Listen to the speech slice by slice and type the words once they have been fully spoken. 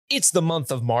It's the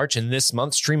month of March, and this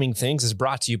month, Streaming Things is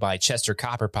brought to you by Chester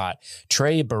Copperpot,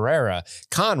 Trey Barrera,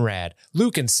 Conrad,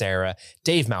 Luke and Sarah,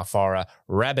 Dave Malfara,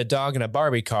 Rabbit Dog in a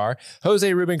Barbie Car,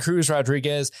 Jose Ruben Cruz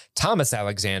Rodriguez, Thomas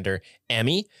Alexander,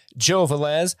 Emmy, Joe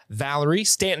Velez, Valerie,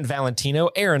 Stanton Valentino,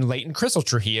 Aaron Layton, Crystal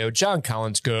Trujillo, John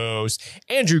Collins Ghost,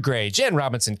 Andrew Gray, Jen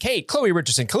Robinson, Kate, Chloe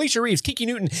Richardson, Kalisha Reeves, Kiki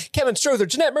Newton, Kevin Strother,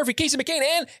 Jeanette Murphy, Casey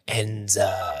McCain, and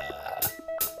Enza.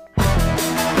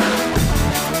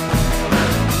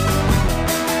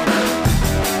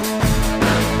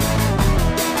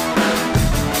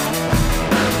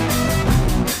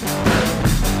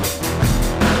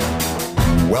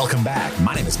 Welcome back.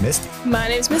 My name is Misty. My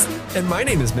name's Misty. And my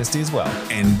name is Misty as well.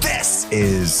 And this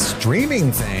is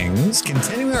Streaming Things,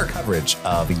 continuing our coverage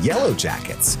of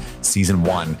Yellowjackets, Season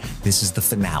 1. This is the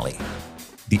finale,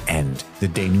 the end, the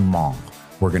denouement.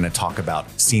 We're going to talk about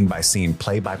scene by scene,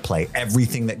 play by play,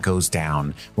 everything that goes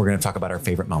down. We're going to talk about our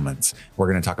favorite moments. We're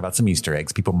going to talk about some Easter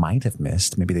eggs people might have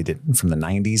missed. Maybe they didn't, from the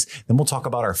 90s. Then we'll talk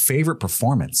about our favorite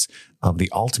performance of the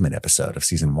ultimate episode of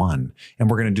Season 1. And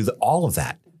we're going to do all of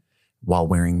that while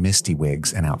wearing Misty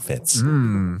wigs and outfits.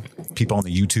 People on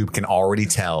the YouTube can already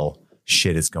tell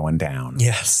shit is going down.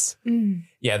 Yes.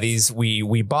 Yeah, these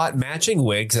we bought matching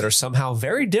wigs that are somehow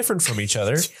very different from each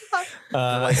other.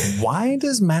 Like, why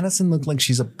does Madison look like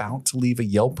she's about to leave a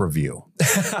Yelp review?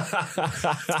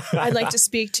 I'd like to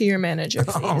speak to your manager,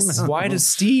 please. Oh, no. Why does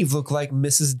Steve look like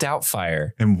Mrs.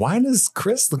 Doubtfire? And why does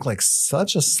Chris look like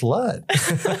such a slut?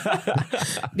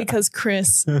 Because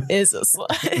Chris is a slut.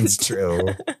 It's true.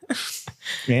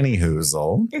 Any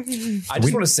hoozle. I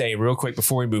just want to say real quick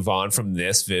before we move on from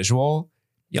this visual,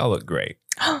 y'all look great.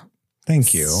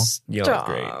 Thank you. Y'all look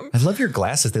great. I love your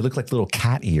glasses. They look like little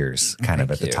cat ears kind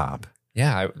of at the top.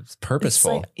 Yeah, it's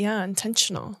purposeful. It's like, yeah,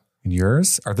 intentional. And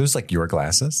yours? Are those like your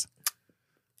glasses?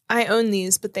 I own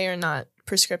these, but they are not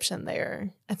prescription. They are,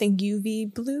 I think,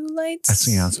 UV blue lights.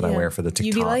 That's what I wear for the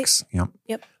TikToks. UV light?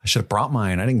 Yep. I should have brought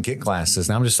mine. I didn't get glasses.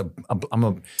 Now I'm just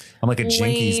I'm like a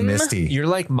Jinkies Lame. Misty. You're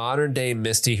like modern day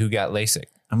Misty who got LASIK.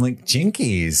 I'm like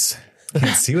Jinkies.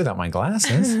 Can't see without my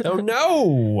glasses. Oh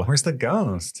no! Where's the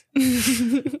ghost?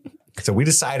 So we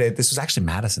decided this was actually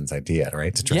Madison's idea,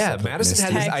 right? To dress up Madison Misty.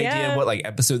 had this Heck idea yeah. in what, like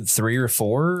episode 3 or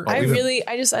 4? I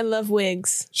love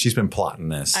wigs. She's been plotting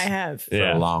this. I have. For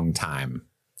a long time.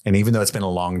 And even though it's been a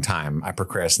long time, I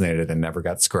procrastinated and never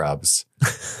got scrubs.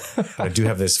 But I do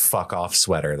have this fuck off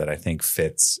sweater that I think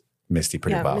fits Misty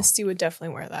pretty well. Misty would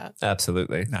definitely wear that.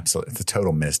 Absolutely. Absolutely. It's a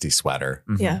total Misty sweater.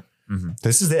 Mm-hmm. Yeah. Mm-hmm.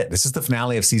 This is it. This is the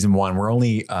finale of season 1. We're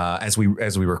only, as we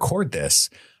record this,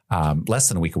 less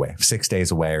than a week away, 6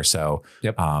 days away or so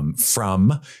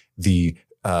from the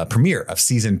premiere of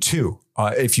season 2.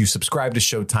 If you subscribe to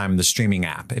Showtime, the streaming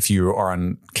app, if you are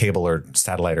on cable or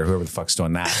satellite or whoever the fuck's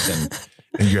doing that,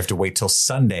 then you have to wait till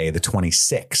Sunday, the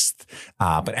 26th.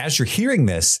 But as you're hearing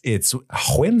this, it's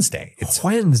Wednesday. It's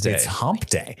Wednesday. It's hump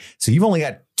day. So you've only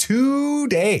got 2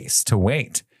 days to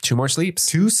wait. 2 more sleeps.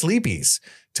 2 sleepies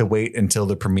to wait until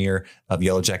the premiere of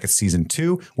Yellowjackets season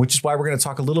 2, which is why we're going to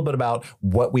talk a little bit about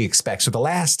what we expect. So the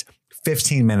last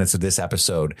 15 minutes of this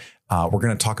episode, we're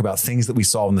going to talk about things that we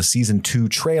saw in the season 2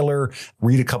 trailer,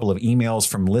 read a couple of emails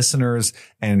from listeners,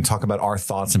 and talk about our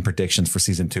thoughts and predictions for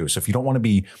season 2. So if you don't want to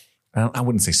be, I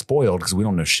wouldn't say spoiled because we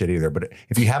don't know shit either, but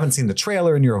if you haven't seen the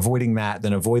trailer and you're avoiding that,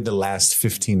 then avoid the last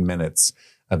 15 minutes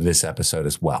of this episode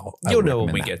as well. You'll know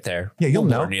when we get there. Yeah, you'll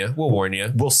know. We'll warn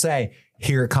you. We'll say,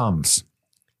 here it comes.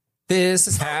 This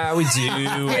is how we do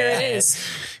it. Here it is.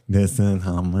 This is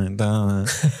how we do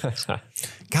it.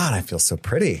 God, I feel so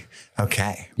pretty.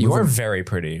 Okay. You are very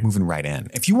pretty. Moving right in.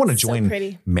 If you want to join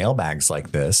pretty. mailbags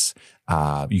like this,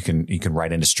 you can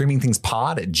write into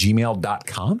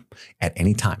streamingthingspod@gmail.com at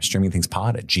any time.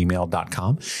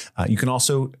 Streamingthingspod@gmail.com. You can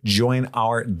also join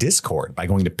our Discord by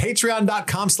going to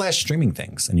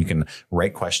patreon.com/streamingthings. And you can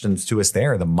write questions to us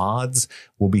there. The mods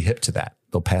will be hip to that.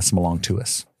 They'll pass them along to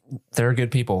us. They're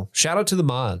good people. Shout out to the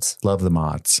mods. Love the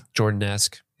mods.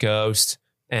 Jordan-esque, Ghost,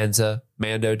 Enza,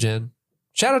 Mando Jen.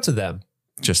 Shout out to them.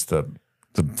 Just the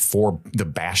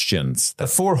bastions. The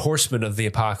 4 horsemen of the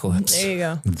apocalypse. There you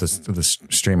go. The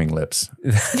streaming lips.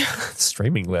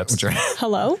 Streaming lips.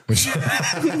 Hello? Which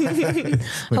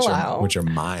are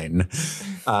mine.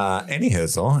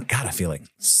 Anyhow, God, I feel like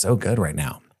so good right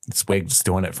now. This wig's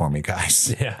doing it for me,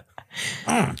 guys. Yeah.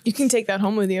 You can take that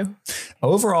home with you.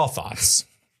 Overall thoughts.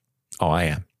 Oh, I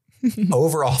am.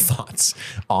 Overall thoughts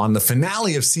on the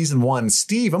finale of season 1.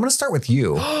 Steve, I'm going to start with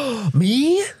you.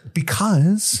 Me?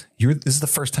 Because this is the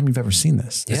first time you've ever seen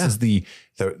this. This is the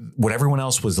what everyone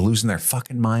else was losing their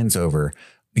fucking minds over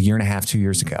a year and a half, 2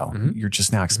 years ago. You're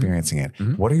just now experiencing it.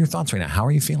 What are your thoughts right now? How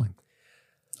are you feeling?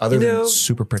 Other than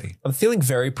super pretty. I'm feeling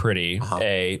very pretty. Uh-huh.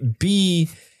 A. B.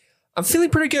 I'm feeling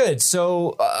pretty good.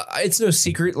 So it's no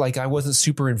secret. Like I wasn't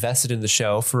super invested in the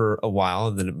show for a while.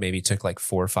 And then it maybe took like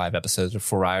 4 or 5 episodes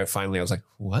before I was like,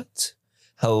 what?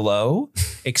 Hello?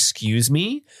 Excuse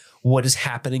me? What is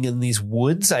happening in these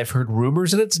woods? I've heard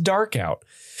rumors and it's dark out.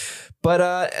 But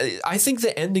I think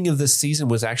the ending of this season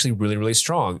was actually really, really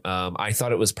strong. I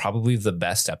thought it was probably the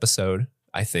best episode.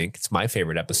 I think it's my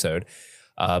favorite episode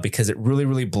because it really,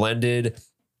 really blended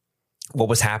what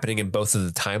was happening in both of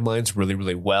the timelines really,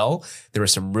 really well. There were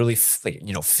some really,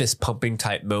 fist pumping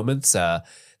type moments that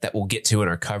we'll get to in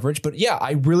our coverage. But yeah,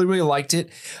 I really, really liked it.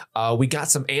 We got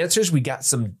some answers. We got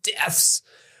some deaths.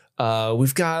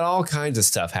 We've got all kinds of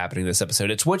stuff happening this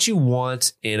episode. It's what you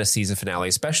want in a season finale,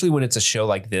 especially when it's a show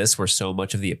like this, where so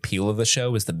much of the appeal of the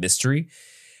show is the mystery.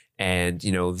 And,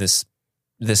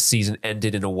 this season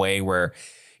ended in a way where,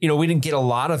 we didn't get a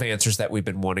lot of answers that we've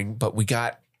been wanting, but we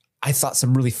got, I thought,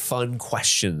 some really fun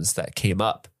questions that came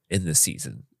up in this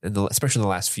season, especially in the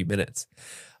last few minutes.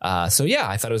 So yeah,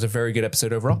 I thought it was a very good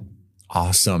episode overall.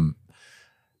 Awesome.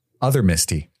 Other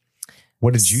Misty,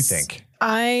 what did you think?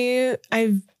 I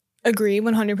agree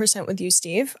 100% with you,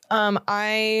 Steve.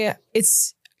 I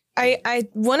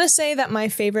want to say that my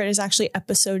favorite is actually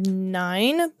episode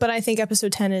 9, but I think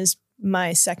episode 10 is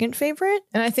my second favorite.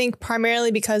 And I think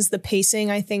primarily because the pacing,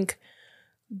 I think,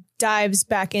 dives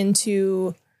back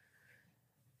into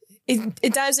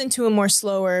it dives into a more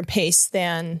slower pace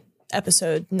than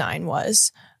episode 9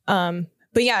 was. But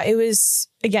yeah, it was,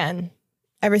 again,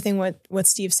 everything what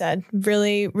Steve said.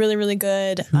 Really, really, really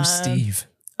good. Who's Steve?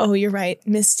 Oh, you're right.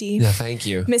 Misty. Yeah, thank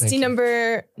you. Misty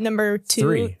number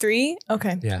 2, 3.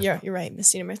 Okay. Yeah. You're right.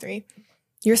 Misty number 3.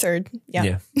 You're third.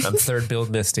 Yeah. I'm third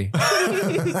build Misty.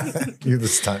 You're the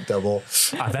stunt double.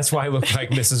 That's why I look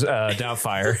like Mrs.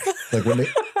 Doubtfire. Like when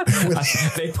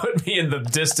they put me in the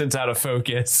distance out of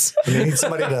focus. they need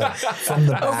somebody to from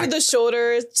the back. Over the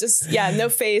shoulder, just no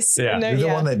face. Yeah. No, You're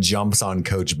the one that jumps on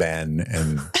Coach Ben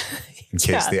and in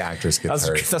case the actress gets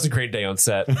hurt. That's a great day on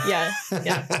set. Yeah.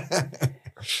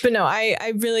 But no,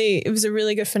 it was a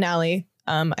really good finale.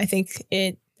 I think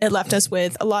it left us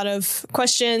with a lot of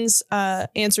questions,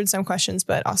 answered some questions,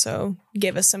 but also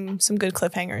gave us some good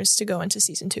cliffhangers to go into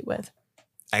season 2 with.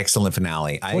 Excellent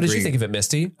finale. What did you think of it,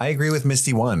 Misty? I agree with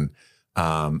Misty 1.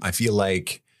 I feel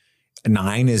like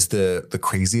 9 is the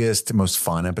craziest, most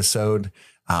fun episode,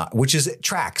 which is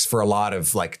tracks for a lot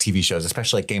of like TV shows,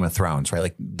 especially like Game of Thrones, right?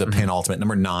 Like the penultimate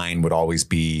number 9 would always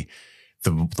be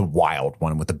the wild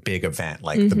one with the big event,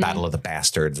 like the Battle of the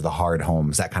Bastards, the Hard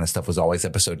Homes, that kind of stuff was always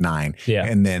episode 9. Yeah.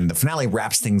 And then the finale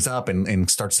wraps things up and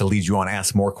starts to lead you on,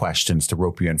 ask more questions to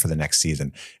rope you in for the next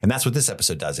season. And that's what this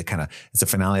episode does. It's a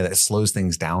finale that slows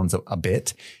things down a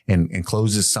bit and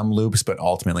closes some loops, but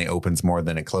ultimately opens more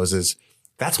than it closes.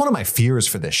 That's one of my fears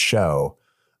for this show.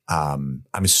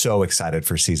 I'm so excited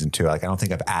for season 2. Like, I don't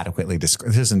think I've adequately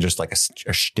described, this isn't just like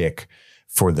a shtick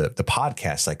for the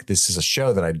podcast. Like, this is a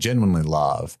show that I genuinely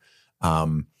love.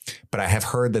 But I have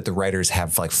heard that the writers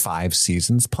have like 5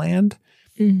 seasons planned.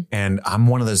 And I'm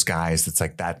one of those guys that's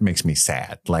like, that makes me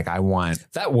sad. Like,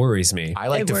 that worries me. I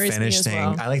like to finish things.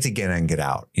 Well. I like to get in, get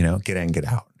out, get in, get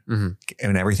out. And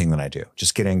everything that I do,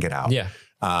 just get in, get out. Yeah.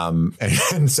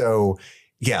 And so,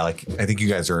 yeah, like, I think you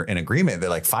guys are in agreement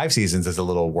that like 5 seasons is a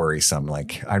little worrisome.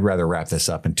 Like, I'd rather wrap this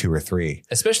up in 2 or 3.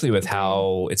 Especially with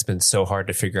how it's been so hard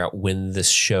to figure out when this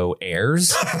show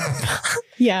airs.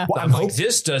 Yeah. Well, I'm like,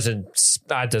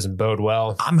 that doesn't bode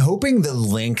well. I'm hoping the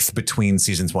length between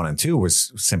seasons 1 and 2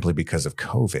 was simply because of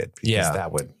COVID. Because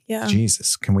that would,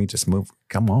 Jesus, can we just move?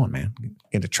 Come on, man.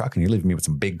 Get a truck and you're leaving me with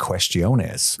some big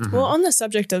questiones. Well, on the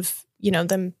subject of,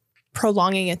 them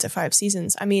prolonging it to 5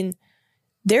 seasons, I mean,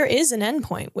 there is an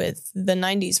endpoint with the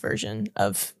 90s version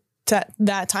of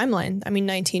that timeline. I mean,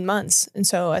 19 months. And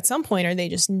so at some point, are they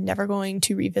just never going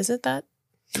to revisit that?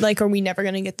 Like, are we never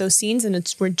going to get those scenes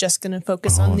and we're just going to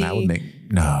focus on the... That would make...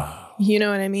 No. You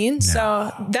know what I mean? No.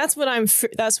 So that's what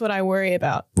I worry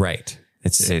about. Right.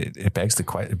 It begs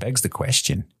the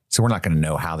question. So we're not going to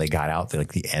know how they got out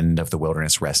the end of the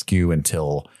Wilderness Rescue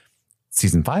until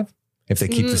season 5? If they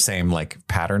keep the same like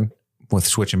pattern with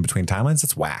switching between timelines,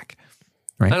 it's whack.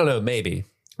 Right? I don't know, maybe.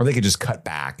 Or they could just cut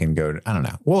back and go, I don't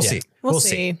know. We'll see. We'll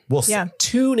see. Yeah.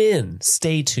 Tune in.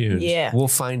 Stay tuned. Yeah. We'll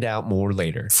find out more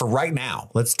later. For right now,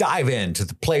 let's dive into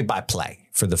the play-by-play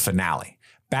for the finale.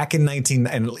 Back in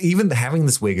and even having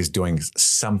this wig is doing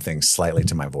something slightly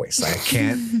to my voice.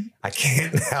 I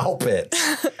can't help it,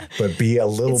 but be a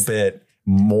little bit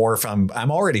more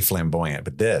I'm already flamboyant,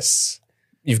 but this.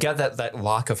 You've got that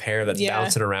lock of hair that's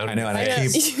bouncing around. I know. And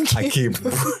I keep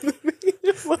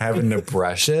having to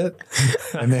brush it.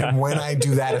 And then when I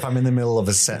do that, if I'm in the middle of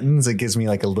a sentence, it gives me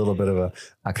like a little bit of a,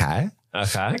 okay.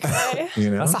 You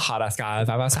know? That's the hottest guy I've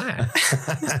ever seen.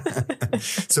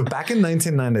 So back in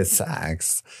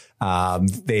 1996,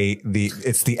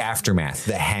 it's the aftermath,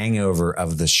 the hangover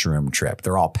of the shroom trip.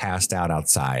 They're all passed out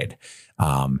outside.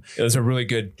 It was a really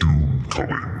good.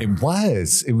 It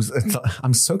was.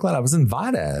 I'm so glad I was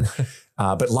invited.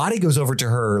 But Lottie goes over to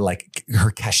her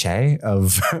cachet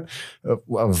of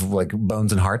like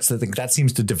bones and hearts. That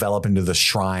seems to develop into the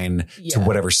shrine to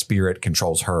whatever spirit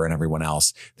controls her and everyone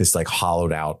else. This like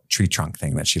hollowed out tree trunk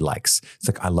thing that she likes. It's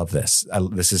like, I love this.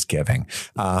 This is giving.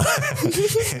 And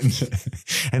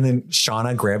then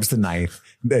Shauna grabs the knife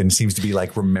and seems to be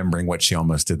like remembering what she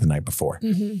almost did the night before.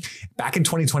 Mm-hmm. Back in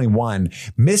 2021,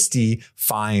 Misty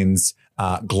finds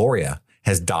Gloria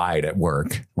has died at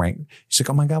work, right? She's like,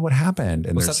 oh my God, what happened?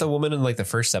 And was that the woman in like the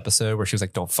first episode where she was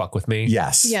like, don't fuck with me?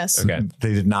 Yes. Okay.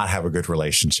 They did not have a good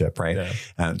relationship, right?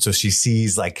 Yeah. So she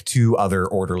sees like two other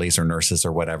orderlies or nurses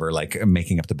or whatever, like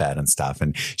making up the bed and stuff.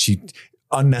 And she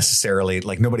unnecessarily,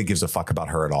 like nobody gives a fuck about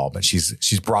her at all, but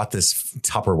she's brought this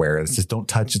Tupperware that says don't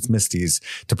touch, it's Misty's,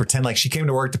 to pretend like she came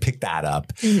to work to pick that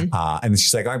up. Mm-hmm. And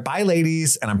she's like, all right, bye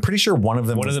ladies. And I'm pretty sure one of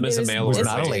them is a male, was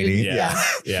not a lady. Yeah.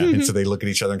 And so they look at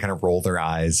each other and kind of roll their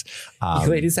eyes. You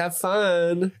ladies have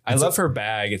fun. I love her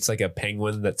bag. It's like a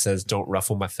penguin that says don't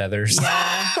ruffle my feathers.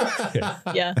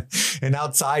 Yeah. And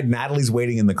outside, Natalie's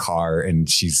waiting in the car, and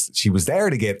she was there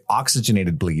to get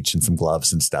oxygenated bleach and some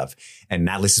gloves and stuff. And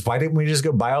Natalie says, why didn't we just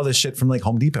go buy all this shit from like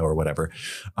Home Depot or whatever,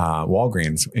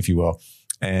 Walgreens, if you will.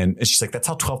 And she's like, that's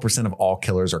how 12% of all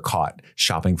killers are caught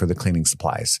shopping for the cleaning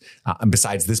supplies. And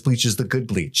besides, this bleach is the good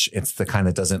bleach. It's the kind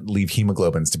that doesn't leave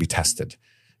hemoglobins to be tested.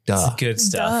 Duh. It's good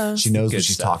stuff. She knows what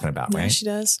she's talking about, right? Yeah, she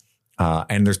does.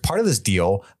 And there's part of this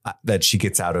deal that she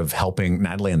gets out of helping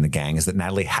Natalie and the gang is that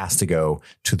Natalie has to go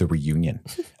to the reunion.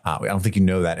 I don't think you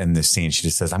know that in this scene. She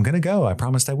just says, I'm going to go. I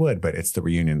promised I would, but it's the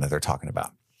reunion that they're talking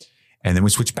about. And then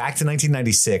we switch back to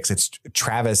 1996. It's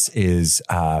Travis is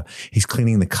he's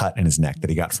cleaning the cut in his neck that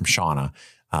he got from Shauna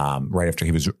right after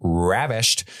he was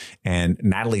ravished. And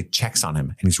Natalie checks on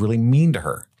him and he's really mean to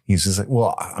her. He's just like,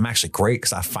 well, I'm actually great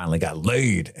because I finally got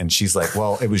laid. And she's like,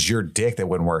 well, it was your dick that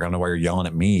wouldn't work. I don't know why you're yelling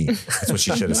at me. That's what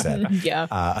she should have said. Yeah.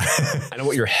 I don't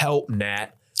want your help, Nat.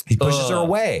 He pushes her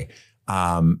away.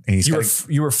 And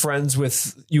you were friends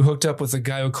with, you hooked up with a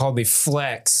guy who called me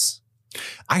Flex.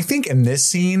 I think in this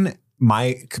scene,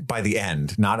 by the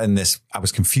end, not in this, I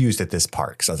was confused at this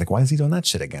part because I was like, why is he doing that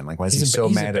shit again? Like, why is he so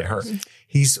mad at her?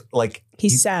 He's like,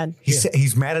 he's sad.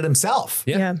 He's mad at himself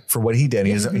for what he did.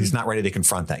 He's not ready to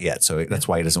confront that yet. So that's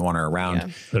why he doesn't want her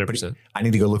around. 100%. I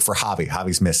need to go look for Javi.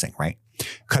 Javi's missing, right?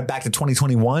 Cut back to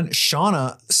 2021.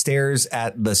 Shauna stares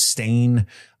at the stain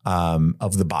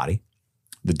of the body,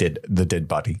 the dead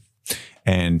body.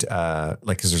 And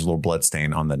because there's a little blood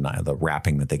stain on the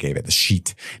wrapping that they gave it, the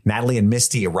sheet. Natalie and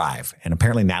Misty arrive, and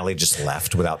apparently Natalie just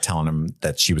left without telling him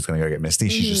that she was going to go get Misty.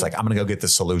 She's just like, I'm going to go get the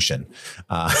solution.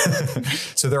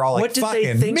 So they're all like, what did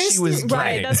they think Misty? She was getting?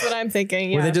 Right, that's what I'm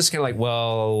thinking. Yeah. Were they just kind of like,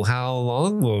 well, how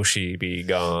long will she be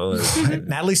gone?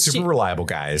 Natalie's super reliable,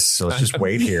 guys. So let's just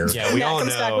wait here. Yeah, we all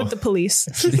comes know. Back with the police.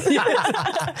 Fuck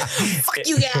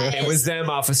you guys. It was them,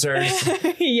 officers.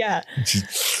 Yeah.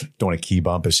 She's doing a key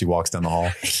bump as she walks down the hall. I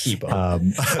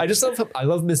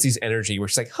love Misty's energy where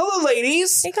she's like, hello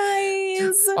ladies. Hey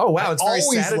guys. Oh wow, it's very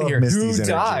sad in here. Misty's Who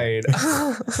died?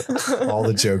 All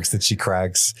the jokes that she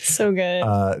cracks. So good.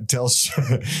 Tells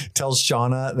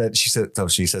Shauna that she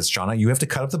says, Shauna, you have to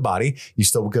cut up the body. You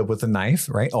still good with the knife,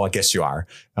 right? Oh, I guess you are.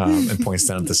 And points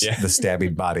down at the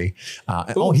stabby body.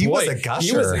 He was a gusher.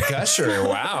 He was a gusher.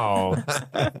 Wow.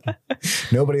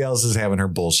 Nobody else is having her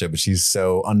bullshit, but she's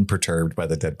so unperturbed by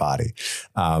the dead body.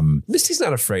 Misty's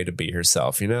not afraid to be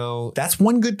herself, you know? That's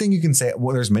one good thing you can say.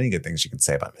 Well, there's many good things you can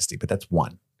say about Misty, but that's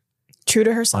one. True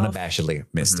to herself. Unabashedly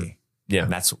Misty. Mm-hmm. Yeah.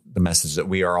 And that's the message that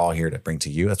we are all here to bring to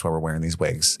you. That's why we're wearing these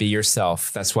wigs. Be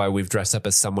yourself. That's why we've dressed up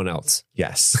as someone else.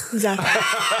 Yes. Exactly.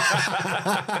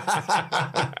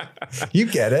 You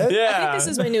get it? Yeah. I think this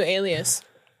is my new alias.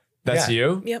 That's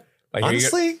you? Yep. Like,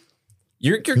 honestly,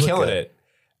 you're killing it.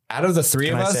 Out of the three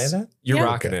of us, you're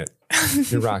rocking it.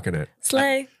 You're rocking it.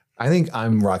 Slay. I think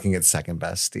I'm rocking it second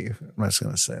best, Steve. I'm just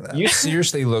going to say that. You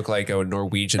seriously look like a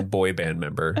Norwegian boy band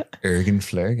member. Ergen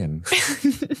Flergen.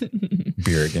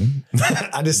 Bjergen.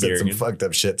 I just said some fucked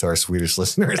up shit to our Swedish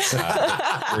listeners.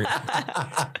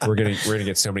 We're gonna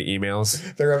get so many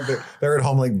emails. They're at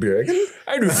home like Bjergen.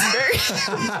 I do.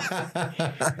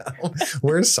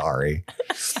 We're sorry.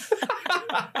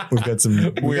 We've got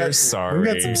some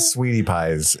sweetie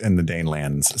pies in the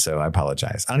Danelands, so I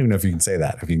apologize. I don't even know if you can say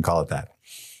that, if you can call it that.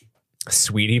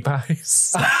 Sweetie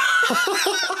pies.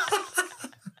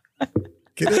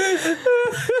 Get it?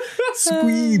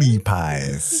 Sweetie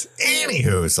pies.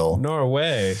 Anywhoozle.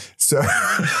 Norway. So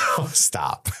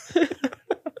stop.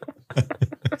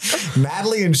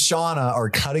 Natalie and Shauna are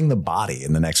cutting the body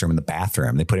in the next room in the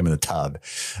bathroom. They put him in the tub.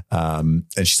 And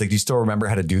she's like, do you still remember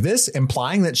how to do this?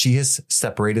 Implying that she has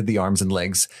separated the arms and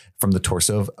legs from the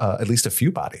torso of at least a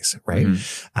few bodies, right?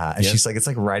 And she's like, it's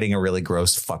like riding a really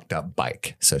gross, fucked up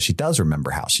bike. So she does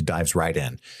remember how. She dives right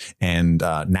in. And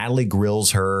Natalie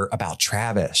grills her about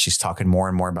Travis. She's talking more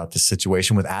and more about this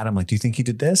situation with Adam. Like, do you think he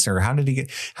did this? Or how did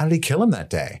he kill him that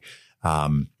day?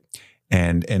 And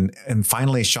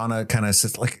finally, Shauna kind of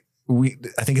says, like,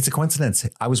 I think it's a coincidence.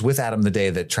 I was with Adam the day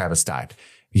that Travis died.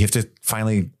 You have to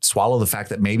finally swallow the fact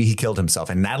that maybe he killed himself.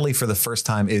 And Natalie, for the first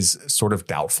time, is sort of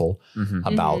doubtful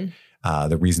about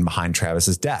the reason behind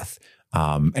Travis's death.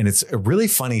 And it's a really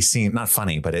funny scene. Not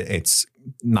funny, but it's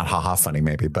not haha funny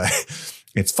maybe, but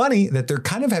it's funny that they're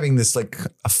kind of having this like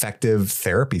effective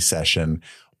therapy session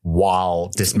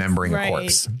while dismembering a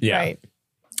corpse. Yeah. Right.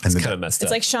 It's kind of messed up.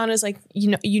 It's like Shauna's like,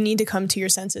 you need to come to your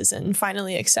senses and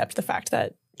finally accept the fact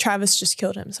that Travis just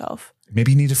killed himself.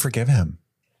 Maybe you need to forgive him.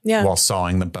 Yeah. While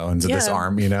sawing the bones of this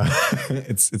arm,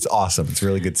 it's awesome. It's a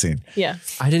really good scene. Yeah.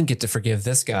 I didn't get to forgive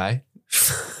this guy.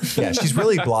 Yeah, she's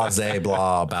really blah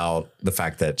about the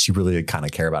fact that she really did kind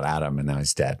of care about Adam and now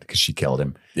he's dead because she killed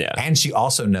him. Yeah. And she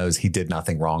also knows he did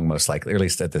nothing wrong, most likely, or at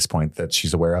least at this point that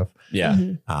she's aware of.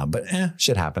 Yeah. But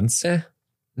shit happens.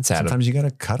 It's Adam. Sometimes you got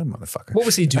to cut him, motherfucker. What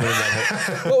was he doing in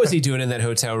that? What was he doing in that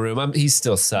hotel room? He's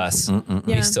still sus. Yeah.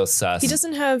 He's still sus. He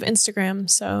doesn't have Instagram,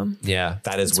 so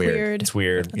That is weird. It's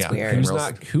weird. That's Yeah. weird.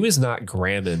 Who is not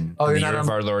gramming Oh, in you're the not year of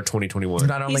on- our Lord 2021? You're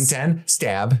not on He's- LinkedIn?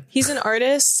 Stab. He's an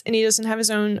artist and he doesn't have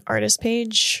his own artist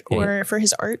page or for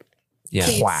his art. Yeah.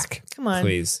 Please. Whack. Come on.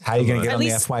 Please. How are you going to get At on the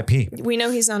least- FYP? We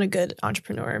know he's not a good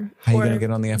entrepreneur. How are you or going to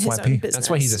get on the his own FYP? business. That's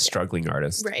why he's a struggling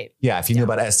artist. Right. Yeah, if you knew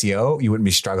about SEO, you wouldn't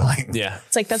be struggling. Yeah.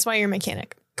 It's like, that's why you're a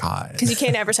mechanic. God. Because you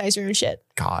can't advertise your own shit.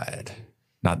 God.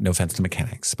 No offense to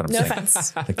mechanics, but I'm No saying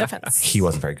offense. No offense. he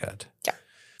wasn't very good. Yeah.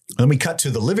 Then we cut to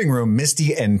the living room.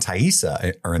 Misty and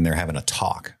Thaisa are in there having a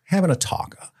talk,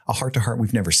 a heart to heart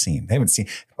we've never seen. They haven't seen.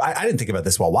 I didn't think about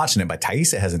this while watching it, but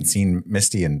Thaisa hasn't seen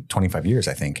Misty in 25 years,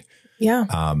 I think. Yeah.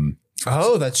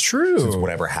 Oh, that's Since true.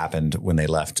 whatever happened when they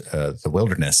left the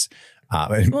wilderness.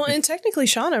 Well, and technically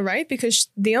Shauna, right? Because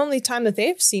the only time that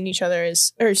they've seen each other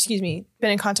been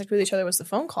in contact with each other was the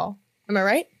phone call. Am I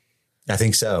right? I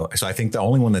think so. So I think the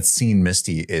only one that's seen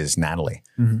Misty is Natalie.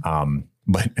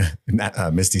 But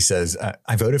Misty says,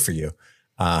 I voted for you.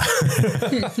 But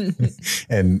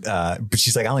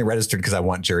she's like, I only registered because I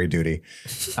want jury duty.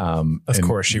 Of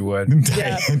course she would.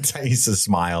 Yeah. Thaisa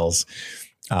smiles.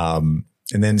 And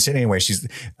then anyway,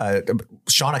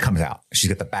 Shauna comes out. She's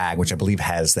got the bag, which I believe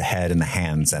has the head and the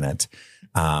hands in it.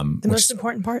 The most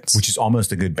important parts. Which is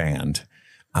almost a good band.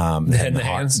 The head and the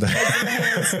hands.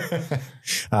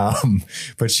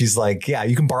 But she's like, yeah,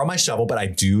 you can borrow my shovel, but I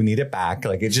do need it back.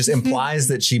 Like, it just implies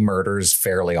that she murders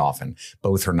fairly often,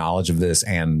 both her knowledge of this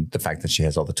and the fact that she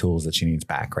has all the tools that she needs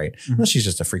back, right? Well, she's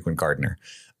just a frequent gardener.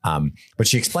 But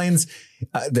she explains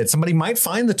that somebody might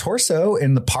find the torso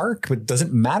in the park, but it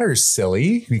doesn't matter,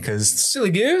 silly, because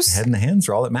Silly goose. the head and the hands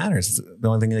are all that matters. It's the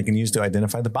only thing they can use to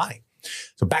identify the body.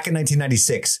 So back in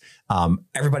 1996,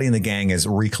 everybody in the gang is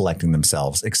recollecting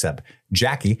themselves except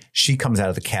Jackie. She comes out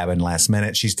of the cabin last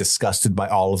minute. She's disgusted by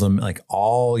all of them, like,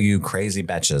 all you crazy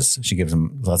betches. She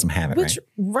lets them have it, Which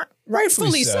right?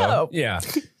 rightfully so. Yeah.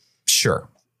 Sure.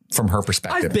 From her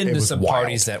perspective, I've been it to was some wild.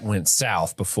 parties that went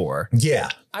south before. Yeah.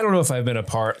 I don't know if I've been at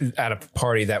a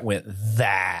party that went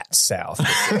that south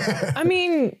before. I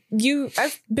mean,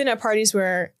 I've been at parties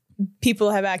where people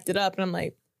have acted up and I'm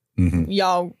like,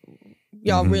 y'all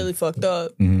really fucked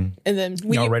up. And then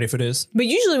Y'all ready for this? but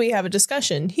usually we have a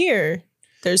discussion. Here,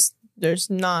 there's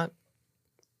not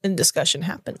a discussion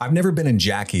happen. I've never been in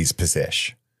Jackie's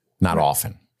position. Not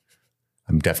often.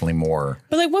 I'm definitely more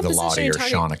But like, what the position are Lottie you or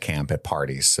talking? Shauna camp at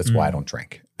parties. That's why I don't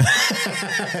drink.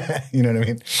 You know what I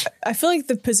mean? I feel like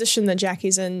the position that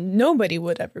Jackie's in, nobody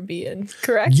would ever be in.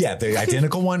 Correct? Yeah, the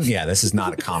identical one. Yeah, this is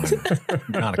not a common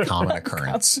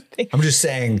occurrence. I'm just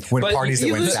saying when parties that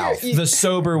you went lose south. the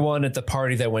sober one at the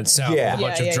party that went south. Yeah. With a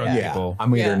bunch Yeah, of drunk yeah. people.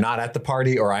 I'm either Yeah. not at the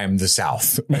party or I am the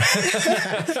South.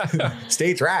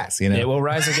 States rise, you know. It will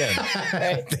rise again.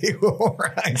 Right. They will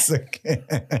rise again.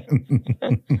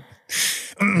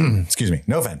 Excuse me.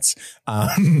 No offense.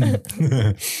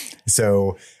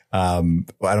 So I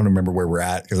don't remember where we're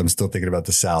at because I'm still thinking about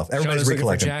the South. Everybody's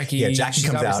recollecting. Jackie. Yeah, Jackie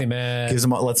comes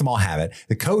out, lets them all have it.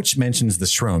 The coach mentions the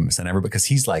shrooms and everybody, because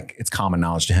he's like, it's common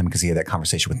knowledge to him because he had that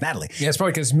conversation with Natalie. Yeah, it's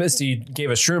probably because Misty gave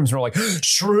us shrooms and we're like,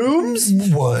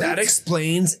 shrooms? What? That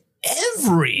explains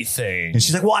everything. And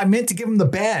she's like, well, I meant to give him the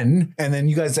Ben. And then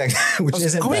you guys, which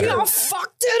isn't better. y'all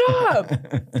fucked it up.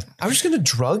 I was just going to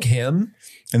drug him.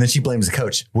 And then she blames the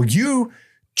coach. Well, you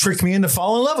tricked me into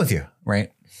falling in love with you,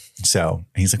 right? So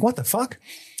he's like, what the fuck?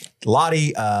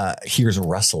 Lottie hears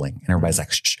rustling and everybody's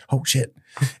like, shh, oh shit.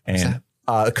 And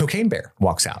a cocaine bear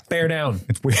walks out. Bear down.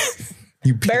 It's weird.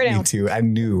 You beat Bear me down. too. I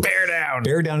knew. Bear down.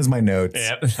 Bear down is my notes.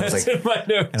 Yeah, I was that's like, in my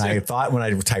notes. and I thought when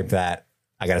I typed that,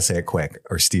 I got to say it quick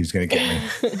or Steve's going to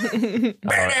get me.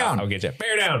 Bear down. I'll get you.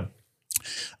 Bear down.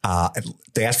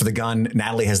 They asked for the gun.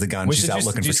 Natalie has the gun. She's out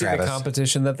looking for Travis. The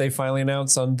competition that they finally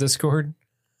announced on Discord?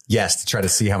 Yes, to try to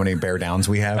see how many bear downs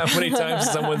we have. How many times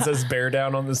someone says bear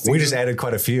down on this season? We just added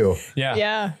quite a few. Yeah.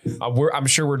 Yeah. I'm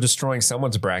sure we're destroying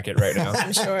someone's bracket right now.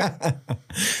 I'm sure.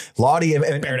 Lottie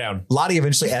Bear down. Lottie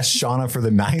eventually asks Shauna for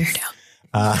the knife.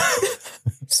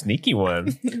 Sneaky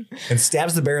one. And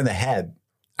stabs the bear in the head.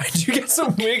 Did you get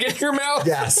some wig in your mouth?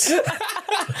 Yes.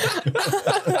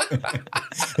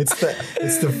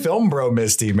 it's the film bro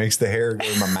Misty makes the hair go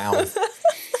in my mouth.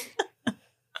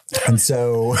 And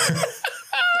so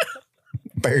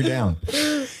bear down.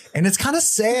 And it's kind of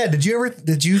sad. Did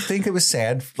you think it was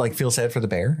sad? Like feel sad for the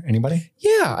bear? Anybody?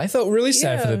 Yeah, I felt really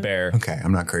sad for the bear. Okay,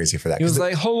 I'm not crazy for that. He was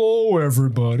like, hello,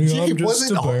 everybody. I'm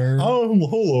just a bear. Oh,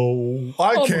 hello.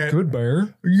 I'm a good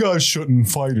bear. You guys shouldn't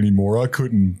fight anymore. I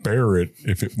couldn't bear it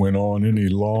if it went on any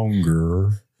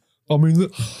longer. I mean,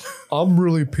 I'm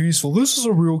really peaceful. This is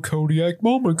a real Kodiak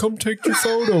moment. Come take your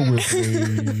photo with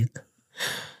me.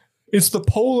 It's the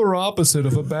polar opposite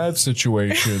of a bad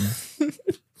situation.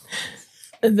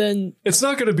 And then It's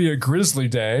not going to be a grizzly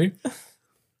day.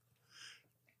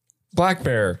 Black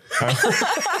bear.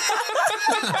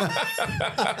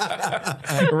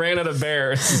 Ran out of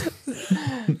bears.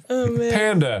 oh man.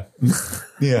 Panda.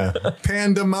 Yeah.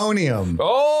 Pandemonium.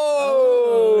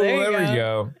 Oh, there we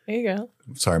go. There you go.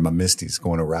 Sorry, my Misty's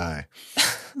going awry.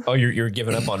 Oh, you're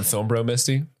giving up on film, bro,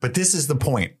 Misty? But this is the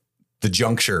point, the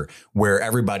juncture where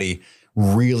everybody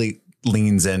really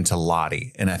leans into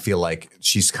Lottie. And I feel like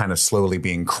she's kind of slowly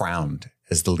being crowned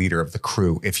as the leader of the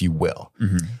crew, if you will.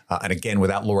 Mm-hmm. And again,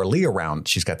 without Laura Lee around,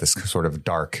 she's got this sort of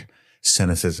dark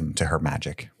cynicism to her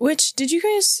magic. Which, did you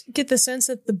guys get the sense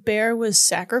that the bear was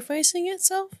sacrificing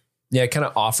itself? Yeah, it kind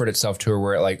of offered itself to her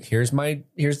where like, here's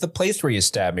the place where you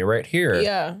stabbed me right here.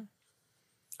 Yeah.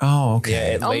 Oh, okay.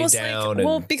 Yeah, it laid Almost down. like,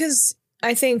 well, because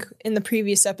I think in the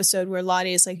previous episode where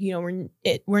Lottie is like,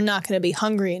 we're not going to be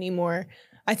hungry anymore.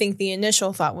 I think the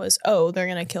initial thought was, oh, they're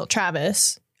going to kill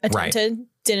Travis. Attempted. Right.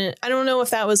 Didn't. I don't know if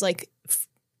that was like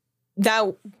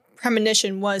that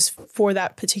premonition was for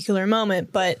that particular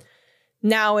moment, but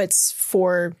now it's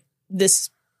for this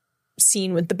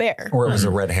scene with the bear. Or it was a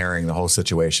red herring, the whole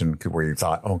situation where you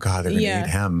thought, oh God, they're going to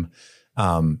eat him.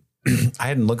 I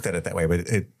hadn't looked at it that way, but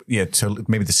so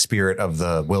maybe the spirit of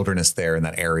the wilderness there in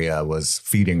that area was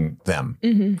feeding them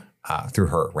through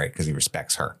her, right? Because he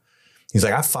respects her. He's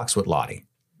like, I fucks with Lottie,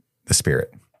 the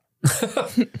spirit.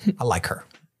 I like her.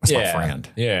 That's my friend.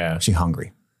 Yeah. She's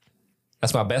hungry.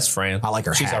 That's my best friend. I like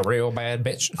her. She's hat. a real bad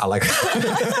bitch. I like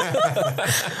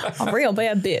her. A real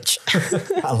bad bitch.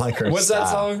 I like her. What's that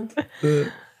song?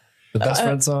 The best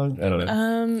friend song? I don't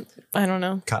know. I don't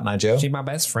know. Cotton Eye Joe? She's my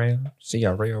best friend. She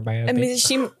a real bad bitch. I mean,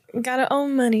 she got her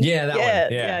own money. Yeah, that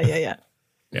one.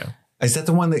 Yeah. Is that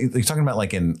the one that you're talking about,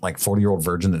 like in like 40-Year-Old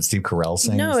Virgin that Steve Carell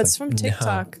sings? No, it's from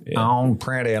TikTok. Yeah. Oh,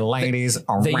 pretty ladies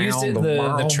around They used it in the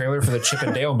world. the trailer for the Chip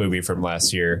and Dale movie from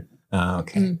last year.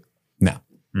 Okay. No.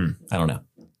 I don't know.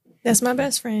 That's my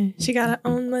best friend. She got her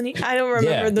own money. I don't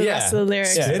remember the rest of the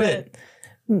lyrics, but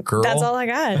Girl. that's all I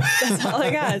got. That's all I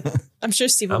got. I'm sure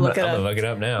Steve will look it I'm up. gonna look it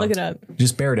up now. Look it up.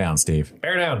 Just bear down, Steve.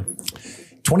 Bear down.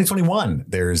 2021.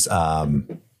 There's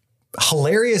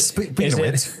hilarious. Speaking of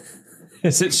which,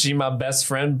 Is it She My Best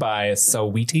Friend by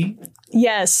Saweetie?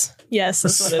 Yes,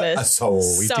 that's what it is.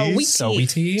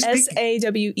 Saweetie.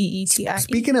 Saweetie.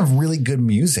 Speaking of really good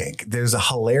music, there's a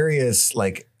hilarious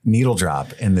like needle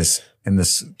drop in this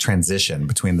transition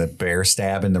between the bear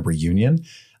stab and the reunion.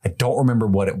 I don't remember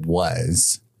what it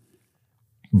was,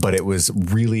 but it was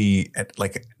really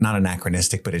like not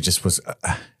anachronistic, but it just was.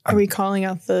 Are we calling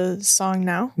out the song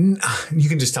now? You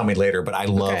can just tell me later, but I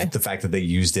love the fact that they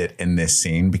used it in this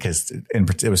scene because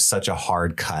it was such a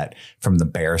hard cut from the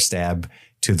bear stab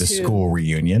to the school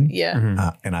reunion.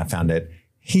 Yeah. And I found it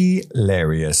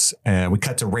Hilarious. And we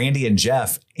cut to Randy and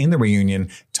Jeff in the reunion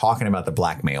talking about the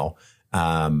blackmail.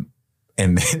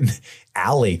 And then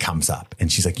Allie comes up and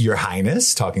she's like, Your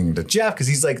Highness, talking to Jeff because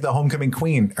he's like the homecoming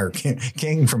queen or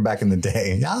king from back in the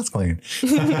day. Yeah, that's clean.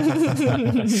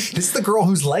 This is the girl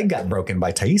whose leg got broken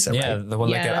by Thaisa, Yeah, right? the one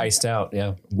that got iced out.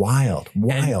 Yeah. Wild.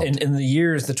 And in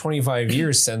the 25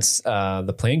 years since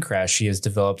the plane crash, she has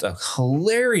developed a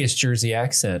hilarious Jersey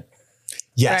accent.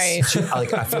 Yes.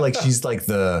 Right. I feel like she's like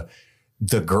the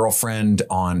girlfriend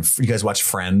on, you guys watch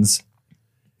Friends?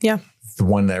 Yeah. The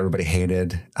one that everybody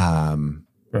hated. Sounded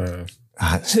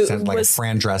like a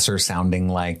Fran Dresser sounding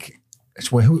like,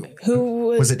 who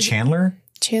was it? Chandler?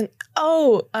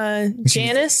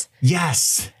 Janice?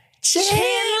 Yes.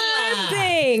 Chandler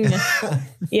Bing.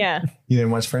 Yeah. You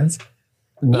didn't watch Friends?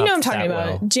 You know what I'm talking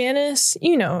about. Janice,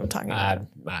 you know what I'm talking about.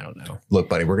 I don't know. Look,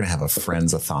 buddy, we're going to have a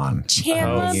Friends-a-thon.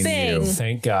 Chandler Bing.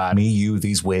 Thank God. Me, you,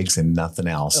 these wigs, and nothing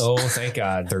else. Oh, thank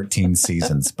God. 13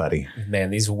 seasons, buddy.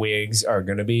 Man, these wigs are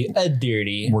going to be a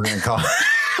dirty. We're going to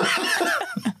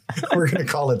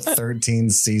call it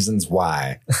 13 Seasons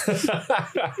Why. ...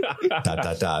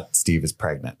 Steve is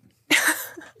pregnant.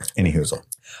 Any hoozle.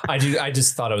 I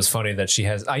just thought it was funny that she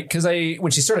has,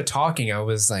 when she started talking, I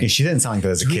was like, Yeah, she didn't sound like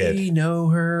that as a kid. We know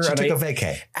her. She And took a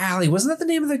vacay. Allie, wasn't that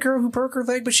the name of the girl who broke her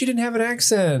leg, but she didn't have an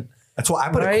accent? That's why I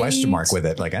put a question mark with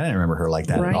it. Like, I didn't remember her like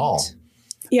that at all.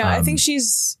 Yeah, I think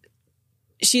she's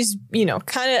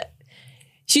kind of,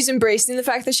 she's embracing the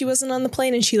fact that she wasn't on the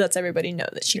plane, and she lets everybody know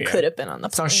that she could have been on the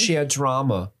plane. So she had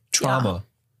trauma.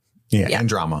 Yeah, and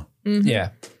drama. Mm-hmm. Yeah.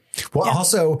 Well,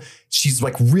 also, she's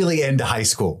like really into high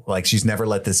school. Like, she's never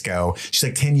let this go. She's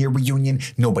like, 10-year reunion.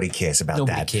 Nobody cares about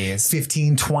Nobody that. cares.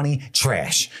 15, 20,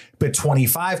 trash. But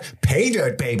 25, pay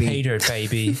dirt, baby. Pay dirt,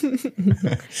 baby.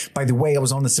 By the way, I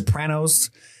was on The Sopranos.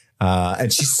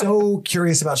 And she's so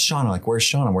curious about Shauna. Like, where's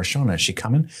Shauna? Where's Shauna? Is she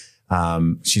coming?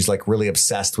 She's like really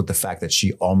obsessed with the fact that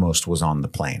she almost was on the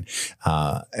plane.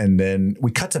 And then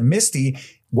we cut to Misty.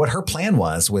 What her plan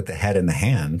was with the head and the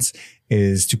hands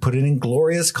is to put it in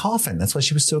Gloria's coffin. That's why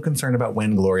she was so concerned about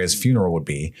when Gloria's funeral would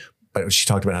be. But she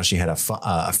talked about how she had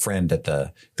a friend at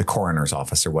the coroner's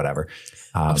office or whatever.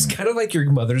 It was kind of like your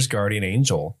mother's guardian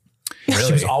angel. Really?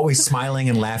 She was always smiling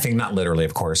and laughing, not literally,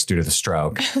 of course, due to the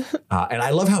stroke. And I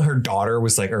love how her daughter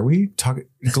was like, are we talking?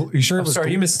 Are you sure it was? Sorry, are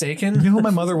you mistaken? You know who my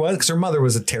mother was? Because her mother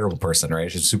was a terrible person,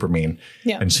 right? She's super mean.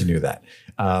 Yeah. And she knew that.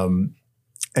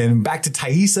 And back to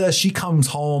Thaisa, she comes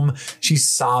home. She's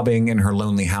sobbing in her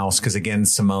lonely house because, again,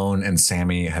 Simone and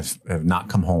Sammy have not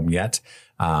come home yet.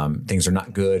 Things are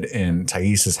not good in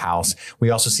Thaisa's house. We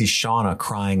also see Shauna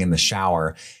crying in the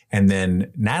shower, and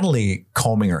then Natalie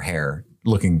combing her hair,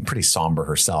 looking pretty somber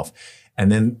herself. And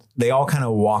then they all kind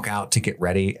of walk out to get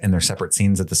ready in their separate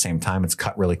scenes at the same time. It's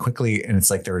cut really quickly, and it's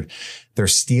like they're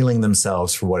steeling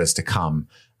themselves for what is to come.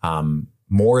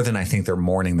 More than I think they're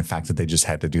mourning the fact that they just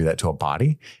had to do that to a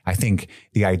body. I think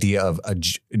the idea of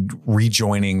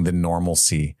rejoining the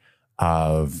normalcy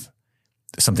of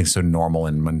something so normal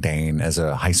and mundane as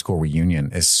a high school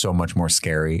reunion is so much more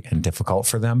scary and difficult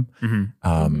for them,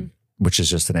 which is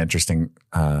just an interesting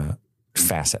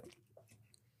facet.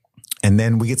 And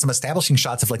then we get some establishing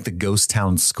shots of like the ghost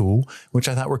town school, which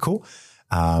I thought were cool.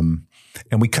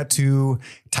 And we cut to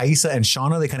Thaisa and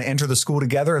Shauna. They kind of enter the school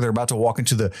together. They're about to walk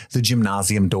into the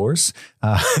gymnasium doors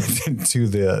to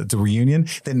the reunion.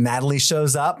 Then Natalie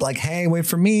shows up like, hey, wait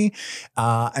for me.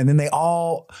 And then they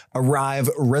all arrive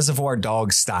Reservoir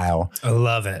Dogs style. I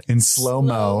love it. In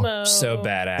slow-mo. So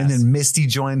badass. And then Misty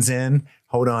joins in.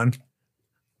 Hold on.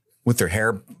 With her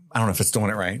hair, I don't know if it's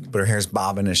doing it right, but her hair's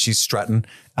bobbing as she's strutting.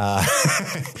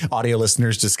 Audio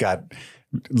listeners just got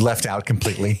left out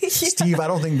completely. Yeah. Steve, I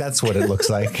don't think that's what it looks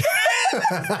like.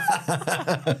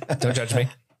 Don't judge me.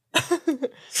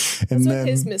 That's what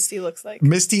his Misty looks like.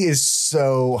 Misty is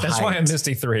so That's hyped. why I'm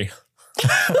Misty 3.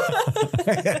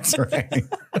 That's right.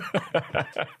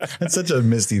 That's such a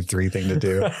Misty 3 thing to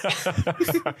do.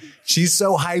 She's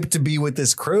so hyped to be with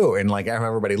this crew and like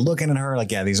everybody looking at her like,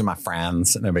 yeah, these are my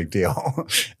friends. No big deal.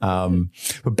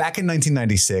 But back in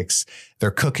 1996,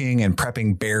 they're cooking and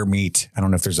prepping bear meat. I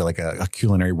don't know if there's like a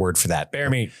culinary word for that. Bear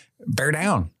meat. Bear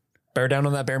down. Bear down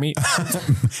on that bear meat.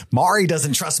 Mari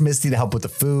doesn't trust Misty to help with the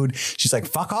food. She's like,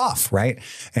 fuck off, right?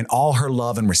 And all her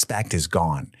love and respect is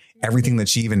gone. Everything that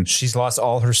she's lost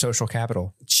all her social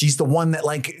capital. She's the one that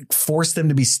like forced them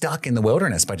to be stuck in the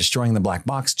wilderness by destroying the black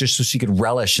box just so she could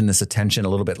relish in this attention a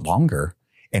little bit longer.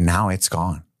 And now it's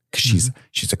gone because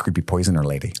she's a creepy poisoner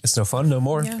lady. It's no fun no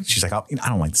more. Yeah. She's like, oh, I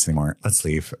don't like this anymore. Let's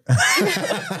leave.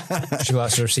 She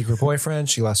lost her secret boyfriend.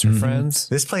 She lost her friends.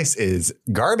 This place is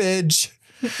garbage.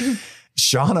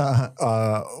 Shauna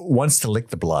wants to lick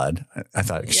the blood. I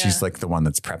thought she's like the one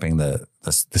that's prepping the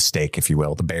steak, if you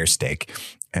will, the bear steak.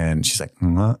 And she's like,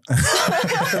 and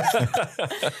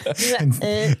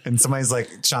somebody's like,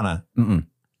 Shauna,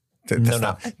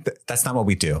 that's not what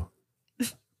we do.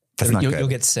 That's not good. You'll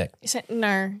get sick. You said,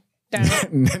 no. Nars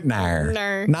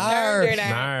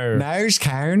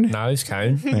Karen.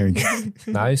 There we go.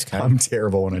 I'm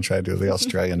terrible when I try to do the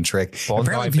Australian trick.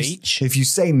 Apparently, if you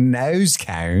say nose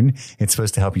cone, it's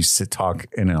supposed to help you talk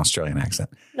in an Australian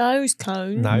accent. Nose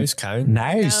cone. Nose.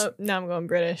 No, I'm going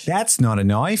British. That's not a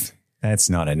knife. That's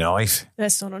not a knife.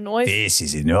 That's not a knife. This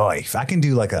is a knife. I can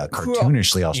do like a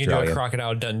cartoonishly Australian. You do a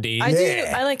Crocodile Dundee. I do.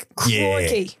 I like crikey.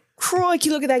 Yeah. Crikey,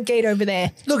 look at that gate over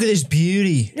there. Look at this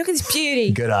beauty.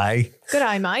 Good eye. Good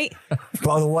eye, mate.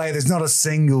 By the way, there's not a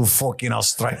single fucking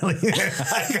Australian.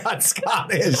 I got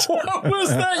Scottish. What was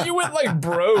that? You went like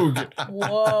brogue.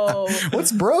 Whoa.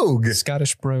 What's brogue?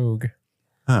 Scottish brogue.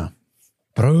 Huh.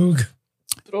 Brogue.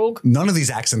 None of these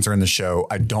accents are in the show.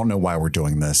 I don't know why we're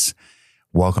doing this.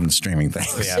 Welcome to Streaming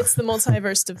Things. Yeah. It's the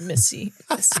multiverse of Missy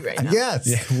right now. Yes.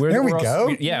 Yeah, there we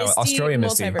go. Australian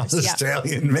Misty.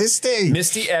 Australian Misty.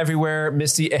 Misty everywhere.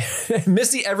 Misty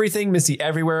everything. Misty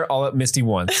everywhere. All at Misty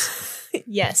once.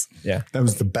 Yes. Yeah. That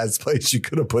was the best place you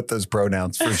could have put those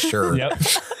pronouns for sure. Yep.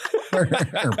 or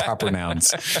proper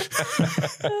nouns.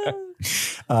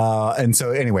 And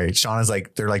so anyway, Shauna's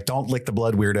like, they're like, don't lick the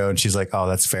blood, weirdo. And she's like, oh,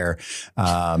 that's fair.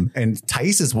 And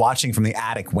Thais is watching from the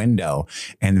attic window,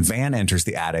 and Van enters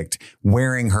the attic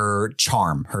wearing her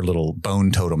charm, her little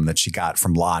bone totem that she got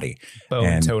from Lottie.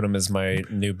 Bone Totem is my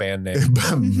new band name.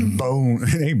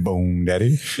 Hey, Bone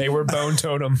Daddy. They were Bone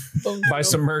Totem. Buy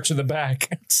some merch in the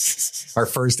back. Our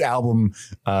first album,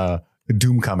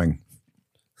 Doom Coming.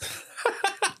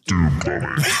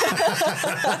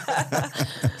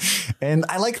 And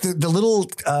I like the little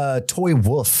toy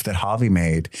wolf that Javi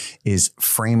made is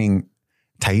framing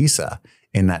Thaisa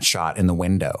in that shot in the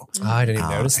window. Oh, I didn't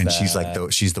even notice that. And she's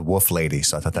like she's the wolf lady.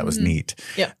 So I thought that was neat.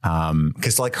 Yeah.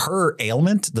 Because like her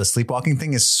ailment, the sleepwalking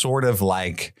thing is sort of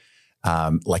like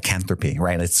lycanthropy,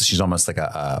 right? She's almost like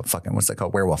a fucking, what's that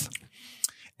called? Werewolf.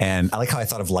 And I like how I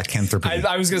thought of lycanthropy.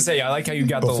 I was going to say, I like how you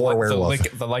got the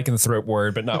lycanthrope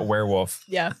word, but not werewolf.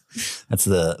 Yeah. That's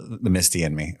the Misty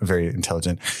in me. Very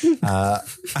intelligent.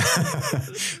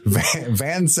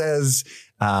 Van says,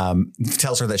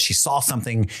 tells her that she saw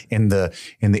something in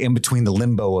between the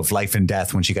limbo of life and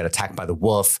death when she got attacked by the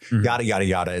wolf, yada, yada,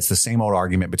 yada. It's the same old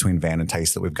argument between Van and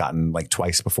Thais that we've gotten like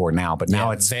twice before now, but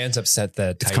now Van's upset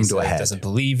that Thais doesn't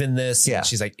believe in this. Yeah.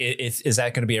 She's like, is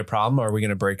that going to be a problem? Or are we going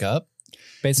to break up?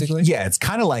 Basically? Yeah, it's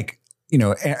kind of like,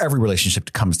 every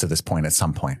relationship comes to this point at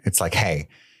some point. It's like, hey,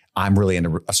 I'm really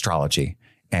into astrology.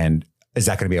 And is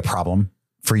that going to be a problem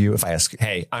for you if I ask?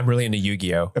 Hey, I'm really into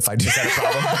Yu-Gi-Oh! Is that a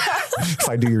problem? If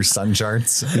I do your sun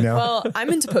charts, Well, I'm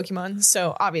into Pokemon,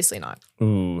 so obviously not.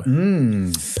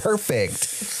 Ooh.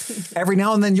 Perfect. Every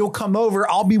now and then you'll come over.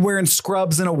 I'll be wearing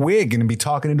scrubs and a wig and be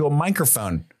talking into a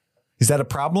microphone. Is that a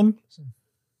problem?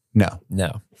 No.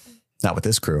 Not with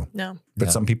this crew. No.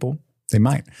 But some people, they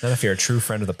might. Not if you're a true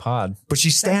friend of the pod. But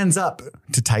she stands up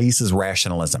to Thaisa's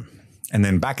rationalism. And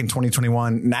then back in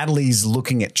 2021, Natalie's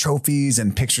looking at trophies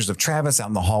and pictures of Travis out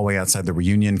in the hallway outside the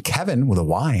reunion. Kevin, with a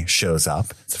Y, shows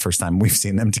up. It's the first time we've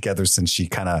seen them together since she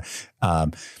kind of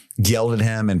yelled at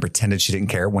him and pretended she didn't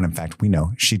care, when in fact we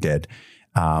know she did.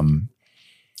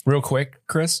 Real quick,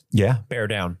 Chris. Yeah. Bear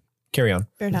down. Carry on.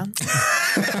 Bear down.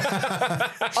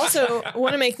 Also, I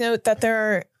want to make note that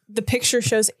the picture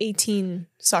shows 18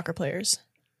 soccer players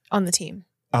on the team.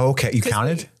 Oh, okay. You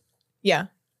counted? Yeah.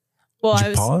 Well, did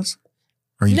you pause?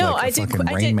 Or you no, like I did quick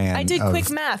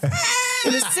math.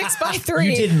 It was 6 by 3.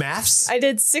 You did maths? I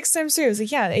did 6 times 3. I was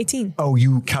like, 18. Oh,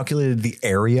 you calculated the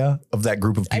area of that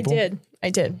group of people? I did.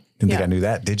 Didn't think I knew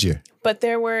that, did you? But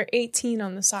there were 18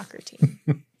 on the soccer team.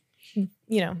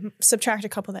 Subtract a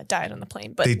couple that died on the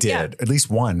plane. But they did. Yeah. At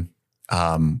least one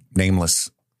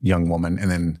nameless young woman, and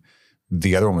then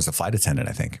the other one was a flight attendant,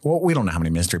 I think. Well, we don't know how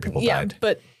many mystery people died.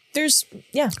 But there's,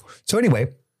 So anyway,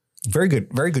 very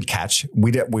good catch.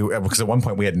 We because at one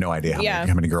point we had no idea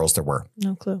how many girls there were.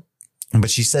 No clue.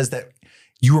 But she says that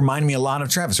you remind me a lot of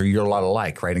Travis, or you're a lot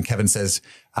alike, right? And Kevin says,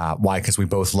 why? Because we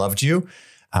both loved you.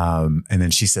 And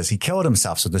then she says he killed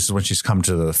himself. So this is when she's come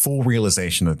to the full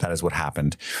realization that is what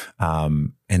happened.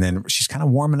 And then she's kind of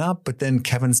warming up, but then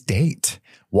Kevin's date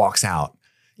walks out.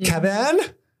 Yeah. Kevin,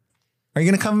 are you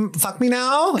going to come fuck me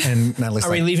now? And Natalie's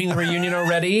we leaving the reunion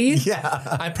already?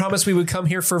 Yeah. I promised we would come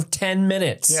here for 10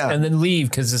 minutes and then leave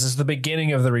because this is the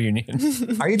beginning of the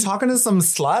reunion. Are you talking to some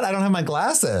slut? I don't have my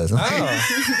glasses.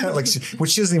 Oh.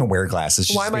 She doesn't even wear glasses.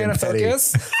 She's why am I going to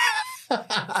focus?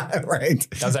 Right.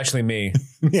 That was actually me.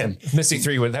 Yeah. Misty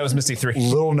 3. That was Misty 3.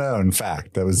 Little known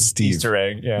fact. That was Steve. Easter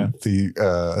egg. Yeah.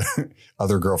 The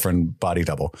other girlfriend body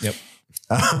double. Yep.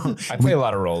 I play a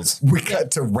lot of roles. We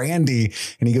cut to Randy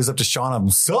and he goes up to Shauna.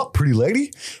 What's up, pretty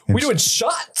lady? And We doing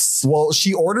shots. well,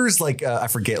 she orders like, I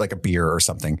forget, like a beer or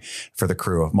something for the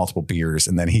crew of multiple beers.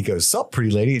 And then he goes, sup,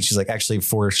 pretty lady? And she's like, actually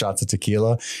 4 shots of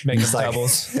tequila. Making He's like,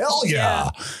 doubles. hell yeah.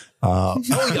 Are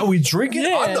we drinking?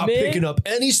 Yeah, I'm not man. picking up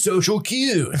any social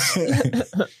cues.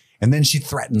 And then she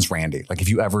threatens Randy. Like, if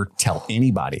you ever tell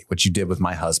anybody what you did with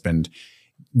my husband,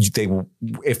 they will,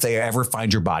 if they ever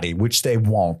find your body, which they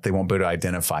won't be able to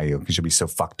identify you because you'll be so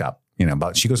fucked up, you know,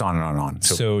 but she goes on and on and on.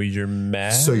 So you're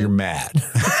mad? So you're mad.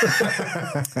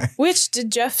 Which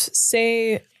did Jeff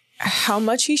say how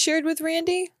much he shared with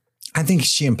Randy? I think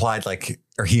he implied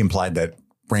that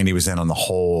Randy was in on the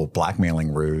whole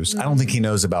blackmailing ruse. I don't think he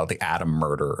knows about the Adam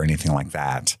murder or anything like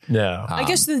that. No. I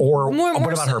guess the or more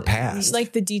what about so, her past?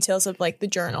 like the details of like the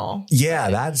journal. Yeah,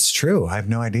 that's true. I have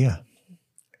no idea.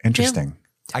 Interesting.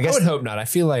 I I guess would hope not. I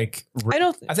feel like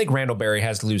I think Randall Berry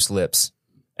has loose lips,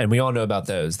 and we all know about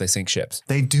those. They sink ships.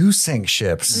 they do sink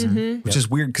ships, which is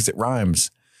weird because it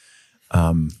rhymes.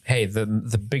 Hey,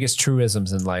 the biggest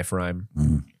truisms in life rhyme.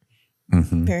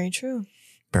 Very true.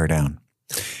 Bear down.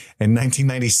 In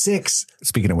 1996,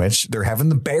 speaking of which, they're having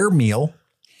the bear meal.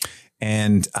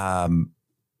 And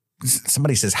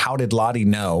somebody says, how did Lottie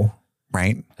know?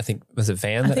 Right? I think, was it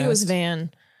Van? I that think it was asked?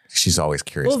 Van. She's always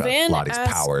curious Well, about Van Lottie's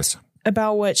asked- powers.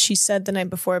 About what she said the night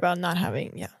before about not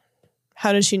having, yeah.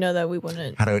 How did she know that we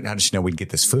wouldn't? How did she know we'd get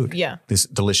this food? Yeah. This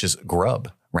delicious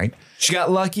grub, right? She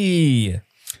got lucky.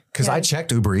 Because I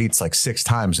checked Uber Eats like 6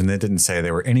 times and it didn't say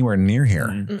they were anywhere near here.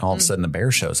 And all of a sudden the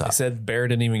bear shows I up. said Bear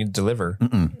didn't even deliver.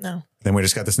 No. Then we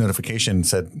just got this notification and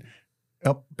said,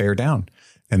 oh, bear down.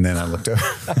 And then I looked over.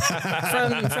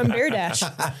 From Bear Dash.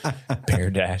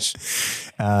 Bear Dash.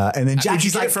 And then Did you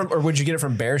Jackie's get like, it from, or would you get it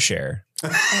from Bear Share?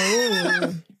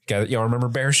 Oh. Y'all remember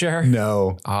Bear Share?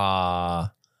 no.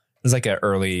 It was like an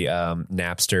early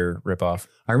Napster ripoff.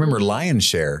 I remember Lion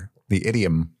Share, the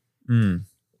idiom.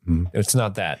 It's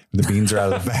not that. The beans are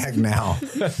out of the bag now.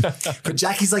 But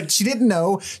Jackie's like, she didn't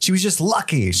know. She was just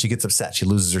lucky. She gets upset. She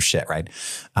loses her shit, right?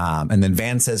 And then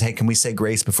Van says, hey, can we say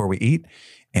grace before we eat?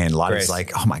 And Lottie's Grace.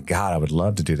 like, oh, my God, I would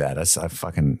love to do that. I'm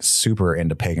fucking super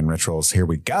into pagan rituals. Here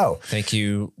we go. Thank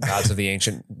you, gods of the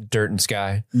ancient dirt and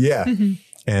sky. Yeah.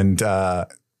 And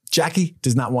Jackie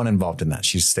does not want involved in that.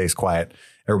 She stays quiet.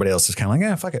 Everybody else is kind of like,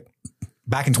 yeah, fuck it.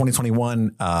 Back in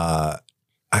 2021,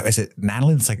 is it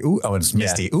Natalie? It's like, ooh, oh, it's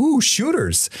Misty. Yeah. Ooh,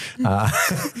 shooters.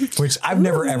 Which I've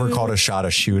never ever called a shot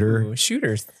a shooter. Ooh,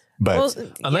 shooters. But Well,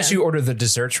 Unless you order the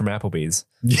desserts from Applebee's.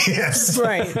 yes.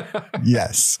 right.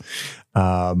 Yes.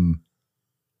 And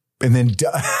then,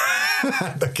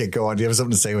 okay, go on. Do you have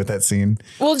something to say with that scene?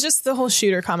 Well, just the whole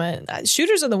shooter comment.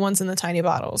 Shooters are the ones in the tiny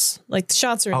bottles. Like the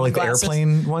shots are in Oh, like the glasses.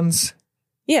 airplane ones?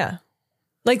 Yeah.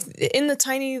 Like in the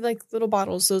tiny like little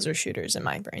bottles, those are shooters in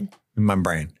my brain. In my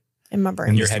brain. In my In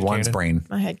brain. Your Misty head One's cannon? brain.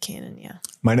 My head cannon, yeah.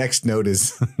 My next note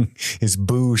is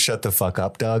boo, shut the fuck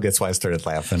up, Doug. That's why I started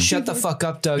laughing. Shut the fuck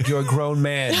up, Doug. You're a grown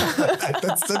man.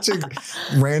 That's such a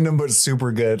random but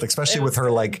super good, especially with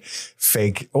her like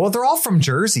fake. Well, they're all from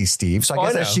Jersey, Steve. So I Oh,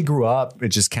 guess I as know. she grew up, it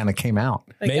just kind of came out.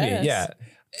 I Maybe, guess.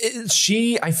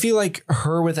 yeah. I feel like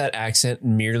her with that accent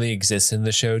merely exists in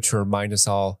the show to remind us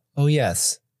all, oh,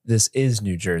 yes, this is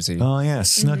New Jersey. Oh yeah,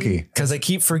 Snooky. Because I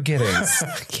keep forgetting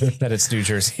that it's New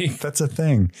Jersey. That's a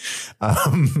thing.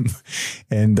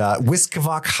 And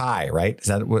Wiskavok High, right? Is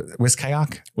that what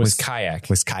Wiskayak? Was kayak.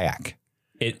 Wiskayak.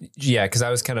 Yeah, because I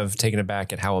was kind of taken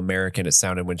aback at how American it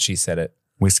sounded when she said it.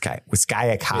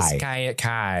 Wiskayak High. Kayak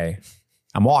high.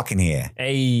 I'm walking here.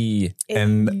 Hey.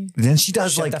 And then she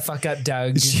does Shut like the fuck up,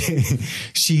 Doug.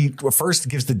 she first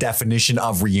gives the definition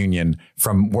of reunion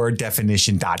from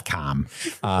worddefinition.com.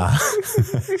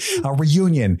 A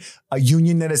reunion, a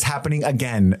union that is happening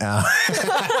again.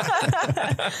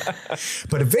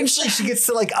 But eventually she gets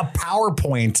to like a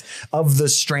PowerPoint of the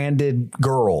stranded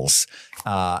girls.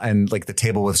 And like the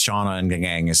table with Shauna and the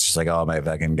gang is just like, oh my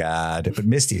fucking God. But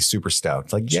Misty's super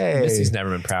stoked. Like, yay. Missy's never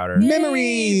been prouder. Yay,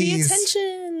 Memories. the attention.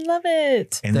 Love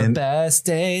it. And The then best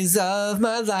days of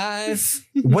my life.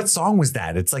 what song was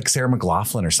that? It's like Sarah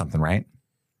McLachlan or something, right?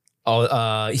 Oh,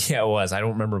 yeah, it was. I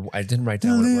don't remember. I didn't write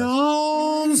down what it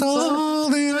was. arms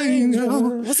of the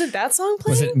angel. Was it that song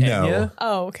playing? Was it No. Enya?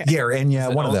 Oh, okay. Yeah, or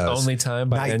Enya, one of those. Only Time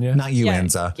by not, Enya? not you, yeah.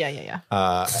 Enza.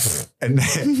 Yeah. And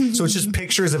then, so it's just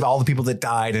pictures of all the people that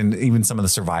died and even some of the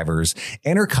survivors.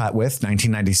 Intercut with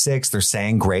 1996. They're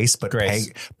saying grace, but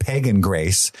Grace. pagan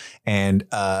grace. And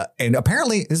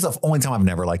apparently this is the only time I've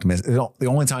never liked Misty. The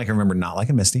only time I can remember not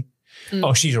liking Misty.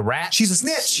 Oh, she's a rat? She's a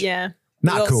snitch. Yeah.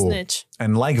 Not Real cool. Snitch.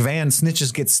 And like Van,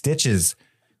 snitches get stitches.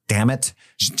 Damn it.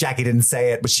 Jackie didn't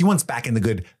say it, but she wants back in the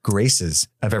good graces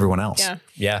of everyone else. Yeah.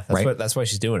 Yeah, that's why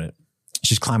she's doing it.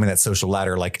 She's climbing that social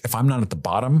ladder. Like, if I'm not at the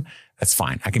bottom, that's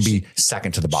fine. I can be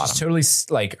second to the bottom. She's totally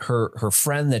like her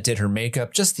friend that did her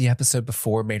makeup just the episode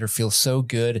before made her feel so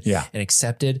good Yeah. and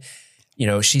accepted. You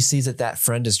know, she sees that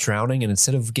friend is drowning, and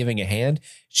instead of giving a hand,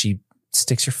 she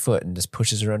sticks her foot and just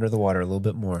pushes her under the water a little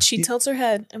bit more. She tilts her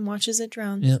head and watches it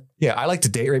drown. Yeah. Yeah, I like to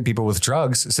date rape people with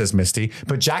drugs, says Misty.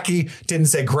 But Jackie didn't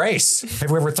say grace. Have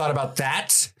you ever thought about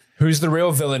that? Who's the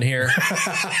real villain here?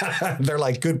 They're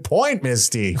like, good point,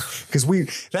 Misty. Because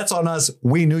that's on us.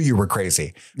 We knew you were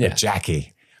crazy. Yeah. But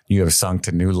Jackie, you have sunk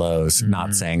to new lows,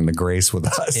 not saying the grace with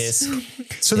us.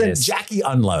 So then Jackie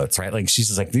unloads, right? Like, she's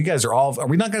just like, you guys are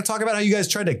we not going to talk about how you guys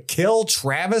tried to kill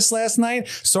Travis last night?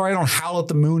 Sorry, I don't howl at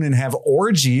the moon and have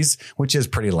orgies, which is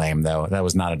pretty lame, though. That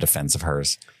was not a defense of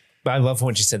hers. But I love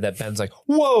when she said that. Ben's like,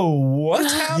 whoa, what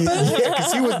happened? Yeah,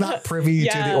 because he was not privy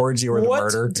to the orgy or the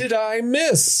murder. What did I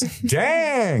miss?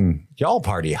 Dang, y'all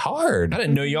party hard. I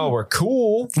didn't know y'all were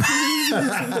cool.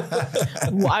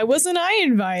 Why wasn't I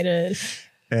invited?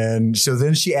 And so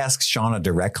then she asks Shauna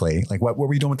directly, like, what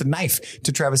were you doing with the knife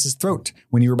to Travis's throat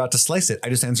when you were about to slice it? I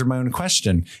just answered my own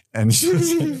question. And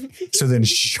so then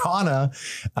Shauna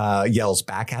yells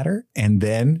back at her. And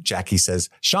then Jackie says,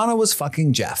 Shauna was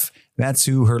fucking Jeff. That's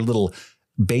who her little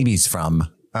baby's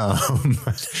from.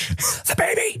 The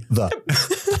baby. The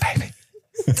baby.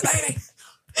 The baby.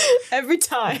 Every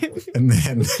time. And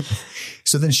then,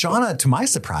 so then Shauna, to my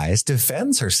surprise,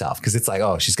 defends herself because it's like,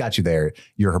 oh, she's got you there.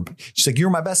 She's like, you're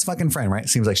my best fucking friend, right? It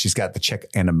seems like she's got the chick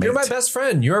and a mate. You're my best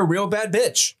friend. You're a real bad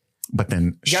bitch. But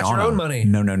then You Shauna, got your own money.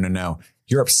 No.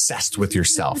 You're obsessed with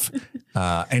yourself.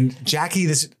 And Jackie,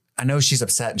 I know she's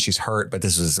upset and she's hurt, but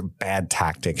this was a bad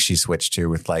tactic she switched to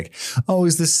with like, oh,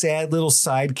 is this sad little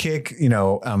sidekick? You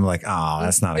know, I'm like, oh,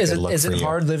 that's not a good look for you. Is it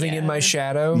hard living in my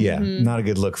shadow? Yeah, not a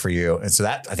good look for you. And so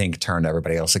that, I think, turned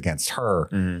everybody else against her.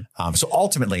 So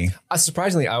ultimately,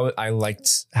 Surprisingly, I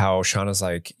liked how Shauna's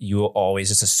like, you always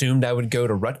just assumed I would go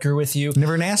to Rutger with you.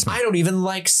 never even asked me. I don't even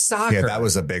like soccer. Yeah, that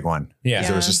was a big one. Yeah.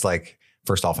 So it was just like,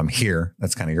 first off, I'm here.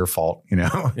 That's kind of your fault, you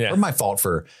know, Yeah. or my fault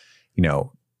for, you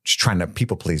know, just trying to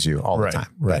people please you all the time.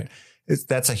 Right. But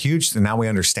that's a huge, and now we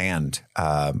understand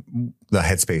the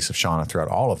headspace of Shauna throughout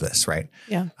all of this. Right.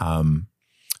 Yeah.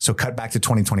 So cut back to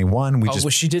 2021. Well,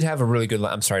 she did have a really good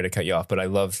line. I'm sorry to cut you off, but I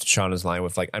loved Shauna's line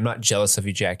with like, I'm not jealous of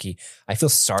you, Jackie. I feel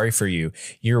sorry for you.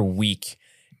 You're weak.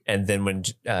 And then when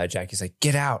Jackie's like,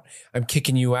 get out, I'm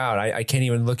kicking you out. I can't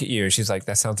even look at you. She's like,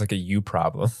 that sounds like a you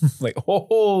problem. Like,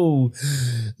 oh,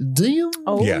 damn.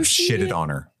 Oh, yeah, shitted on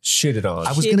her. Shitted on.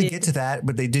 I was going to get to that,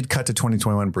 but they did cut to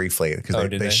 2021 briefly because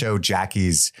they show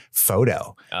Jackie's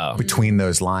photo between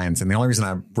those lines. And the only reason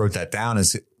I wrote that down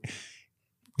is,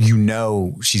 you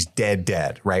know, she's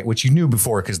dead, right? Which you knew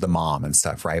before because the mom and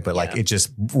stuff, right? But like, it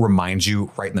just reminds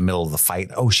you right in the middle of the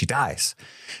fight, oh, she dies,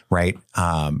 right?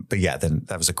 But yeah, then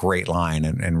that was a great line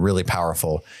and really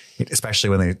powerful,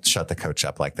 especially when they shut the coach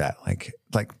up like that.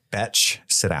 Like Betch,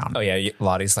 sit down. Oh yeah,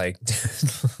 Lottie's like,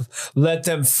 let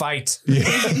them fight.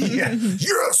 Yeah.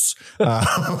 Yes.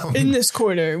 In this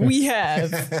corner, we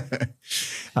have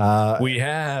We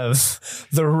have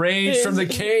the rage from the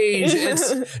cage.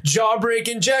 It's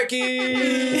jawbreaking Jackie.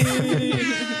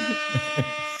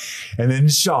 And then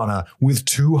Shauna with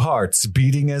two hearts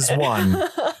beating as one,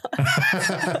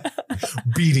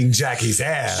 beating Jackie's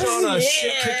ass. Shauna,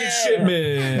 shit kicking shit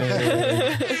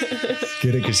man.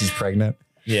 Get it? Because she's pregnant.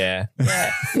 Yeah.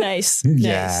 nice.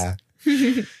 Yeah.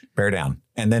 Bear down.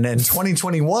 And then in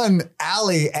 2021,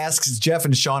 Allie asks Jeff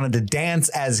and Shauna to dance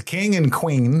as king and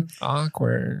queen.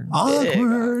 Awkward.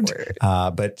 Awkward.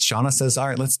 But Shauna says, all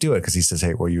right, let's do it. Because he says,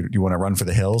 hey, well, you want to run for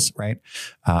the hills, right?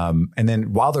 And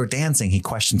then while they're dancing, he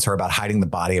questions her about hiding the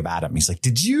body of Adam. He's like,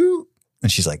 did you?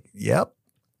 And she's like, yep.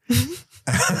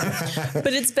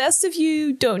 But it's best if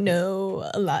you don't know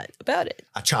a lot about it.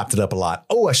 I chopped it up a lot.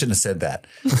 Oh, I shouldn't have said that.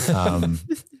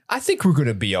 I think we're going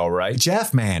to be all right.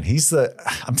 Jeff, man,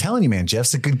 I'm telling you, man,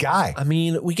 Jeff's a good guy. I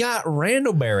mean, we got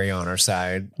Randallberry on our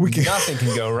side. Nothing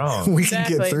can go wrong. We can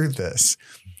get through this.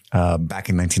 Back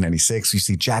in 1996, you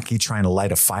see Jackie trying to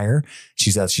light a fire.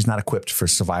 She's not equipped for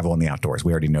survival in the outdoors.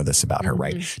 We already know this about her,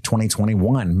 right?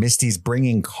 2021, Misty's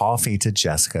bringing coffee to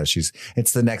Jessica.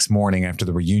 It's the next morning after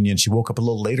the reunion. She woke up a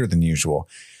little later than usual.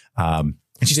 And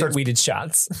we did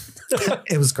shots.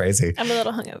 It was crazy. I'm a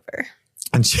little hungover.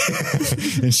 And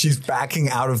she's backing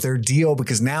out of their deal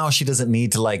because now she doesn't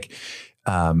need to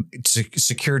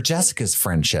secure Jessica's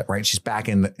friendship, right? She's back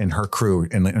in her crew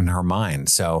in her mind.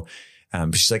 So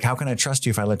She's like, how can I trust you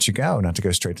if I let you go? Not to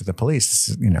go straight to the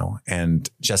police, And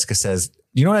Jessica says,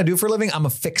 you know what I do for a living? I'm a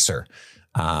fixer,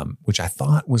 which I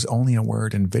thought was only a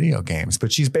word in video games.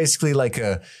 But she's basically like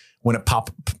when it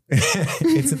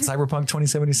it's in Cyberpunk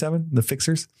 2077, the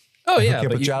fixers. Oh yeah,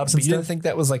 but jobs and you didn't think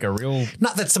that was like a real?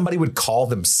 Not that somebody would call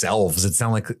themselves. It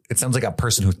sounds like a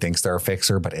person who thinks they're a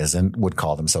fixer but isn't would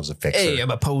call themselves a fixer. Hey, I'm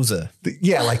a poser.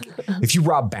 Yeah, like if you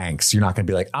rob banks, you're not going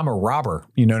to be like, I'm a robber.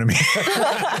 You know what I mean?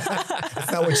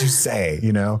 That's not what you say.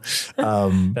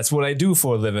 That's what I do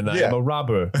for a living. I am a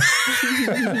robber.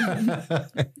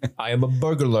 I am a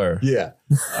burglar. Yeah,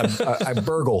 I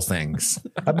burgle things.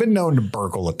 I've been known to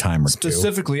burgle a time or two.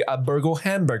 Specifically, I burgle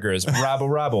hamburgers.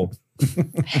 Rabble.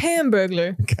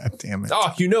 Hamburglar. God damn it.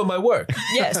 Oh, you know my work.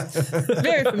 Yes.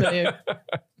 Very familiar.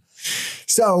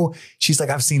 So she's like,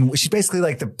 she's basically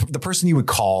like the person you would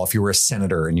call if you were a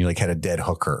senator and you like had a dead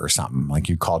hooker or something. Like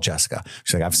you call Jessica.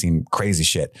 She's like, I've seen crazy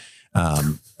shit.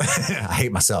 I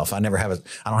hate myself. I don't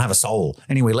have a soul.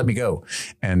 Anyway, let me go.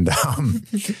 And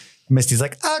Misty's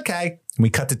like, okay. And we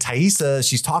cut to Thaisa.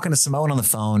 She's talking to Simone on the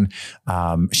phone.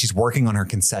 She's working on her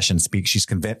concession speech. She's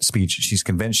convinced she's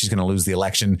going to lose the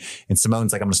election. And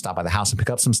Simone's like, I'm going to stop by the house and pick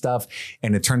up some stuff.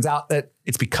 And it turns out that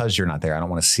it's because you're not there. I don't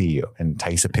want to see you. And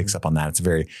Thaisa picks up on that. It's a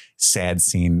very sad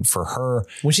scene for her.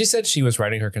 When she said she was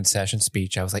writing her concession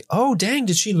speech, I was like, oh, dang,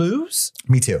 did she lose?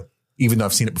 Me too. Even though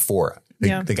I've seen it before.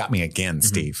 They got me again,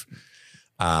 Steve.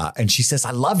 And she says,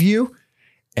 I love you.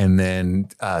 And then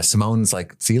Simone's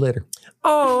like, see you later.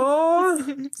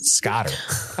 Oh, Scott her.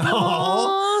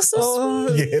 Oh, so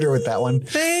sweet. You hit her with that one.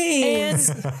 thanks.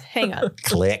 And hang on.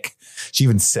 Click. She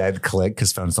even said click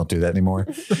because phones don't do that anymore.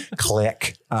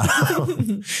 Click.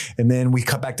 And then we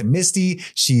cut back to Misty.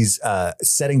 She's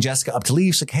setting Jessica up to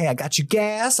leave. She's like, hey, I got you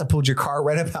gas. I pulled your car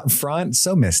right up out front.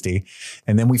 So Misty.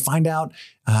 And then we find out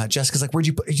Jessica's like,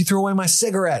 did you throw away my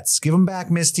cigarettes? Give them back,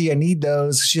 Misty. I need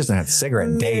those. She hasn't had a cigarette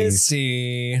in days.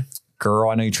 Misty.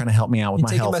 Girl, I know you're trying to help me out with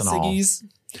my health and all. Ciggies?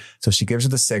 So she gives her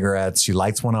the cigarettes. She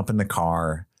lights one up in the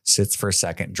car, sits for a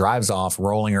second, drives off,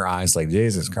 rolling her eyes like,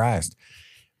 Jesus Christ.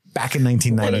 Back in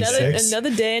 1996.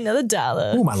 Another day, another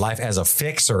dollar. Ooh, my life as a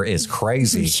fixer is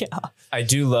crazy. Yeah. I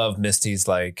do love Misty's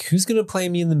like, who's going to play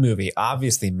me in the movie?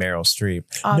 Obviously, Meryl Streep.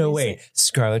 Obviously. No, wait,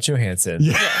 Scarlett Johansson.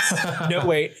 Yes. No,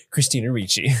 wait, Christina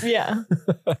Ricci. Yeah.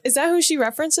 Is that who she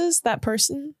references? That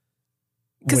person?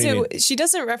 What do you mean? Because she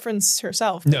doesn't reference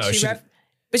herself. No,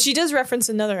 but she does reference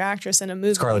another actress in a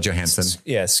movie. Scarlett Johansson.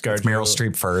 Yeah, Scarlett. Meryl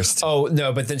Streep first. Oh,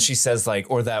 no, but then she says like,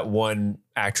 or that one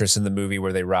actress in the movie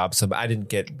where they rob some. I didn't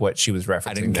get what she was referencing.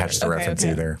 I didn't catch the reference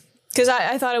either. Because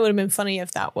I thought it would have been funny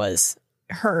if that was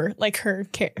her, like her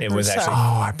character. It was actually.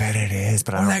 Oh, I bet it is.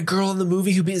 But I don't. that girl in the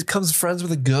movie who becomes friends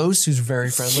with a ghost who's very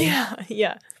friendly.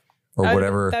 Yeah. Or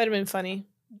whatever. That would have been funny.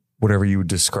 Whatever you would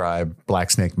describe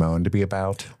Black Snake Moan to be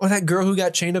about. Or that girl who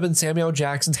got chained up in Samuel L.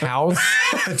 Jackson's house.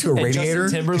 To a radiator.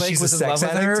 Justin Timberlake She's was a in love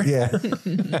sex with addict?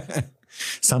 her. Yeah.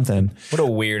 Something. What a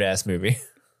weird ass movie.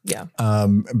 Yeah.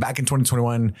 Back in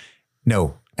 2021.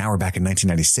 No, now we're back in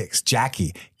 1996.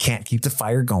 Jackie can't keep the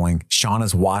fire going.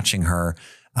 Shauna's watching her,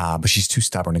 but she's too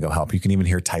stubborn to go help. You can even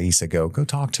hear Thaisa go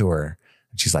talk to her.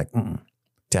 And she's like,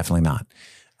 definitely not.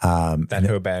 That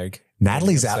hoe bag.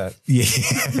 Natalie's out. Yeah.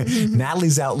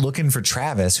 Natalie's out looking for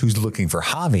Travis, who's looking for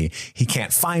Javi. He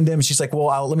can't find him. She's like,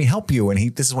 well, let me help you.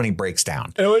 And this is when he breaks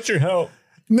down. I don't want your help.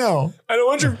 No, I don't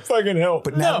want your fucking help.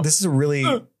 But now this is a really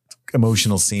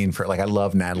emotional scene for I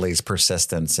love Natalie's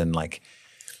persistence and like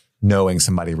knowing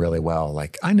somebody really well.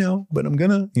 Like, I know, but I'm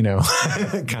gonna,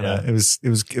 kind of, it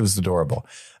was adorable.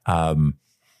 And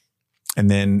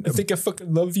then I think I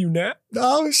fucking love you, Nat.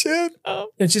 Oh shit.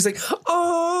 And she's like,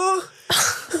 oh.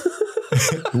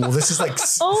 Well, this is like,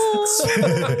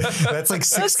 that's like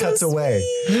six cuts away.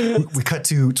 We cut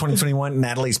to 2021.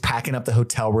 Natalie's packing up the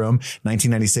hotel room.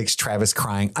 1996, Travis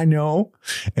crying, I know.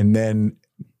 And then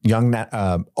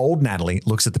old Natalie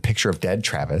looks at the picture of dead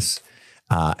Travis.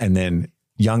 And then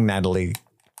young Natalie,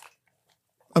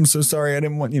 I'm so sorry. I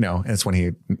didn't want, and it's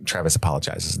when Travis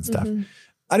apologizes and stuff. Mm-hmm.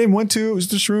 I didn't want to. It was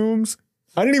the shrooms.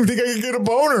 I didn't even think I could get a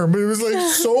boner, but it was like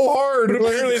so hard. But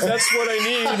apparently that's what I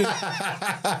need.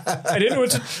 I didn't know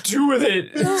what to do with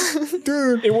it.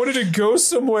 Dude. It wanted to go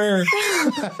somewhere.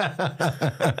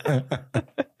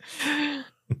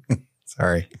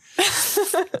 Sorry.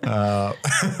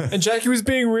 And Jackie was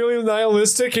being really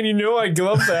nihilistic, and I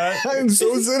love that. I'm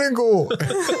so cynical.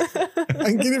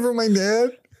 I get it from my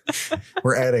dad.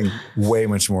 We're adding way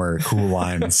much more cool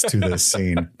lines to this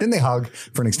scene. Then they hug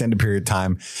for an extended period of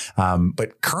time.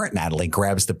 But current Natalie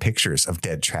grabs the pictures of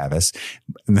dead Travis.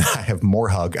 And then I have more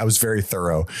hug. I was very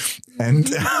thorough. And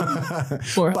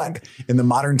but in the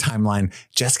modern timeline,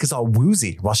 Jessica's all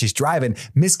woozy while she's driving.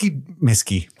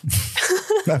 Misky.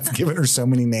 I've given her so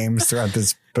many names throughout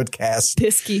this podcast.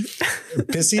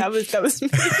 Pissy. That was me.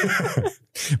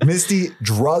 Misty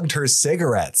drugged her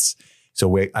cigarettes.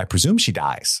 So I presume she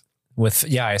dies.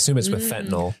 I assume it's with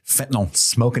fentanyl. Fentanyl,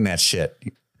 smoking that shit.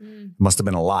 Must have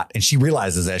been a lot. And she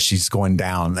realizes as she's going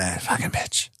down, that fucking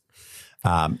bitch.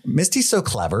 Misty's so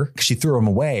clever because she threw him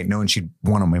away knowing she'd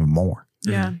want him even more.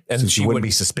 Yeah. And so she wouldn't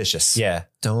be suspicious. Yeah.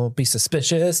 Don't be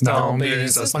suspicious. Don't be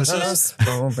suspicious.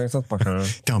 Don't be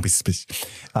suspicious. Don't be suspicious.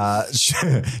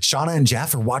 Shauna and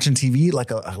Jeff are watching TV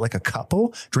like a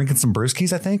couple, drinking some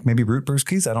brewskis, I think. Maybe root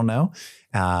brewskis. I don't know.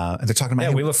 And they're talking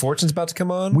about, Wheel of Fortune's about to come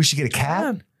on. We should get a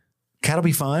cat. Yeah. Cat'll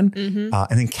be fun. And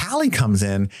then Callie comes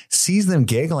in, sees them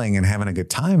giggling and having a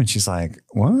good time. And she's like,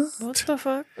 what? What the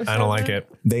fuck? I don't like it.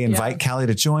 They invite Callie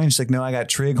to join. She's like, no, I got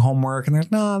trig homework. And they're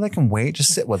like, no, they can wait.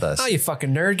 Just sit with us. Oh, you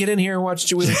fucking nerd. Get in here and watch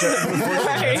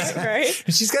Yellowjackets. Right.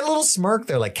 And she's got a little smirk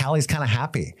there. Like Callie's kind of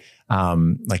happy.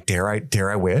 Like, dare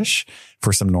I wish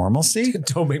for some normalcy?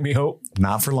 Don't make me hope.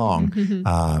 Not for long.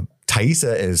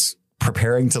 Taissa is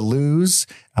preparing to lose,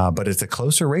 but it's a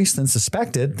closer race than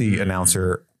suspected. The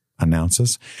announcer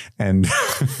announces, and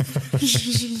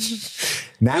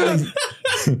Natalie,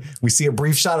 we see a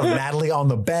brief shot of Natalie on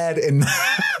the bed in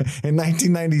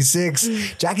 1996.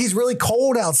 Jackie's really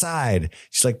cold outside.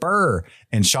 She's like, brr.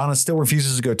 And Shauna still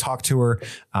refuses to go talk to her.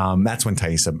 That's when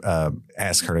Taissa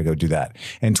asked her to go do that.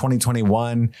 In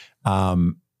 2021,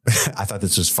 I thought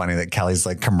this was funny that Callie's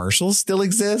like, commercials still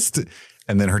exist.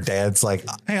 And then her dad's like,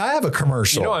 hey, I have a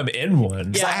commercial. You know, I'm in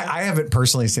one. Yeah. I haven't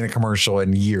personally seen a commercial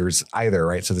in years either,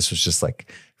 right? So this was just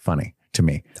like funny to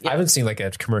me. I haven't seen like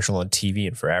a commercial on TV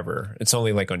in forever. It's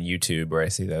only like on YouTube where I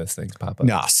see those things pop up.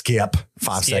 No, skip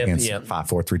 5 seconds. Yep. 5,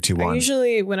 4, 3, 2, 1.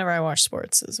 Usually whenever I watch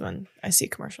sports is when I see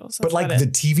commercials. But like the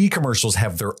TV commercials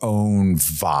have their own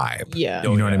vibe. Yeah.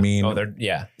 You know what I mean? Oh, they're,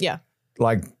 yeah. Yeah.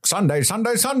 Like Sunday,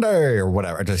 or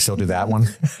whatever. Do I still do that one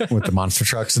with the monster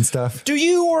trucks and stuff? Do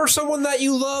you or someone that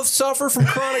you love suffer from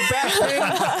chronic back pain?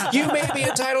 You may be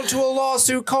entitled to a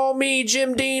lawsuit. Call me,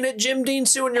 Jim Dean, at Jim Dean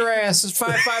suing your ass. It's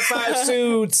 555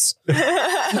 suits.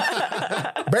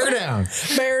 Bear down.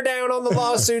 Bear down on the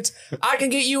lawsuits. I can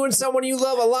get you and someone you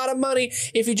love a lot of money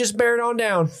if you just bear it on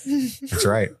down. That's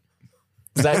right.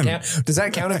 Does that count? Does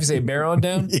that count if you say bear on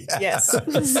down? Yeah. Yes.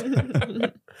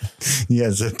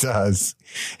 Yes, it does.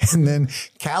 And then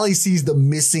Callie sees the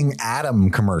Missing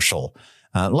Adam commercial.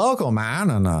 Local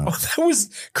man. And that was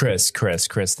Chris.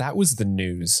 That was the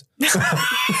news.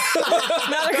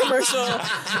 Not a commercial.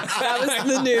 That was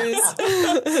the news.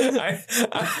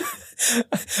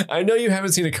 I know you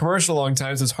haven't seen a commercial in a long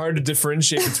time, so it's hard to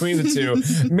differentiate between the two.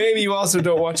 Maybe you also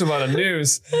don't watch a lot of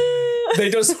news. They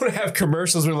just want to have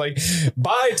commercials where like,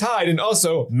 buy Tide and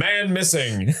also man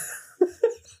missing.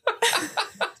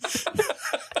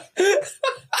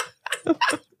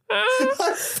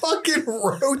 I fucking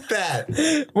wrote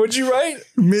that. What'd you write?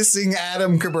 Missing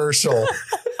Adam commercial.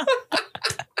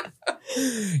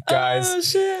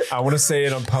 Guys, I want to say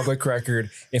it on public record.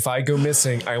 If I go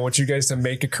missing, I want you guys to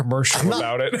make a commercial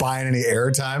about it. Buying any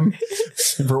airtime.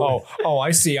 Oh,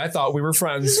 I see. I thought we were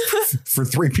friends. For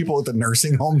 3 people at the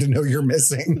nursing home to know you're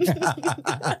missing. 3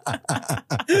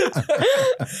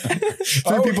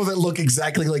 people that look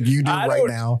exactly like you do right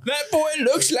now. That boy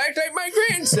looks like my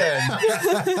grandson.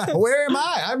 Where am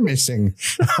I? I'm missing.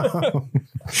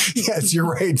 Yes, you're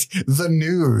right. The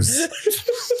news.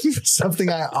 Something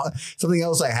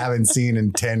else I haven't seen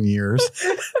in 10 years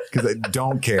because I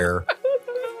don't care.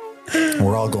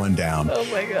 We're all going down. Oh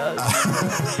my God.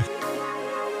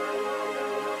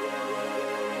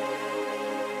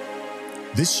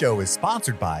 This show is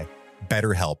sponsored by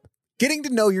BetterHelp. Getting to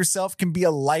know yourself can be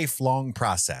a lifelong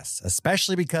process,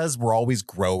 especially because we're always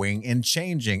growing and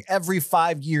changing. Every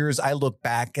 5 years, I look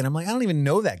back and I'm like, I don't even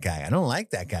know that guy. I don't like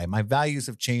that guy. My values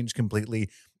have changed completely.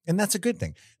 And that's a good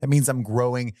thing. That means I'm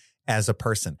growing as a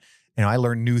person. You know, I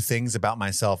learn new things about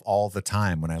myself all the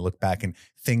time when I look back, and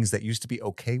things that used to be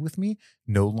okay with me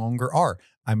no longer are.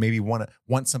 I maybe want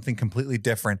something completely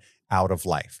different out of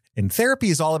life. And therapy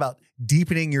is all about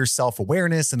deepening your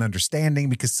self-awareness and understanding,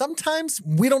 because sometimes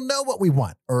we don't know what we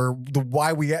want or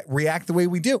why we react the way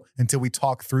we do until we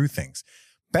talk through things.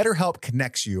 BetterHelp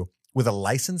connects you with a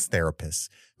licensed therapist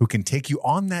who can take you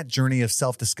on that journey of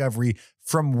self-discovery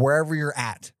from wherever you're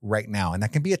at right now. And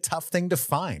that can be a tough thing to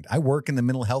find. I work in the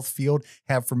mental health field,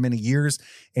 have for many years.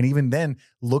 And even then,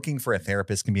 looking for a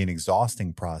therapist can be an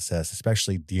exhausting process,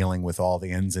 especially dealing with all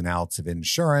the ins and outs of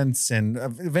insurance. And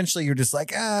eventually you're just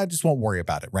like, I just won't worry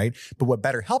about it, right? But what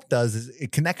BetterHelp does is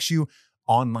it connects you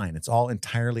online. It's all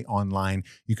entirely online.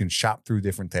 You can shop through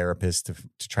different therapists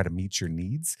to try to meet your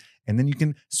needs. And then you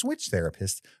can switch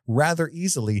therapists rather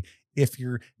easily if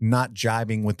you're not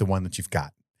jiving with the one that you've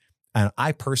got. And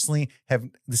I personally have,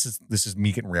 this is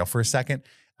me getting real for a second.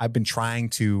 I've been trying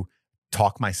to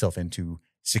talk myself into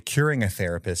securing a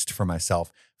therapist for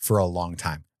myself for a long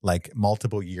time, like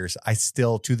multiple years. I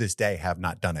still to this day have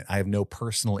not done it. I have no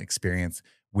personal experience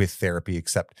with therapy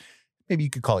except maybe you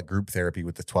could call it group therapy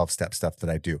with the 12-step stuff that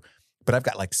I do. But I've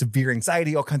got like severe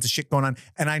anxiety, all kinds of shit going on.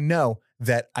 And I know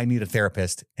that I need a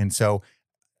therapist. And so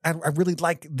I really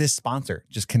like this sponsor,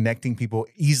 just connecting people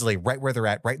easily right where they're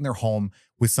at, right in their home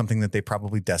with something that they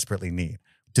probably desperately need.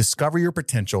 Discover your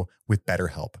potential with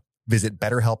BetterHelp. Visit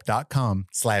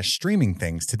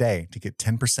BetterHelp.com/streamingthings today to get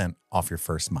 10% off your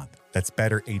first month. That's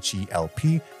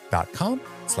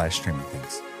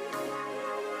BetterHelp.com/streamingthings.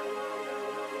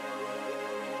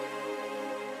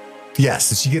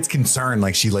 Yes, she gets concerned,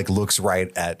 like she like looks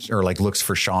right at or like looks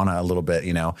for Shauna a little bit,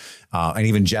 you know, and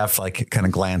even Jeff like kind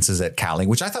of glances at Callie,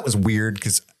 which I thought was weird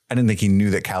because I didn't think he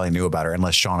knew that Callie knew about her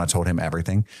unless Shauna told him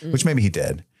everything, which maybe he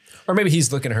did, or maybe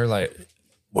he's looking at her like,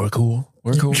 "We're cool,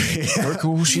 we're cool, we're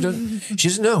cool." She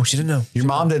doesn't know. Your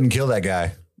mom didn't kill that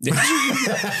guy.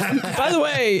 By the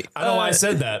way, I know why I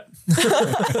said that.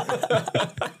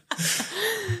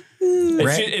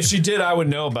 If she did, I would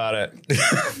know about it.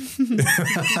 Yeah,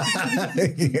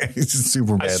 it's a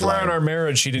super bad. I swear line. on our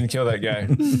marriage, she didn't kill that guy.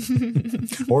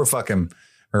 Or fuck him.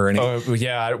 Or any.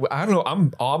 Yeah, I don't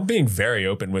know. I'm being very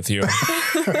open with you.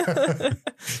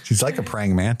 She's like a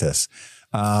praying mantis.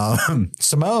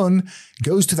 Simone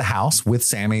goes to the house with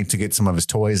Sammy to get some of his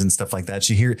toys and stuff like that.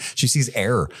 She sees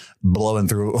air blowing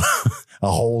through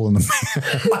a hole in the.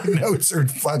 My notes are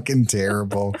fucking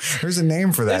terrible. There's a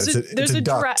name for that. There's a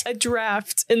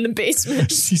draft in the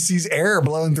basement. She sees air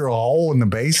blowing through a hole in the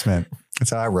basement.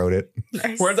 That's how I wrote it.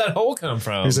 Nice. Where'd that hole come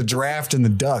from? There's a draft in the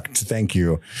duct. Thank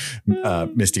you,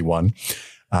 Misty One.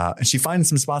 And she finds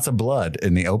some spots of blood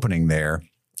in the opening there.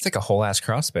 It's like a whole ass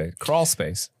crawl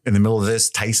space. In the middle of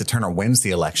this, Tysa Turner wins the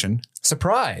election.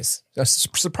 Surprise.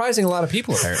 Surprising a lot of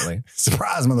people, apparently.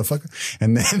 Surprise, motherfucker.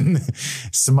 And then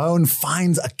Simone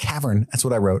finds a cavern. That's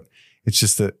what I wrote. It's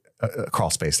just a crawl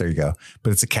space. There you go.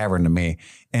 But it's a cavern to me.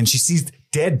 And she sees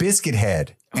dead Biscuit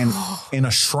Head and in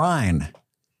a shrine.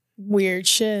 Weird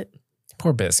shit.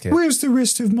 Poor Biscuit. Where's the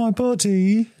rest of my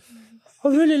body? I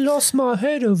really lost my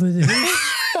head over there.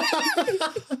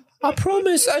 I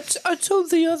promise. I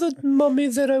told the other mummy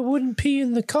that I wouldn't pee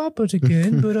in the carpet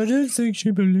again, but I don't think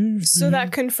she believes So me.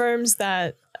 that confirms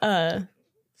that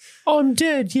I'm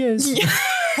dead, yes.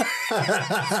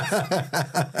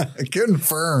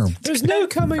 Confirmed. There's no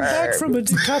coming back from a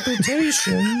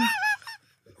decapitation.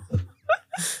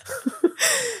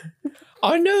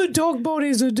 I know dog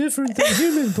bodies are different than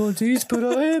human bodies, but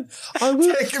I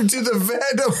will take him to the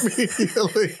vet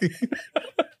immediately.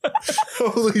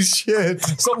 Holy shit.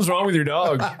 Something's wrong with your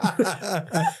dog.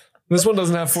 This one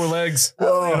doesn't have 4 legs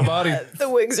and a body. The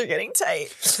wigs are getting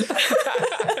tight.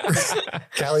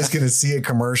 Callie's going to see a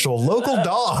commercial. Local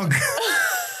dog.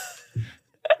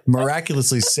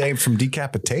 Miraculously saved from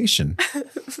decapitation.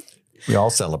 We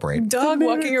all celebrate. Dog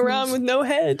walking around with no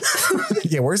head.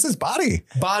 Yeah, where's his body?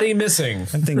 Body missing.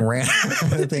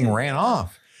 That thing ran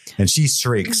off. And she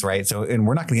shrieks, right? So, and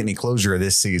we're not going to get any closure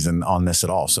this season on this at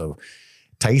all. So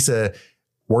Tysa,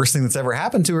 worst thing that's ever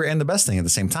happened to her and the best thing at the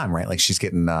same time, right? Like she's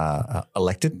getting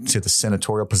elected to the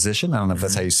senatorial position. I don't know if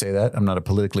that's how you say that. I'm not a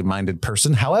politically minded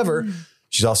person. However,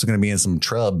 she's also going to be in some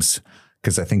trubs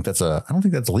because I don't think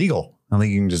that's legal. I don't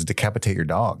think you can just decapitate your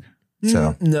dog.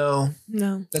 So No.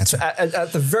 That's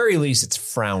At the very least, it's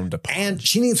frowned upon. and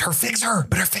she needs her fixer,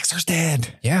 but her fixer's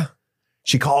dead. Yeah.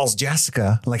 She calls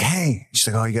Jessica like, hey, she's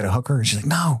like, oh, you got a hooker? And she's like,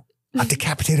 no, I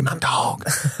decapitated my dog.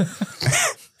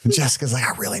 And Jessica's like,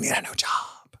 I really need a new job.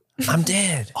 I'm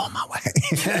dead. On my way.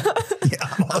 Yeah,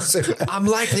 I'm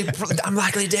likely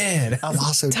dead. I'm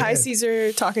also Ty dead. sees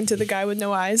her talking to the guy with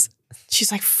no eyes.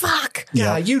 She's like, fuck.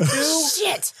 Yeah, you do.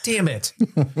 Shit. Damn it.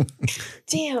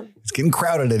 Damn. It's getting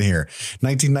crowded in here.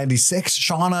 1996,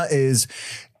 Shauna is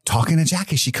talking to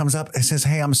Jackie. She comes up and says,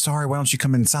 hey, I'm sorry. Why don't you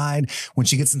come inside? When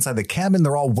she gets inside the cabin,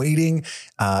 they're all waiting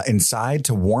inside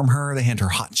to warm her. They hand her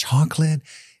hot chocolate,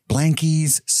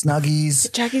 blankies,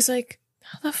 snuggies. Jackie's like,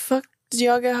 how the fuck Did you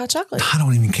all get hot chocolate? I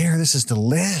don't even care. This is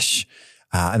delish.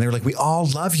 And they're like, we all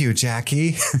love you,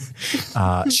 Jackie.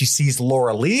 She sees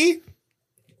Laura Lee.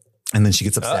 And then she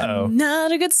gets upset. Uh-oh.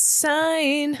 Not a good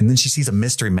sign. And then she sees a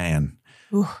mystery man.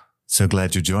 Ooh. So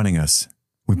glad you're joining us.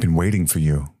 We've been waiting for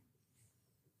you.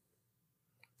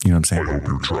 You know what I'm saying? I hope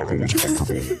your travel was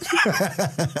comfortable.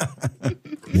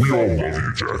 We all love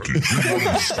you, Jackie. We love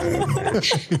you so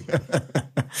much.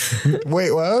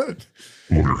 Wait, what?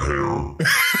 Love your hair.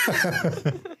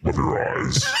 Love your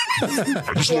eyes.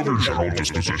 I just love your general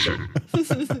disposition.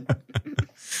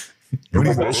 You're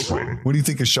my best friend. What do you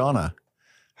think of Shauna?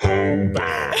 How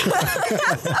bad?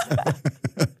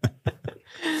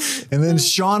 And then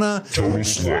Shauna, Total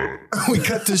slut. we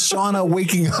cut to Shauna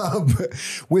waking up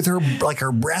with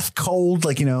her breath cold.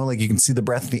 Like, you know, like you can see the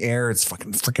breath in the air. It's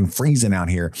fucking freaking freezing out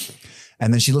here.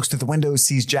 And then she looks through the window,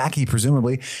 sees Jackie,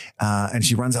 presumably, and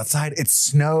she runs outside. It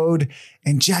snowed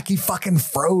and Jackie fucking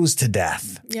froze to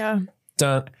death. Yeah.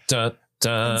 Dun, dun,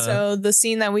 dun. And so the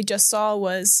scene that we just saw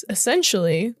was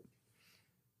essentially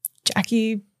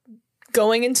Jackie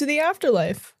going into the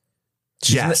afterlife.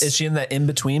 Yes. Is she in that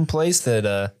in-between place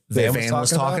that Van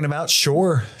was talking about?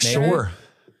 Sure. Maybe.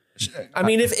 Sure. I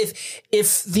mean,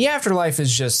 if the afterlife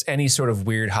is just any sort of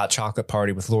weird hot chocolate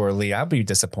party with Laura Lee, I'd be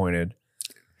disappointed.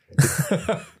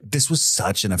 This was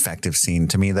such an effective scene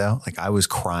to me, though. Like, I was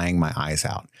crying my eyes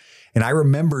out. And I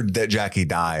remembered that Jackie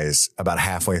dies about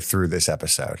halfway through this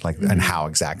episode, like, and how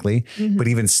exactly. But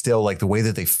even still, like, the way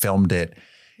that they filmed it,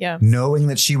 Yeah. knowing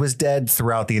that she was dead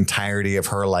throughout the entirety of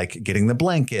her, like, getting the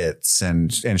blankets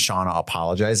and Shauna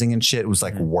apologizing and shit was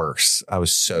like worse. I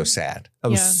was so sad. I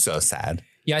was so sad.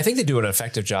 Yeah, I think they do an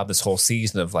effective job this whole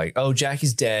season of like, oh,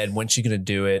 Jackie's dead. When's she going to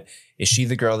do it? Is she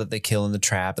the girl that they kill in the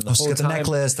trap? And the She's whole got the time,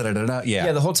 necklace.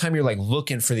 yeah, the whole time you're like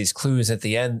looking for these clues. At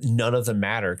the end, none of them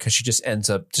matter because she just ends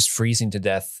up just freezing to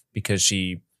death because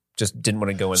she just didn't want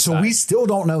to go inside. So we still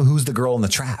don't know who's the girl in the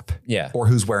trap. Yeah. Or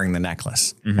who's wearing the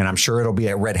necklace. And I'm sure it'll be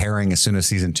a red herring as soon as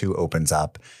season 2 opens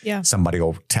up. Yeah. Somebody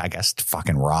will, I guess,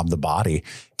 fucking rob the body,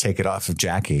 take it off of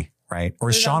Jackie, right? Or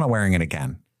is Shauna wearing it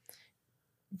again?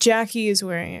 Jackie is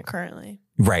wearing it currently.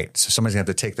 Right. So somebody's going to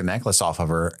have to take the necklace off of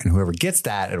her, and whoever gets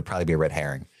that, it'll probably be a red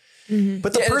herring.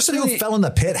 But the person who fell in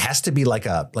the pit has to be like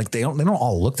they don't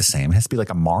all look the same. It has to be like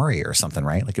a Mari or something,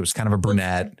 right? Like it was kind of a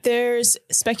brunette. There's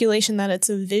speculation that it's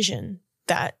a vision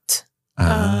that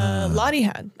Lottie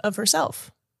had of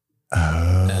herself.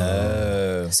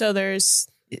 So there's,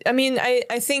 I mean,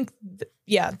 I think,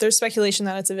 there's speculation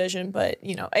that it's a vision, but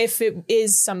you know, if it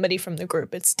is somebody from the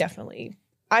group,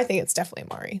 I think it's definitely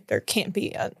Mari. There can't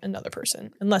be another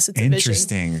person unless it's a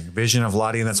Interesting. Vision of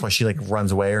Lottie, and that's why she like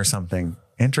runs away or something.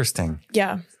 Interesting.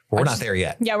 Yeah. But we're not there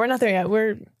yet. Yeah, we're not there yet.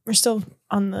 We're still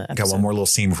on the episode. Got one more little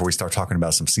scene before we start talking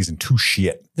about some season 2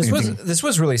 shit. This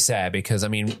was really sad because I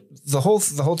mean the whole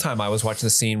time I was watching the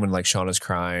scene when like Shauna's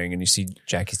crying and you see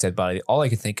Jackie's dead body, all I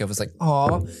could think of was like,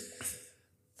 oh,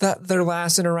 that their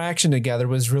last interaction together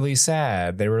was really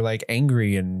sad. They were like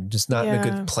angry and just not in a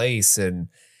good place. And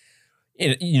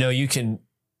you know, you can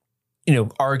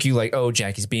argue like, oh,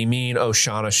 Jackie's being mean. Oh,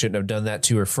 Shauna shouldn't have done that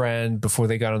to her friend before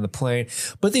they got on the plane.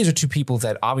 But these are two people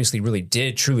that obviously really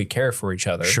did truly care for each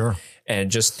other. Sure.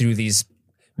 And just through these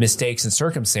mistakes and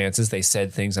circumstances, they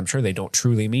said things I'm sure they don't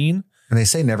truly mean. And they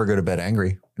say never go to bed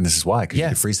angry. And this is why, because you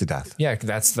could freeze to death. Yeah,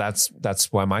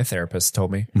 that's why my therapist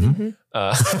told me. You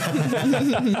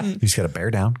just got to bear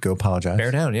down, go apologize.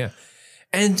 Bear down, yeah.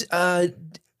 And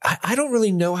I don't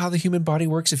really know how the human body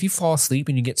works. If you fall asleep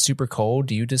and you get super cold,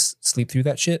 do you just sleep through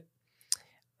that shit?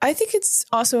 I think it's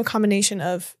also a combination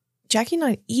of Jackie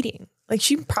not eating. Like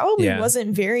she probably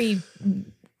wasn't very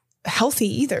healthy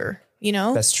either, you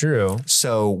know? That's true.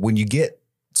 So when you get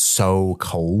so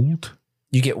cold,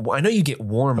 I know you get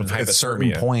warm in hypothermia. At a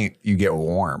certain point, you get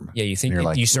warm. Yeah, you think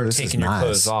you start taking your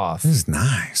clothes off. This is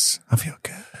nice. I feel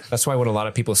good. That's why when a lot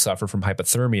of people suffer from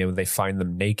hypothermia, they find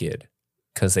them naked.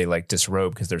 Because they like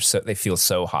disrobe because they feel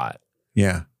so hot.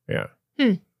 Yeah. Yeah.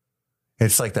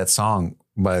 It's like that song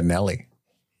by Nelly.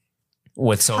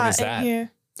 What song Hot is that? Here.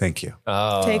 Thank you.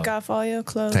 Oh. Take off all your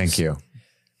clothes. Thank you.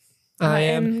 I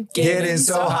am getting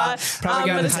so hot.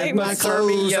 Probably I'm gonna take take my my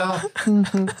clothes off.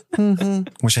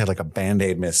 Wish I had like a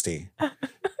Band-Aid Misty.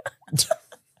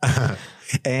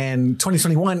 And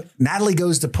 2021, Natalie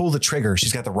goes to pull the trigger.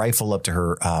 She's got the rifle up to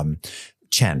her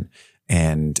chin.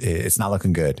 And it's not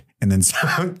looking good. And then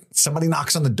somebody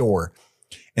knocks on the door,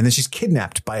 and then she's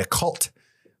kidnapped by a cult.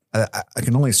 I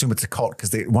can only assume it's a cult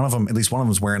because at least one of them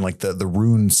was wearing like the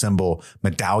rune symbol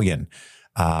medallion.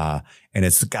 And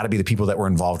it's got to be the people that were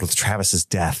involved with Travis's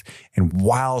death. And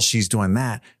while she's doing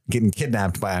that, getting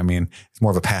kidnapped by, it's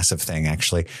more of a passive thing,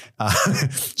 actually.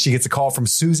 She gets a call from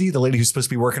Susie, the lady who's supposed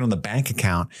to be working on the bank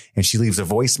account. And she leaves a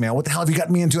voicemail. What the hell have you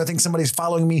gotten me into? I think somebody's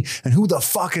following me. And who the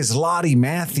fuck is Lottie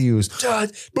Matthews?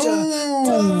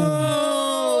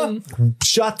 Boom!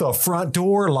 Shut the front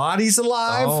door. Lottie's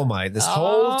alive. Oh my, this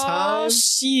whole time.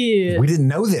 Shit. We didn't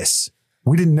know this.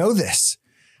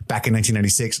 Back in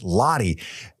 1996, Lottie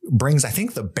brings, I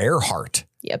think, the bear heart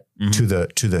Yep. to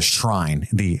the shrine,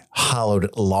 the hollowed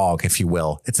log, if you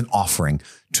will. It's an offering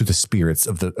to the spirits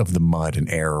of the mud and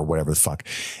air or whatever the fuck.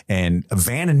 And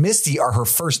Van and Misty are her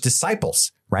first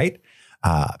disciples, right?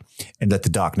 And let the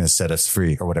darkness set us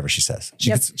free, or whatever she says.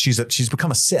 She's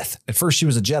become a Sith. At first, she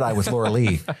was a Jedi with Laura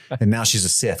Lee, and now she's a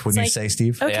Sith. Wouldn't you say,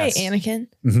 Steve? Okay, Yes. Anakin.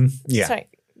 Mm-hmm. Yeah. Sorry.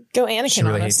 Go Anakin She on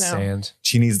really us hates now. sand.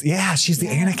 She needs. Yeah, she's the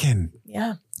Anakin.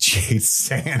 Yeah. She hates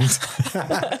sand.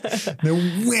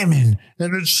 The women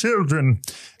and the children.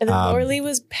 And then Laura Lee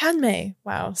was Padme.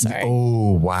 Wow. Sorry.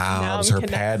 Oh, wow. Now It was her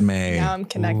Padme. Now I'm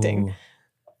connecting. Ooh.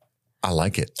 I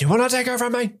like it. You want to take her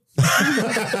from me?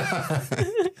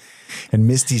 And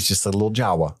Misty's just a little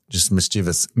Jawa, just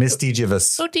mischievous.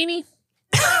 Oh, teeny.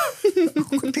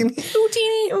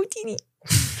 Otini.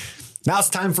 Now it's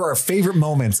time for our favorite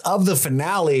moments of the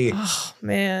finale. Oh,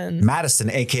 man. Madison,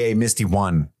 a.k.a. Misty,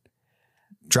 won.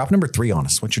 Drop number 3 on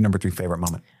us. What's your number 3 favorite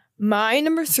moment? My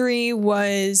number 3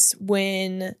 was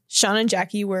when Sean and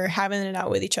Jackie were having it out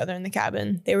with each other in the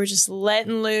cabin. They were just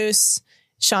letting loose.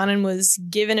 Shannon was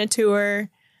giving it to her.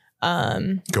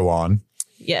 Go on.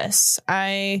 Yes,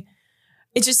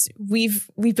 we've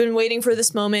been waiting for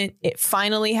this moment. It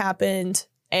finally happened,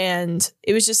 and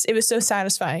it was so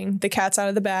satisfying. The cat's out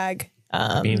of the bag.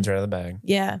 Beans are out of the bag.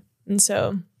 Yeah, and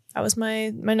so that was my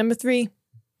number 3.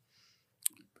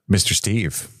 Mr.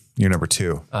 Steve, you're number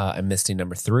 2. And Misty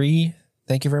number 3.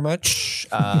 Thank you very much.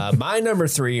 My number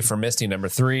 3 for Misty number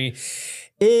 3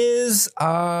 is it's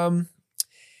gotta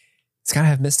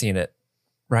have Misty in it,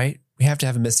 right? We have to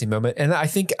have a Misty moment. And I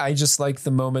think I just like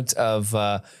the moment of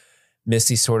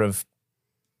Misty sort of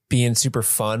being super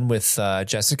fun with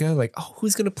Jessica. Like, oh,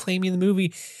 who's going to play me in the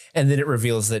movie? And then it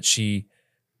reveals that she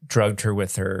drugged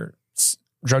her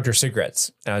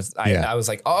cigarettes. And I was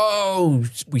like, oh,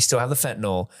 we still have the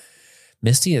fentanyl.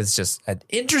 Misty is just an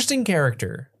interesting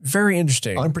character. Very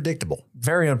interesting. Unpredictable.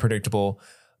 Very unpredictable.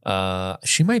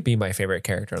 She might be my favorite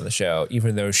character on the show,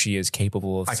 even though she is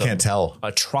capable of I can't tell.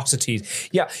 atrocities.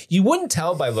 Yeah, you wouldn't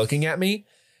tell by looking at me,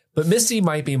 but Misty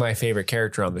might be my favorite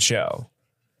character on the show.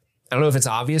 I don't know if it's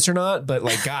obvious or not, but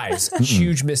like, guys,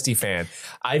 huge Misty fan.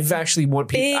 I've actually want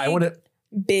people.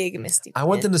 Big Misty. I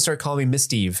want them to start calling me Miss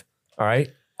Steve. All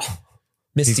right,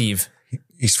 Miss Steve.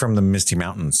 He's from the Misty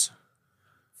Mountains.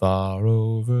 Far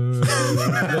over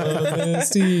the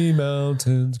misty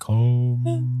mountains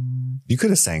come. You could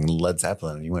have sang Led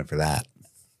Zeppelin and you went for that.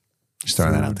 Just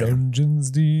throwing that out there. Dungeons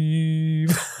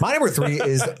deep. My number 3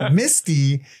 is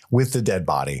Misty with the dead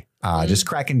body. Just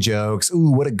cracking jokes. Ooh,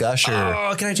 what a gusher.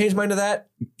 Oh, can I change mine to that?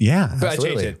 Yeah, But I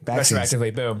absolutely. changed it.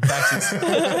 Retroactively. Boom.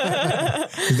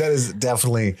 Backsies. That is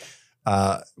definitely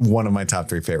one of my top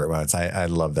 3 favorite moments. I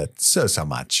love that so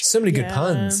much. So many good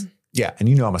puns. Yeah, and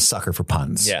you know I'm a sucker for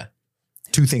puns. Yeah.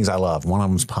 2 things I love. One of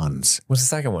them's puns. What's the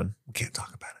second one? We can't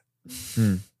talk about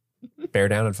it. Bear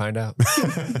down and find out.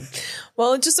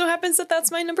 Well, it just so happens that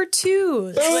that's my number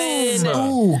 2.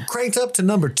 Ooh, cranked up to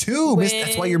number 2.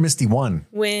 That's why you're Misty 1.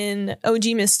 When OG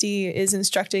Misty is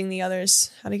instructing the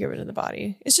others how to get rid of the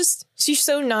body. It's just, she's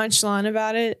so nonchalant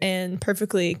about it and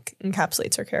perfectly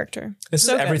encapsulates her character. This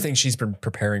So is good. everything she's been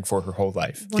preparing for her whole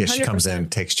life. Yeah, she comes 100%. in,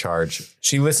 takes charge.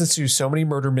 She listens to so many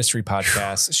murder mystery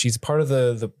podcasts. She's part of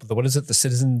the what is it? The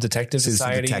Citizen Detective Citizen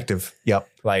Society. Detective. Yep.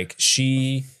 Like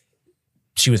she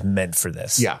was meant for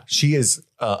this. Yeah, she is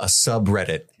a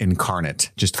subreddit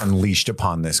incarnate, just unleashed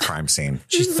upon this crime scene.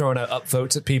 She's throwing out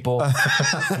upvotes at people.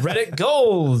 Reddit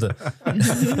gold.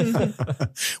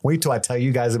 Wait till I tell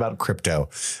you guys about crypto.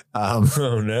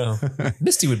 Oh no.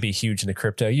 Misty would be huge into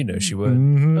crypto. You know she would.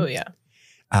 Oh, yeah.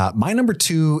 My number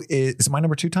 2 is it my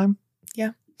number 2 time?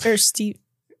 Yeah. Or Steve.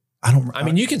 I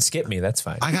mean, you can skip me. That's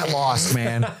fine. I got lost,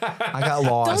 man. I got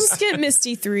Don't lost. skip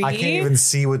Misty 3. I can't even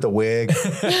see with the wig.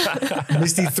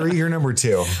 Misty 3, you're number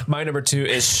 2. My number 2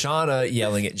 is Shauna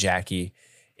yelling at Jackie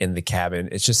in the cabin.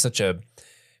 It's just such a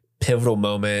pivotal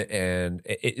moment, and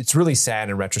it's really sad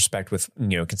in retrospect with,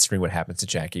 considering what happens to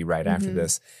Jackie right after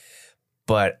this.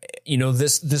 But,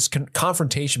 this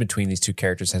confrontation between these two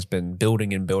characters has been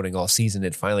building and building all season.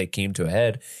 It finally came to a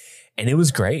head, and it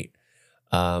was great.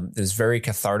 It was very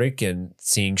cathartic, and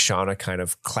seeing Shauna kind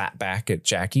of clap back at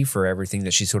Jackie for everything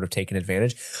that she's sort of taken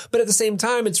advantage. But at the same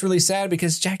time, it's really sad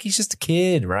because Jackie's just a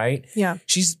kid, right? Yeah.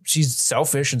 She's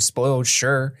selfish and spoiled,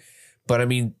 sure. But I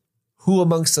mean, who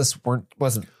amongst us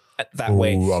wasn't that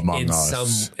way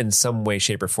in some way,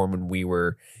 shape, or form when we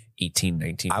were 18,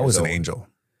 19 I was years an old? angel.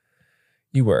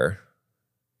 You were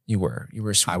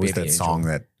a sweet I was that baby song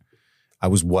angel. that I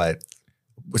was what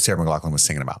Sarah McLachlan was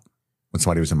singing about when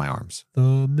somebody was in my arms.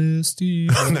 The misty.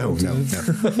 No.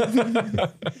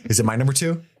 Is it my number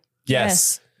 2?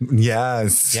 Yes.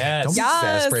 Yes. Yes. Don't be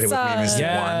exasperated with me, Miss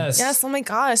Yes. Yes. Oh my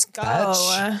gosh. Go.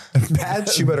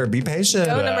 Patch, you better be patient.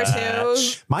 Go number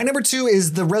 2. My number 2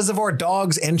 is the Reservoir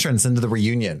Dogs entrance into the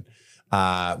reunion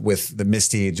with the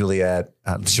Misty, Juliette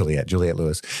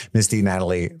Lewis, Misty,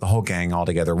 Natalie, the whole gang all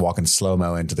together walking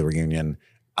slow-mo into the reunion.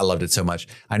 I loved it so much.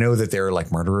 I know that they're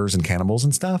like murderers and cannibals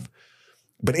and stuff,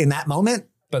 but in that moment,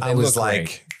 I was like,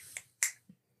 great.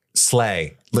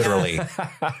 slay, literally.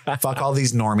 Fuck all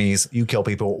these normies. You kill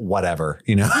people, whatever,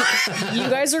 you know? You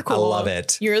guys are cool. I love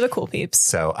it. You're the cool peeps.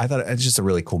 So I thought it was just a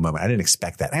really cool moment. I didn't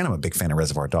expect that. And I'm a big fan of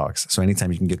Reservoir Dogs. So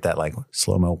anytime you can get that like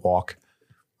slow-mo walk,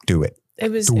 do it.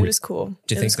 It was cool.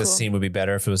 Do you think the scene would be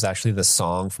better if it was actually the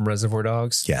song from Reservoir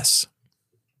Dogs? Yes.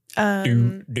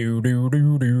 Do, do, do,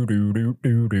 do, do, do, do,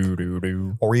 do, do,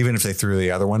 do. Or even if they threw the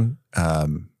other one,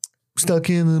 stuck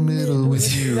in the middle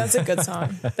with you. That's a good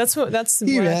song. That's what I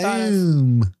thought of.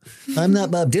 am. I'm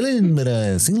not Bob Dylan, but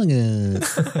I sing like a.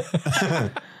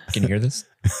 Can you hear this?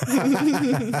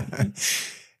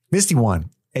 Misty 1,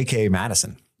 aka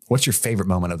Madison. What's your favorite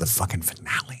moment of the fucking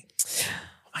finale?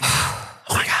 Oh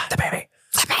my God, the baby.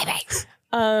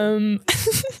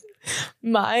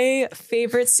 My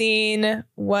favorite scene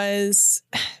was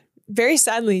very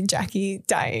sadly Jackie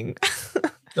dying.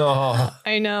 Oh,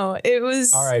 I know. It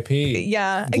was R.I.P.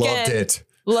 Yeah. Loved Again, it.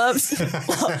 Loved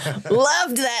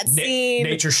that scene.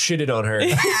 Nature shitted on her.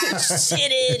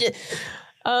 Shitted.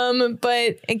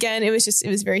 But again, it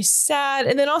was very sad.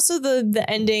 And then also the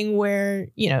ending where,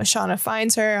 Shauna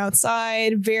finds her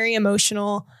outside, very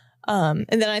emotional. And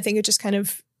then I think it just kind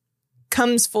of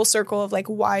comes full circle of like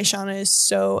why Shauna is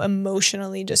so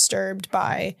emotionally disturbed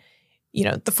by,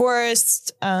 the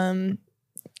forest, kind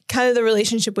of the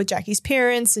relationship with Jackie's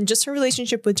parents and just her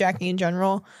relationship with Jackie in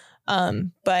general.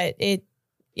 But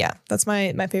that's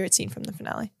my favorite scene from the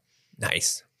finale.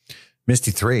 Nice.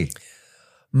 Misty 3.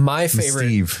 My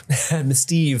favorite, Miss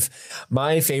Steve.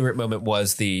 My favorite moment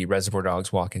was the Reservoir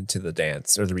Dogs walk into the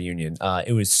dance or the reunion.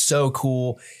 It was so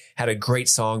cool. Had a great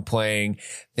song playing.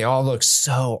 They all look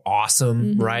so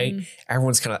awesome, right?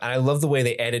 Everyone's kind of. I love the way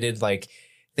they edited. Like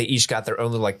they each got their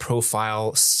own little like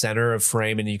profile center of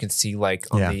frame, and you can see like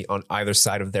on either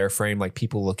side of their frame, like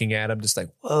people looking at them, just like,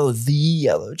 whoa, the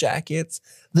Yellowjackets,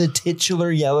 the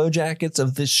titular Yellowjackets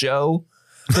of this show.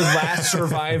 The last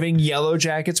surviving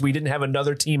Yellowjackets. We didn't have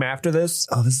another team after this.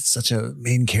 Oh, this is such a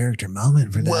main character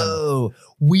moment for them. Whoa.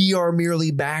 We are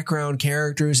merely background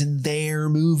characters in their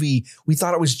movie. We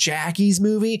thought it was Jackie's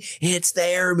movie. It's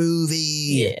their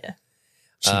movie. Yeah.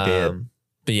 She did.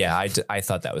 But yeah, I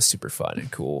thought that was super fun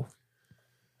and cool.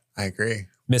 I agree.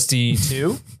 Misty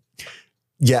 2?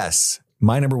 Yes.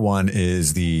 My number 1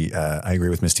 is I agree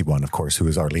with Misty 1, of course, who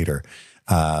is our leader.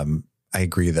 I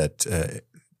agree that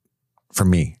for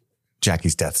me,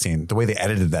 Jackie's death scene, the way they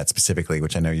edited that specifically,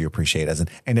 which I know you appreciate as an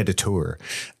editor,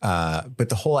 but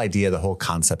the whole idea, the whole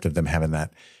concept of them having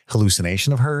that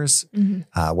hallucination of hers,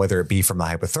 whether it be from the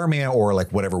hypothermia or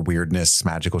like whatever weirdness,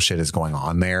 magical shit is going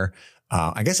on there.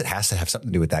 I guess it has to have something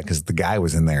to do with that because the guy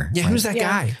was in there. Yeah, who's that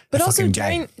guy? But The also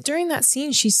fucking during that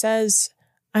scene, she says,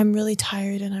 I'm really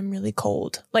tired and I'm really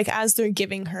cold. Like as they're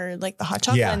giving her like the hot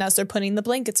chocolate and as they're putting the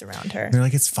blankets around her. They're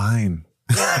like, it's fine.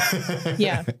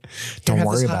 Yeah. Don't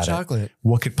worry about chocolate. it.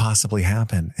 What could possibly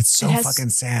happen? It's so fucking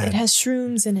sad. It has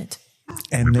shrooms in it.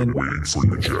 And then Waiting for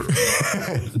you, Jack.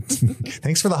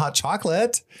 thanks for the hot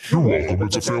chocolate. You're welcome.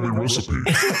 It's a family recipe.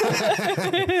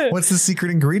 What's the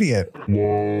secret ingredient?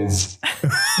 Love.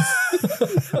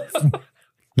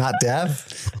 Not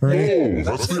death? No,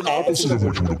 that's the opposite of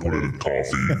what you would have put in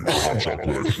coffee or hot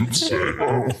chocolate, I should say.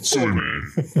 Silly me.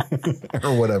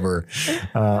 Or whatever.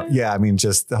 Yeah, I mean,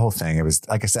 just the whole thing. It was,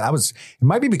 like I said, it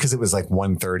might be because it was like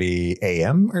 1:30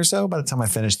 a.m. or so by the time I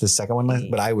finished the second one,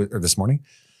 this morning,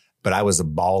 but I was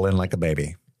balling like a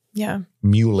baby. Yeah.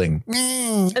 Mewling.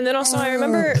 And then also I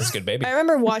remember That's good, baby. I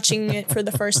remember watching it for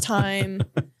the first time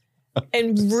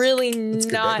and really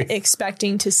not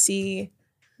expecting to see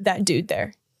that dude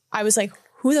there. I was like,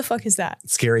 who the fuck is that?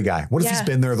 Scary guy. What if he's Yeah.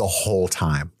 been there the whole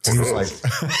time? And he was like,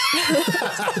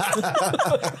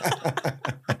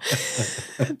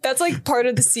 That's like part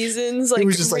of the season's like he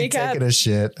was just like recap. taking a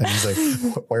shit. And he's like,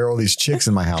 why are all these chicks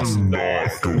in my house? Do not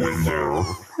go in there.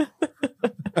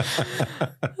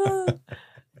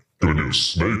 Gonna need a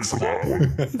snake for that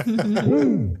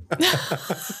one.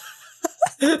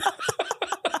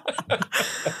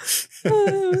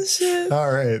 Oh shit.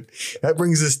 All right. That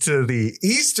brings us to the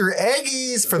Easter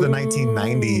eggies for the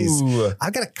 1990s. Ooh.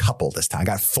 I've got a couple this time. I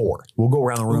got 4. We'll go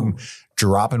around the room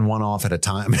dropping one off at a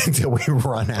time until we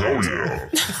run out. Oh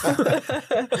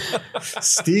yeah.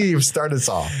 Steve, start us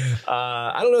off.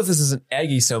 I don't know if this is an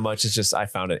eggy so much. It's just I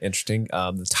found it interesting.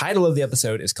 The title of the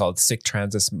episode is called Sic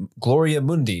Transis Gloria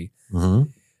Mundi,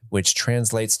 which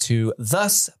translates to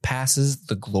 "Thus passes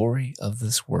the glory of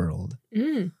this world."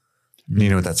 Mm. You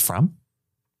know what that's from?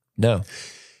 No.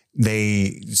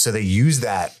 They use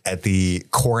that at the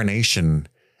coronation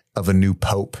of a new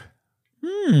pope,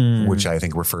 which I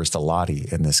think refers to Lottie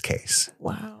in this case.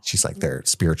 Wow. She's like their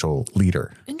spiritual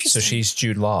leader. So Interesting. she's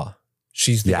Jude Law.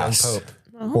 She's the Yes. young pope.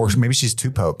 Oh. Or maybe she's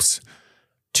 2 popes.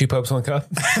 2 popes, 1 cup.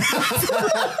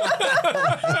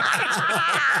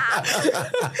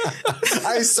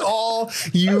 I saw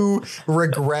you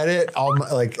regret it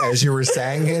like as you were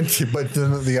saying it, but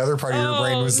then the other part of your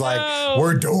brain was like,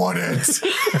 we're doing it.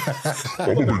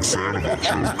 I'm a big fan of that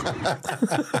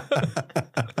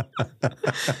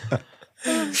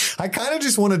joke. I kind of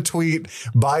just want to tweet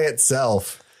by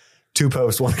itself 2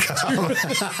 popes, 1 cup.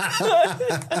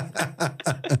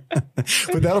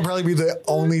 But that'll probably be the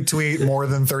only tweet more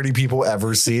than 30 people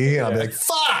ever see. And I'll be like,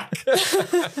 fuck.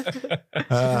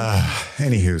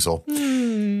 Any hoozle.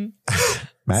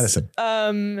 Madison.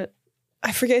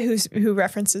 I forget who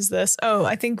references this. Oh,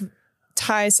 I think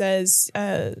Ty says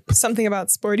something about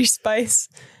Sporty Spice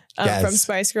Yes. from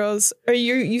Spice Girls. Or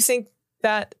you think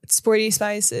that Sporty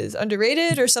Spice is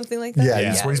underrated or something like that?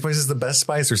 Yeah. Sporty Spice is the best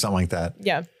spice or something like that.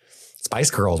 Yeah.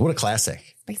 Spice Girls. What a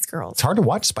classic. Spice Girls. It's hard to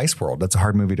watch Spice World. That's a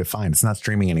hard movie to find. It's not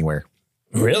streaming anywhere.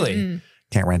 Really?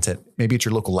 Can't rent it. Maybe at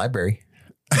your local library.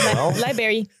 Well,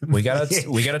 Library. we gotta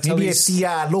tell Maybe these.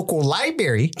 at the local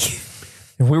library.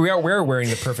 We're wearing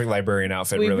the perfect librarian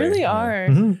outfit. We really Yeah. are.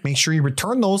 Make sure you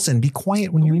return those and be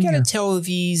quiet when you're We in gotta here. tell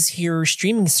these here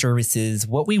streaming services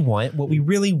what we want, what we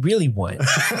really, really want.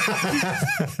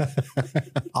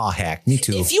 Aw, heck. Me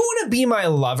too. If you want to be my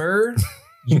lover,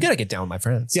 you gotta get down with my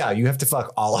friends. Yeah, you have to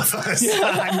fuck all of us.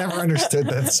 I never understood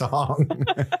that song.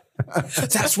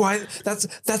 That's why.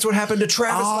 That's what happened to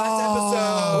Travis last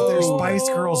episode. They're Spice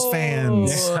Girls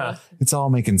fans. Yeah. It's all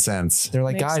making sense. They're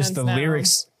like, Makes guys, sense the now.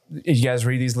 lyrics. You guys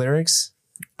read these lyrics?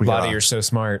 Lottie, you're so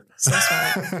smart. So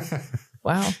smart.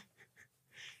 Wow.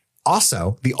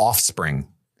 Also, The Offspring.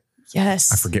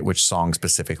 Yes. I forget which song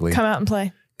specifically. Come out and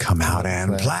play. Come out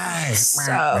and play. So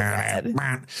good.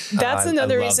 That's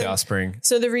another I love reason. The Offspring.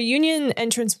 So the reunion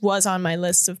entrance was on my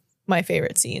list of my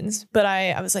favorite scenes, but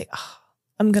I was like, oh,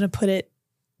 I'm gonna put it.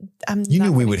 You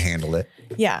knew we would handle it.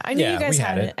 Yeah, I knew Yeah, you guys we had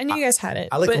had it. it. I knew you guys had it.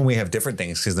 I like but, when we have different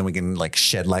things because then we can like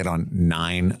shed light on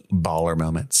 9 baller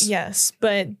moments. yes,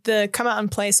 but the come out and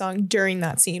play song during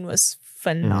that scene was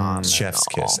phenomenal. Chef's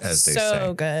kiss, as they say.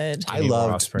 So good. I Need more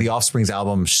loved Offspring. the Offspring's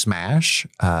album Smash.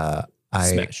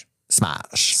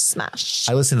 Smash. Smash.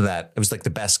 I listened to that. It was like the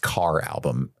best car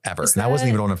album ever. Is And I wasn't that-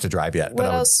 even old enough to drive yet, but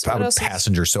What I else- would what else is-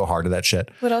 passenger so hard to that shit.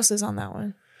 What else is on that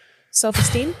one?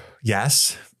 Self-esteem?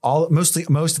 Yes. Most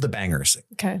of the bangers,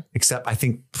 Okay. except I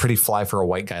think Pretty Fly for a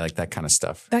White Guy, like that kind of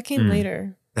stuff. That came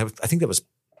later. I think that was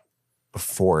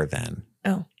before then.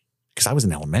 Oh. Because I was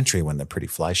in elementary when the Pretty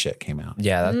Fly shit came out.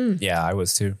 Yeah, yeah, I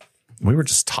was too. We were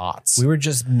just tots. We were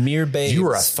just mere babes. You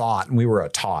were a thought and we were a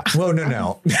tot. Whoa,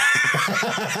 no.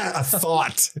 A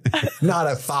thought, not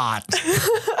a thought.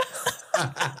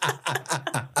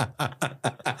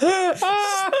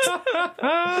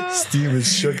 Steve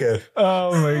is shook it.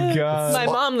 Oh my god. My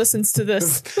mom listens to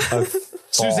this.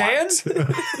 Suzanne?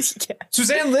 Yeah.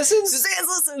 Suzanne listens? Suzanne's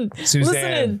listen. Suzanne.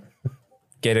 Listening.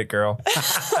 Get it, girl.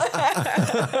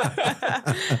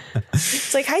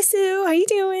 It's like, hi Sue, how you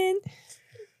doing?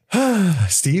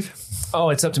 Steve? Oh,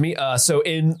 it's up to me. So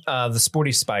in the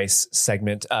Sporty Spice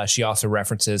segment, she also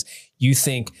references, you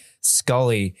think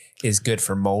Scully is good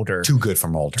for Mulder. Too good for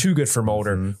Mulder. Too good for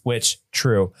Mulder, which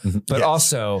true. But Yes.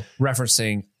 also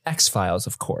referencing X-Files,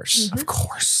 of course. Of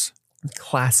course.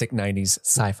 Classic 90s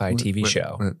sci-fi TV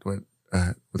show.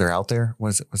 They're out there?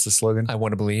 What's the slogan? I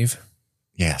want to believe.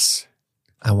 Yes.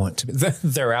 I want to be.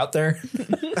 They're out there.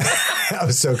 I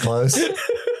was so close.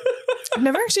 I've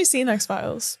never actually seen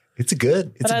X-Files, It's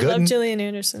good. but I love Gillian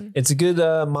Anderson. It's a good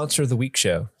Monster of the Week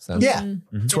show. So. Yeah.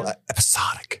 It's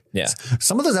episodic. Yeah.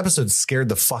 Some of those episodes scared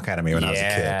the fuck out of me when I was a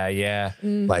kid. Yeah.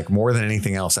 Like more than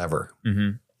anything else ever.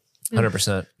 100%.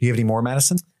 Do you have any more,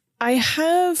 Madison? I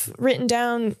have written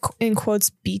down in quotes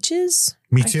beaches.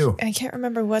 Me too. I can't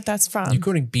remember what that's from. You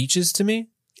quoting beaches to me?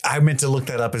 I meant to look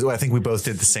that up as well. I think we both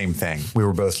did the same thing. We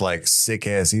were both like sick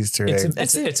ass Easter egg.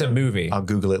 It's a movie. I'll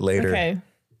Google it later. Okay.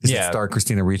 Does it star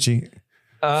Christina Ricci?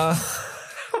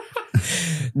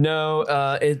 No,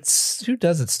 it's who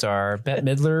does it star? Bette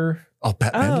Midler. Oh,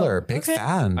 Bette Midler, big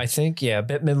fan. I think, yeah,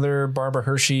 Bette Midler, Barbara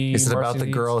Hershey. Is it about the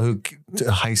girl who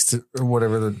heist or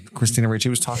whatever the Christina Ricci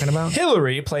was talking about?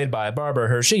 Hillary, played by Barbara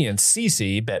Hershey, and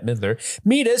Cece, Bette Midler,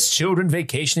 meet as children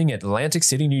vacationing at Atlantic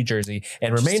City, New Jersey,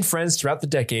 and remain friends throughout the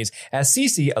decades. As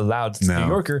Cece, a loud New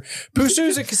Yorker,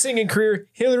 pursues a singing career,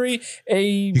 Hillary,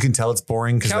 you can tell it's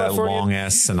boring because that long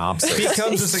ass synopsis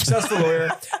becomes a successful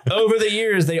lawyer. Over the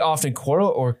years, they often quarrel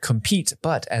or compete,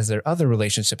 but as their other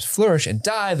relationships flourish and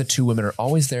die, the two women are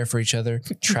always there for each other,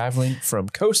 traveling from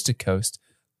coast to coast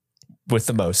with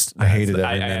the most. I hated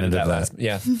every minute of that.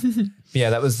 Yeah.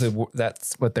 Yeah,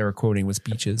 that's what they were quoting was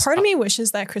beaches. Part of me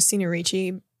wishes that Christina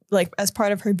Ricci, like as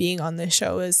part of her being on this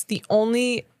show, is the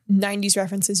only 90s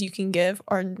references you can give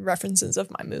are references of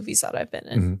my movies that I've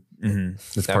been in.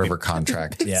 That's part of her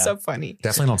contract. It's so funny.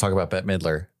 Definitely don't talk about Bette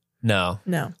Midler. No.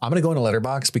 I'm going to go into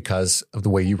Letterboxd because of the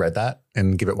way you read that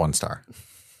and give it 1 star.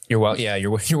 You're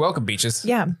welcome, beaches.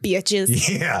 Yeah, beaches.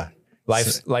 Yeah.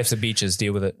 Life's a beaches.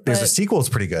 Deal with it. There's a sequel. It's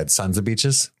pretty good. Sons of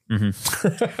Beaches. Do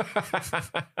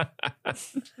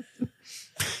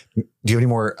you have any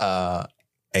more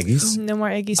eggies? No more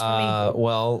eggies for me.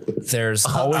 Well, there's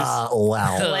always.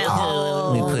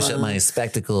 Let me push up my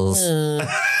spectacles.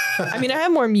 I mean, I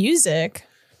have more music.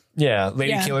 Yeah,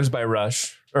 Lady Killers by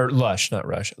Rush. Or Lush, not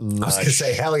Rush. Lush. I was going to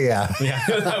say, hell yeah. Yeah,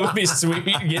 that would be sweet.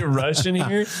 Get Rush in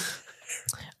here.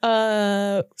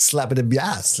 Slap it a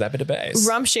bass. Slap it a bass.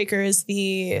 Rump Shaker is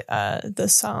the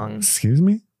song. Excuse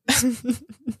me?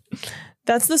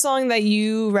 That's the song that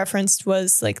you referenced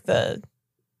was like the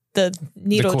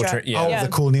needle drop. The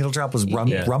cool needle drop was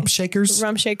Rump Shakers?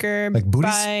 Rump Shaker like booties?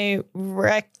 by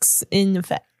Rex in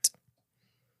Effect.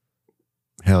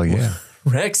 Hell yeah.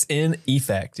 Rex in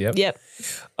Effect. Yep.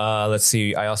 Let's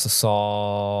see. I also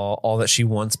saw All That She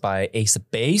Wants by Ace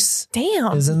of Base.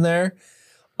 Damn. Is in there.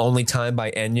 Only Time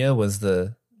by Enya was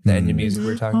the Enya music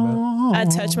we were talking about. I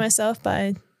Touch Myself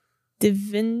by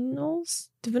Divinals.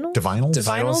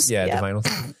 Divinals? Yeah,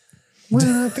 Divinals. When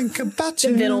I think about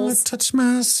you, I touch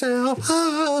myself.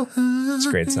 It's a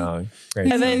great song.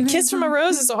 And then Kiss from a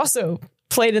Rose is also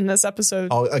played in this episode.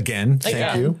 Oh, again,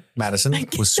 thank you. Madison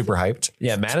was super hyped.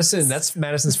 Yeah, Madison, that's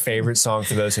Madison's favorite song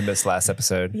for those who missed last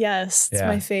episode. Yes, it's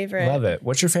my favorite. Love it.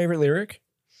 What's your favorite lyric?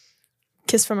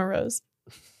 Kiss from a Rose.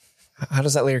 How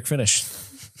does that lyric finish?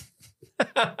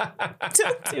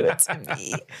 Don't do it to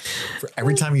me.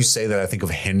 Every time you say that, I think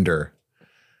of Hinder.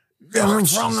 Coming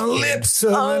from the lips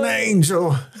of an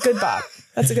angel. Good bop.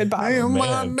 That's a good bop.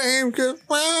 My name gets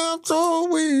round so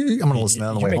weak. I'm going to listen to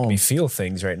that on the way home. Make me feel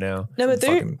things right now. No, but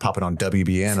they're fucking pop it on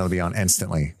WBN. It'll be on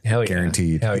instantly. Hell yeah.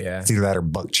 Guaranteed. Hell yeah. It's either that or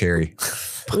Buck Cherry.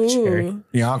 Buck Cherry.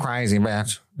 Y'all crazy,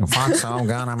 bitch. Fuck some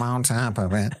gun, I'm on top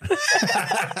of it.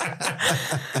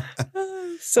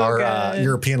 so Our good.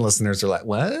 European listeners are like,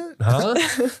 what? Huh?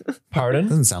 Pardon?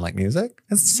 Doesn't sound like music.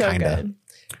 It's so kinda. good.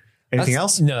 Anything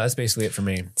else? No, that's basically it for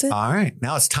me. It. All right.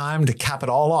 Now it's time to cap it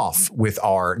all off with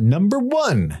our number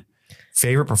 1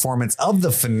 favorite performance of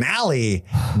the finale.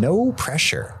 No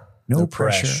pressure. No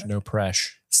pressure. No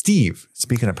pressure. Steve,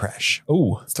 speaking of pressure.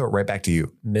 Oh, let's throw it right back to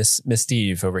you. Miss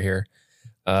Steve over here.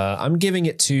 I'm giving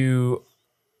it to,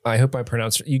 I hope I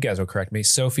pronounced, you guys will correct me,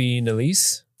 Sophie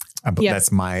Nélisse.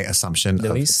 That's my assumption.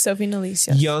 Sophie Nélisse.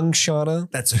 Yes. Young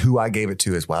Shauna. That's who I gave it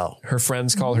to as well. Her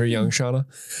friends call her Young Shauna.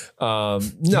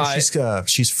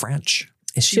 She's French.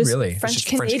 Is she really? French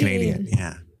Canadian.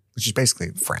 Yeah. Which is basically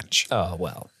French. Oh,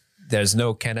 well. There's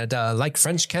no Canada like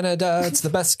French Canada. It's the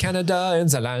best Canada in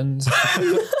the land.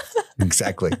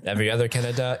 Exactly. Every other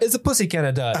Canada is a pussy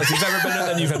Canada. If you've ever been there,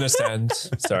 then you understand.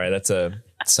 Sorry, that's a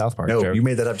South Park joke. No, you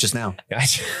made that up just now.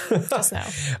 Just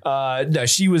now. No,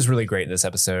 she was really great in this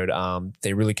episode.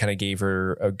 They really kind of gave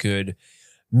her a good,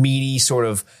 meaty sort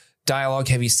of dialogue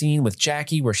heavy scene with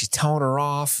Jackie where she's telling her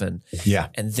off and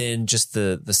then just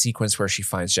the sequence where she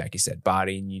finds Jackie's dead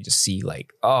body and you just see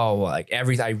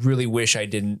everything. I really wish I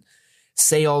didn't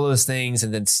say all those things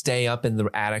and then stay up in the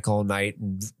attic all night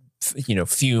and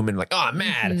fume and I'm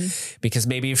mad because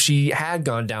maybe if she had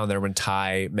gone down there when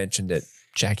Ty mentioned it,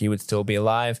 Jackie would still be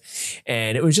alive.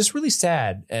 And it was just really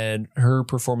sad. And her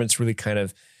performance really kind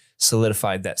of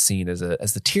solidified that scene as the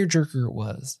tearjerker it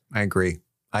was. I agree.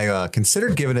 I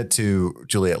considered giving it to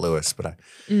Juliette Lewis, but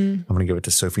I'm going to give it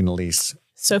to Sophie Nélisse.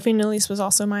 Sophie Nélisse was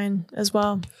also mine as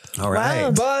well. All right.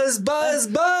 Wow. Buzz. Buzz,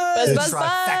 The buzz,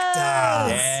 trifecta.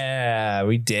 buzz. Yeah,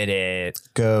 we did it.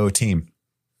 Go team.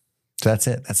 So that's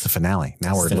it. That's the finale.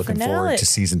 Now we're looking forward to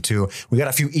season 2. We got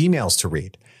a few emails to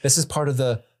read. This is part of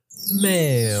the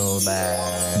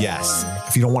mailbag. Yes.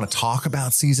 If you don't want to talk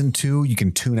about season 2, you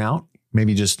can tune out.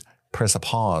 Maybe just press a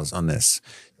pause on this.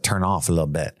 Turn off a little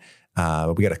bit.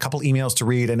 We got a couple emails to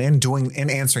read, and in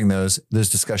answering those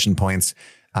discussion points,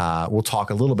 we'll talk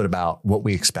a little bit about what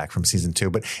we expect from season 2.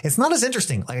 But it's not as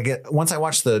interesting. Like once I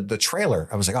watched the trailer,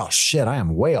 I was like, oh shit, I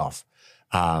am way off.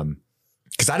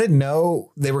 Because I didn't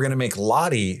know they were going to make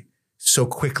Lottie so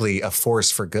quickly a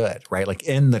force for good, right? Like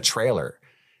in the trailer,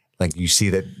 like you see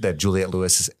that Juliette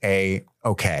Lewis is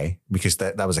okay, because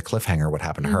that was a cliffhanger, what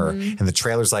happened to her. And the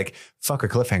trailer's like, fuck a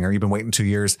cliffhanger. You've been waiting 2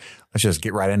 years. Let's just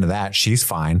get right into that. She's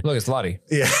fine. Look, it's Lottie.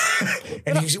 Yeah.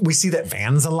 And we see that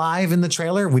Van's alive in the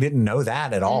trailer. We didn't know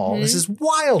that at all. This is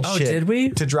wild shit. Oh, did we?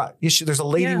 To drop. There's a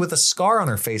lady with a scar on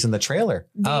her face in the trailer.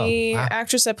 The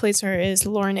actress that plays her is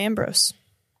Lauren Ambrose.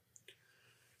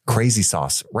 Crazy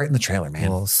sauce. Right in the trailer, man.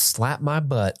 Well, slap my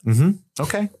butt.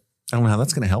 Okay. I don't know how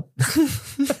that's going to help.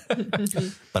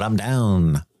 But I'm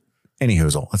down.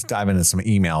 Anywho, let's dive into some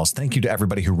emails. Thank you to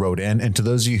everybody who wrote in. And to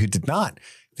those of you who did not,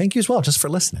 thank you as well, just for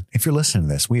listening. If you're listening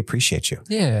to this, we appreciate you.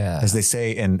 Yeah. As they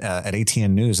say at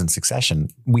ATN News and Succession,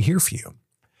 we here for you.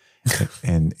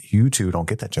 And you two don't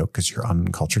get that joke because you're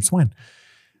uncultured swine.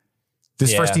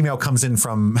 This first email comes in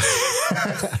from,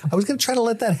 I was going to try to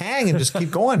let that hang and just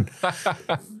keep going.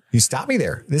 You stopped me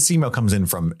there. This email comes in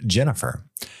from Jennifer.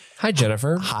 Hi,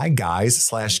 Jennifer. Hi, guys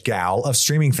 / gal of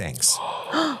streaming things.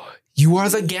 You are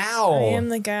the gal. I am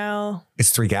the gal. It's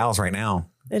 3 gals right now.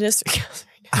 It is 3 gals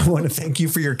right now. I want to thank you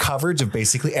for your coverage of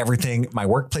basically everything. My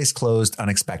workplace closed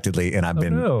unexpectedly, and I've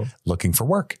been looking for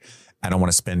work. I don't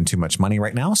want to spend too much money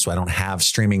right now, so I don't have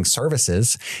streaming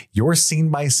services. Your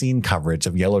scene-by-scene coverage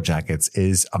of Yellowjackets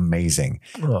is amazing.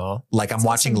 Aww. Like I'm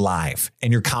watching live,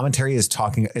 and your commentary is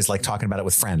like talking about it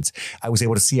with friends. I was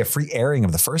able to see a free airing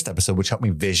of the first episode, which helped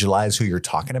me visualize who you're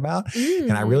talking about.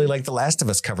 And I really like the Last of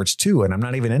Us coverage too, and I'm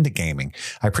not even into gaming.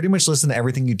 I pretty much listen to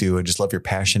everything you do and just love your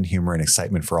passion, humor, and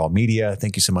excitement for all media.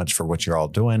 Thank you so much for what you're all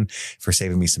doing, for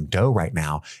saving me some dough right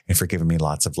now, and for giving me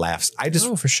lots of laughs.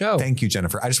 For sure. Thank you,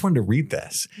 Jennifer. I just wanted to read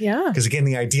this. Yeah. Because again,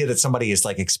 the idea that somebody is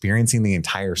like experiencing the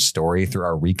entire story through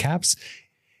our recaps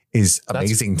is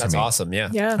amazing to me. That's awesome. Yeah.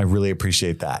 Yeah. I really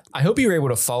appreciate that. I hope you were able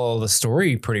to follow the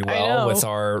story pretty I well know. with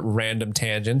our random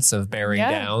tangents of bearing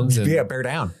downs. And Bear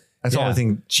down. That's the only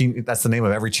thing that's the name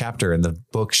of every chapter in the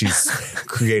book she's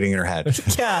creating in her head.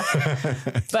 Yeah.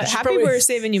 But happy we're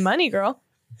saving you money, girl.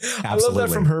 Absolutely. I love that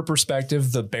from her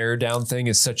perspective. The bear down thing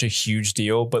is such a huge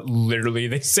deal, but literally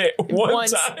they say it one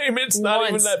time. It's not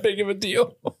even that big of a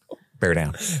deal. Bear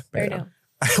down. Bear down.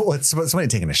 Well, it's somebody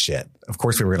taking a shit. Of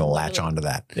course, we were going to latch onto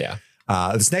that. Yeah.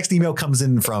 This next email comes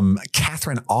in from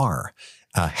Catherine R.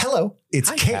 Hello, it's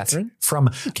Hi, Kate Catherine. from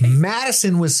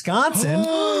Madison, Wisconsin.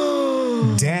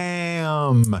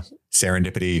 Damn.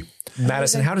 Serendipity.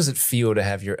 Madison, how does it feel to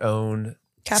have your own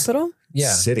Capital?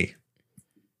 City?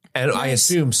 And I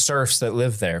assume serfs that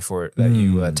live there that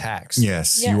you tax.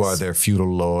 Yes, you are their feudal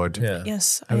lord. Yeah.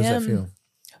 Yes, How does that feel?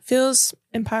 Feels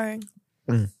empowering.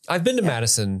 I've been to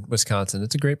Madison, Wisconsin.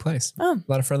 It's a great place. Oh.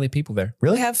 A lot of friendly people there.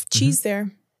 Really? We have cheese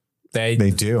there. They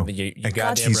do. You And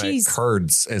goddamn right. cheese.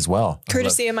 Curds as well.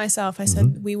 Courtesy of myself, I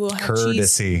said we will have cheese.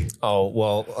 Courtesy. Oh,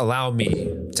 well, allow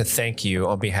me to thank you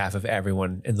on behalf of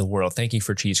everyone in the world. Thank you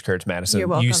for cheese curds, Madison. You're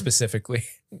welcome. You specifically.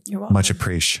 You're welcome. Much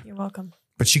appreciate. You're welcome.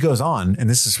 But she goes on, and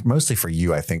this is mostly for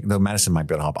you, I think, though Madison might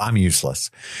be able to help. I'm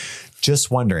useless. Just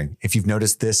wondering if you've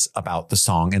noticed this about the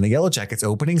song in the Yellowjackets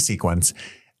opening sequence.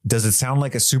 Does it sound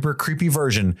like a super creepy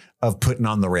version of Putting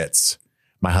on the Ritz?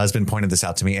 My husband pointed this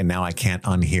out to me, and now I can't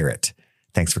unhear it.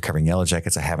 Thanks for covering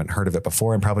Yellowjackets. I haven't heard of it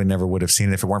before and probably never would have seen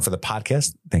it if it weren't for the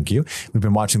podcast. Thank you. We've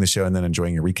been watching the show and then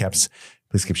enjoying your recaps.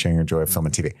 Please keep sharing your joy of film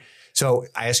and TV. So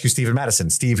I ask you, Steve and Madison.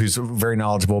 Steve, who's very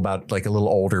knowledgeable about like a little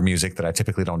older music that I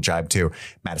typically don't jibe to.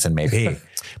 Madison, maybe.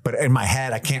 But in my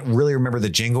head, I can't really remember the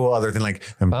jingle other than like,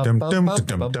 dum, dum, dum, dum,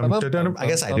 dum, dum, dum, dum. I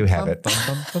guess I do have it.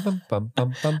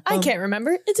 I can't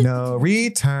remember. No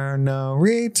return, no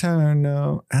return,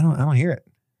 no. I don't hear it.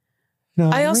 No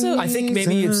I think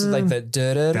maybe it's like the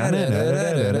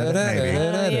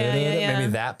Yeah.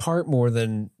 maybe that part more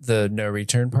than the no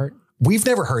return part. We've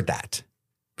never heard that.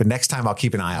 But next time I'll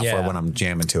keep an eye out for it Yeah. when I'm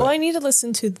jamming to Well, it. I need to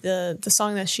listen to the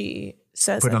song that she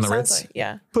says. Putting on the It sounds Ritz? like-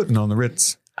 yeah. Putting on the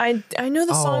Ritz. I know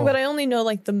the song, Oh. but I only know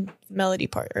like the melody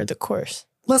part or the chorus.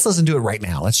 Let's listen to it right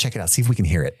now. Let's check it out. See if we can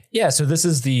hear it. Yeah, so this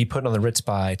is the Putting on the Ritz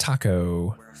by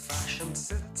Taco.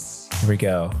 Here we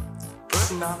go.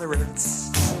 Putting on the Ritz.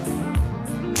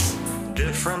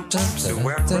 Different types to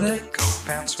wear a coat,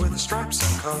 pants with the stripes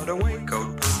and cutaway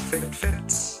coat, perfect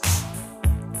fits.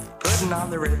 Putting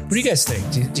on the Ritz. What do you guys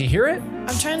think? Do you hear it?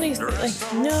 I'm trying to like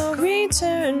no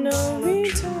return, no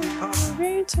return, no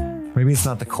return. Maybe it's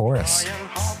not the chorus.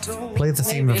 Play the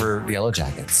theme of her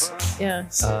Yellowjackets. Yeah.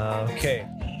 Okay.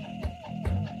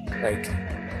 Like.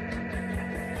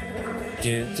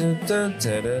 I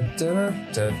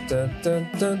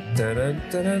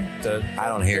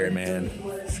don't hear it, man.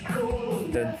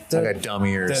 I got dumb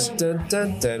ears.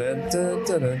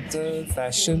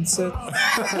 Fashion set.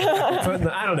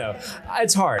 I don't know.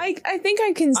 It's hard. I think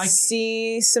I can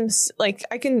see some like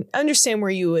I can understand where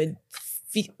you would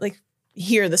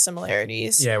hear the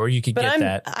similarities. Yeah, where you could get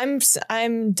that.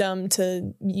 I'm dumb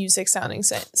to music sounding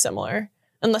similar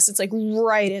unless it's like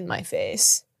right in my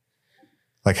face.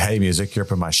 Like, hey, music, you're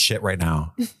up in my shit right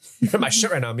now. You're in my shit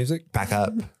right now, music. Back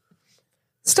up.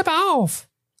 Step off.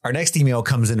 Our next email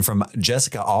comes in from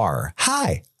Jessica R.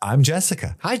 Hi, I'm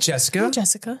Jessica. Hi, Jessica. Hi,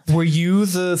 Jessica. Were you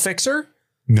the fixer?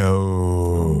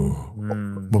 No.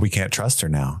 But we can't trust her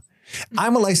now.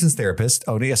 I'm a licensed therapist.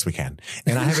 Oh, yes, we can.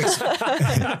 And I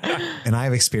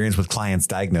have experience with clients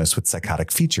diagnosed with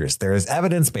psychotic features. There is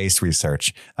evidence-based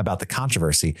research about the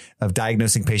controversy of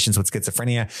diagnosing patients with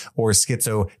schizophrenia or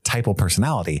schizotypal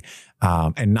personality,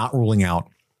 and not ruling out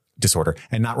disorder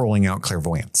and not ruling out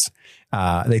clairvoyance.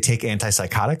 They take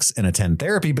antipsychotics and attend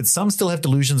therapy, but some still have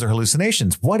delusions or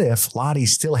hallucinations. What if Lottie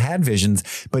still had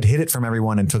visions, but hid it from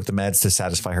everyone and took the meds to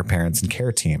satisfy her parents and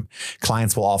care team?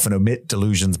 Clients will often omit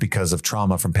delusions because of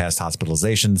trauma from past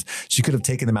hospitalizations. She could have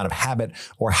taken them out of habit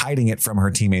or hiding it from her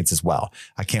teammates as well.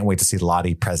 I can't wait to see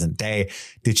Lottie present day.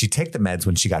 Did she take the meds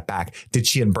when she got back? Did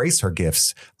she embrace her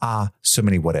gifts? So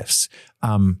many what ifs.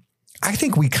 I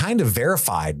think we kind of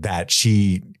verified that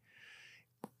she,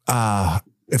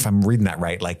 if I'm reading that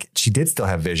right, like she did still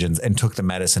have visions and took the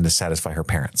medicine to satisfy her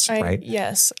parents, right?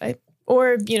 Yes.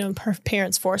 Or her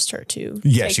parents forced her to.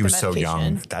 Yeah, take she the was so young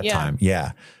medication. at that time.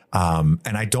 Yeah.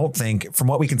 And I don't think, from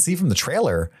what we can see from the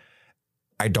trailer,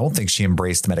 I don't think she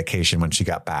embraced medication when she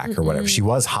got back or whatever. She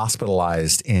was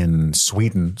hospitalized in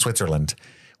Switzerland.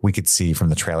 We could see from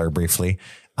the trailer briefly.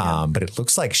 But it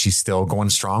looks like she's still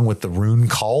going strong with the rune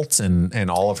cult and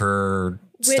all of her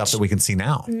stuff that we can see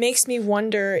now. Makes me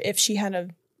wonder if she had a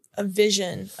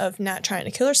vision of Nat trying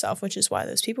to kill herself, which is why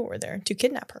those people were there to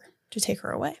kidnap her, to take her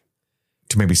away.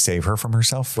 To maybe save her from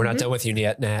herself. We're not done with you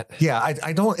yet, Nat. Yeah,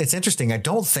 I don't, it's interesting. I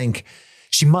don't think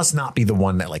she must not be the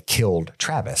one that like killed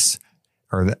Travis,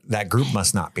 or that group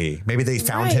must not be. Maybe they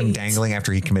found him dangling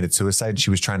after he committed suicide. She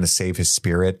was trying to save his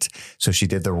spirit. So she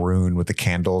did the rune with the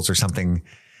candles or something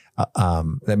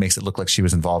that makes it look like she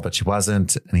was involved, but she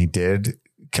wasn't. And he did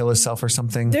kill himself or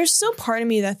something. There's still part of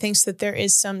me that thinks that there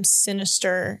is some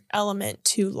sinister element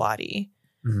to Lottie.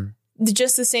 Mm-hmm.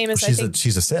 Just the same as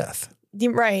she's a Sith.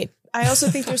 Right. I also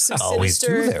think there's some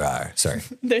sinister. There are. Sorry.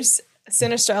 There's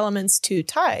sinister elements to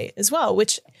Ty as well,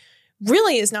 which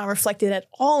really is not reflected at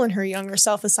all in her younger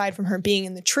self, aside from her being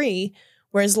in the tree.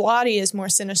 Whereas Lottie is more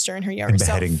sinister in her younger self.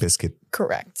 Beheading Biscuit.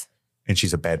 Correct. And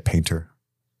she's a bad painter.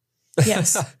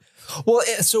 Yes. Well,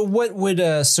 so what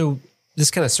would so this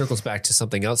kind of circles back to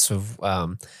something else of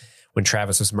when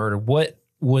Travis was murdered. What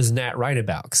was Nat right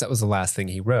about? Because that was the last thing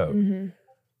he wrote. Mm-hmm.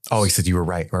 Oh, he said you were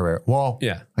right. Well,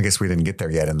 yeah. I guess we didn't get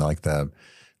there yet in the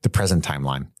present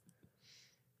timeline.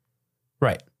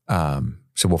 Right.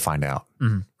 So we'll find out.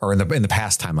 Mm-hmm. Or in the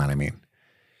past timeline, I mean.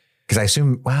 Because I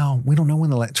assume, we don't know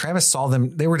when Travis saw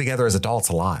them. They were together as adults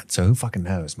a lot. So who fucking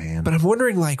knows, man? But I'm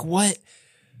wondering, like, what?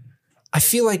 I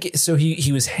feel like, so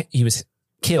he was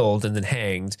killed and then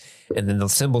hanged, and then the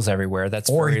symbols everywhere. That's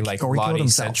very like Lottie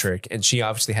centric, and she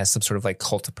obviously has some sort of like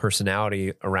cult of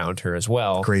personality around her as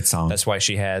well. Great song. That's why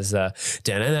she has that's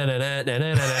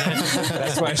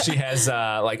why she has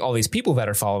like all these people that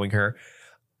are following her.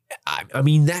 I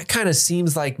mean, that kind of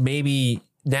seems like maybe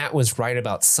Nat was right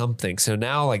about something. So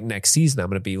now, like next season, I'm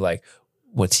going to be like,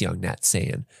 what's young Nat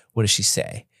saying? What does she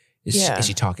say? Is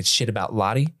she talking shit about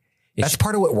Lottie? That's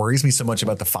part of what worries me so much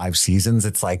about the 5 seasons.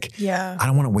 It's like, I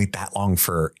don't want to wait that long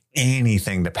for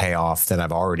anything to pay off that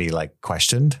I've already like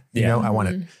questioned. You know, I want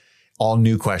it all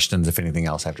new questions, if anything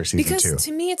else, after season 2. Because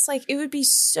to me, it's like, it would be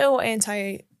so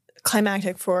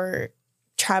anticlimactic for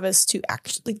Travis to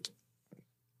actually,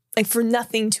 like, for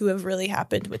nothing to have really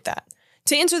happened with that.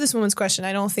 To answer this woman's question,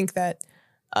 I don't think that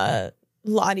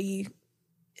Lottie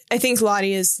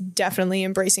is definitely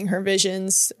embracing her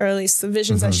visions, or at least the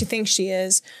visions that she thinks she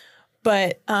is.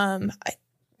 But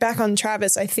back on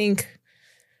Travis, I think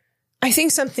I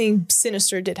think something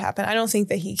sinister did happen. I don't think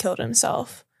that he killed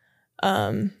himself.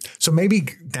 So maybe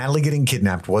Natalie getting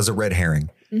kidnapped was a red herring.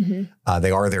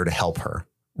 They are there to help her,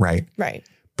 right? Right.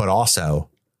 But also,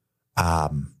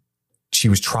 she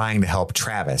was trying to help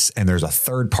Travis, and there's a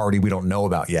third party we don't know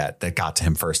about yet that got to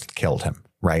him first and killed him,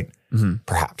 right?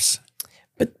 Perhaps.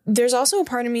 But there's also a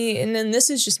part of me, and then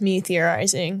this is just me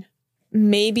theorizing,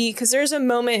 maybe because there's a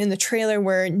moment in the trailer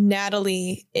where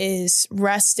Natalie is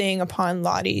resting upon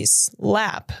Lottie's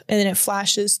lap, and then it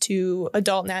flashes to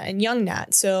adult Nat and young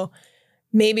Nat. So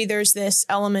maybe there's this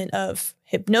element of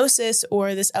hypnosis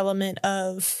or this element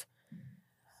of,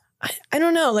 I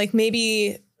don't know, like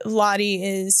maybe Lottie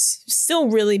is still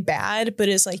really bad, but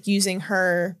is like using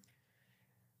her,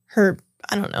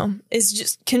 I don't know, is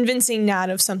just convincing Nat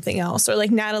of something else. Or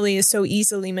like Natalie is so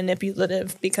easily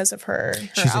manipulative because of her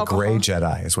She's alcohol. a gray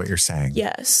Jedi is what you're saying.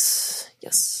 Yes.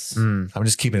 I'm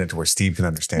just keeping it to where Steve can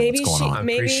understand what's going on.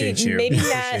 appreciate you. Maybe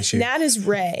Appreciate you. Nat is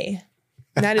Ray.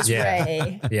 Nat is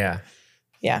Ray. Yeah.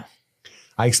 Yeah.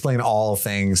 I explain all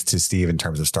things to Steve in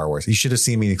terms of Star Wars. You should have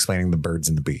seen me explaining the birds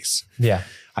and the bees. Yeah.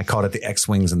 I called it the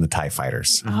X-Wings and the TIE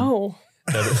Fighters. Oh.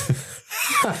 The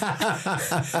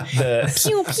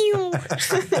Pew, pew.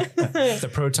 the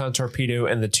proton torpedo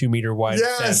and the 2 meter wide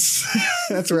fence.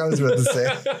 That's what I was about to say.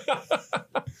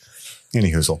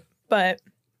 Any hoozle. But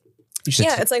You should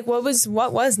yeah, it's like, what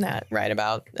was Nat right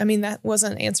about? I mean, that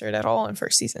wasn't answered at all in the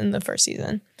first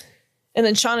season. And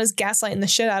then Shauna's gaslighting the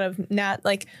shit out of Nat.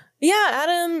 Like, yeah,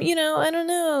 Adam, I don't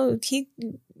know. He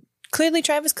clearly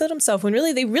Travis killed himself when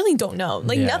really they really don't know.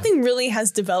 Like nothing really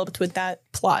has developed with that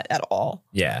plot at all.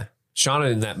 Yeah.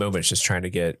 Shauna in that moment is just trying to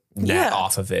get Nat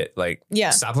off of it. Like,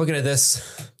 stop looking at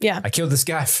this. Yeah. I killed this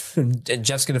guy and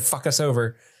Jeff's going to fuck us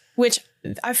over. Which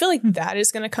I feel like that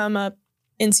is going to come up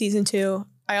in season 2.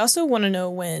 I also want to know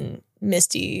when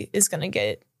Misty is going to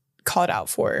get called out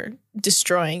for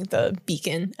destroying the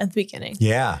beacon at the beginning.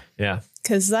 Yeah. Yeah.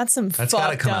 Because that's got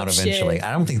to come out eventually. Shit.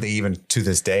 I don't think they even, to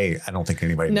this day, I don't think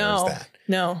anybody knows that.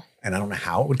 No. And I don't know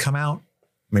how it would come out.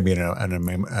 Maybe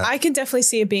I could definitely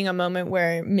see it being a moment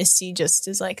where Misty just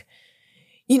is like,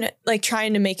 like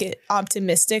trying to make it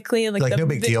optimistically. Like no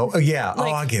big deal. Oh, yeah.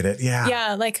 Like, I get it. Yeah.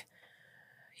 Yeah. Like,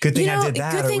 good thing I did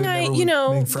that. Good thing I,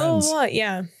 blah, blah, blah.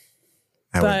 Yeah.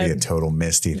 That would be a total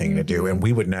Misty thing to do. And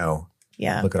we would know.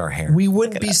 Yeah. Look at our hair. We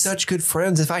wouldn't be such good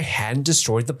friends if I hadn't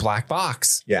destroyed the black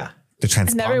box. Yeah. The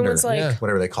transponder. And everyone's like,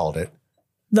 whatever they called it.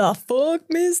 The fuck,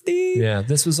 Misty? Yeah.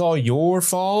 This was all your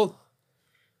fault.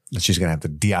 She's going to have to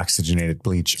deoxygenated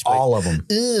bleach all of them.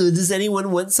 Ooh, does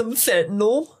anyone want some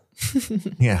fentanyl?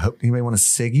 Yeah. You may want a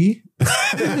ciggy.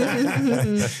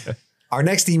 Our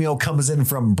next email comes in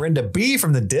from Brenda B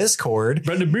from the Discord.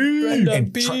 Brenda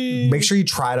B. Make sure you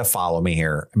try to follow me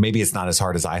here. Maybe it's not as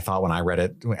hard as I thought when I read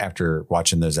it after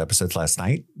watching those episodes last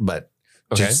night, but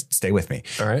just stay with me.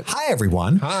 All right. Hi,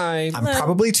 everyone. Hi. I'm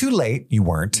probably too late. You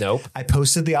weren't. Nope. I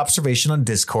posted the observation on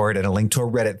Discord and a link to a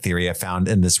Reddit theory I found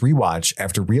in this rewatch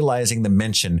after realizing the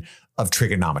mention of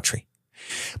trigonometry.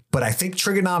 But I think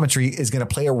trigonometry is going to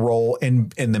play a role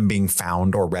in them being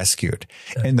found or rescued.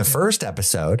 In the first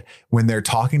episode, when they're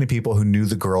talking to people who knew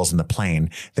the girls in the plane,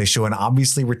 they show an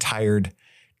obviously retired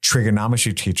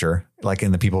trigonometry teacher, like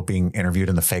in the people being interviewed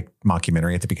in the fake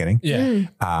mockumentary at the beginning,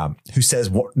 who says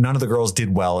none of the girls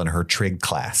did well in her trig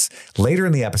class. Later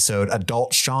in the episode,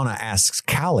 adult Shauna asks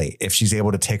Callie if she's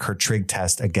able to take her trig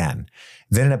test again.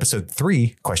 Then in episode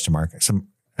 3,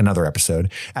 another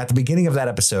episode, at the beginning of that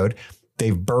episode,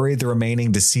 they've buried the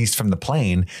remaining deceased from the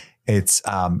plane. It's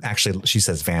actually, she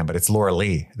says Van, but it's Laura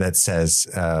Lee that says,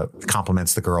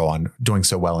 compliments the girl on doing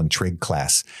so well in trig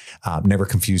class. Never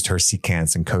confused her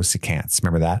secants and cosecants.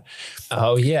 Remember that?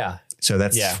 Oh, yeah. So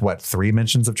that's 3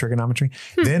 mentions of trigonometry.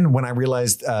 Then when I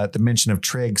realized the mention of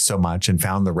trig so much and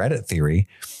found the Reddit theory,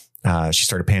 she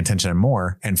started paying attention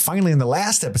more. And finally, in the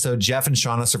last episode, Jeff and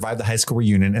Shauna survived the high school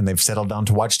reunion and they've settled down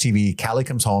to watch TV. Callie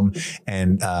comes home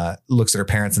and looks at her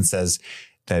parents and says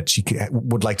that she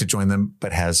would like to join them,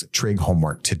 but has trig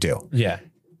homework to do. Yeah.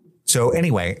 So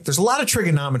anyway, there's a lot of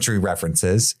trigonometry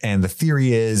references. And the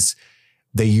theory is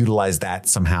they utilize that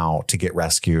somehow to get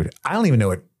rescued. I don't even know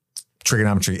what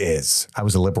trigonometry is. I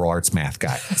was a liberal arts math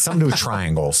guy. Something to do with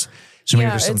triangles. So maybe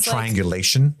there's some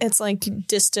triangulation. It's like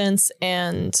distance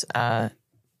and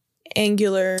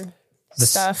angular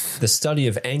stuff. The study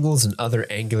of angles and other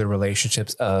angular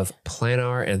relationships of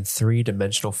planar and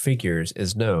 3-dimensional figures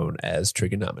is known as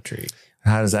trigonometry.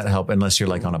 How does that help? Unless you're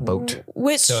like on a boat.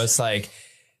 So it's like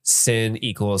sin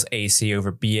equals AC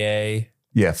over BA.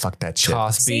 Yeah, fuck that shit.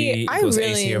 Cos B equals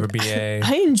AC over BA.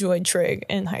 I enjoyed trig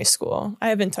in high school. I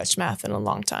haven't touched math in a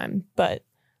long time, but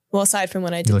Well, aside from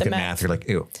when I You did look the at math. math, you're like,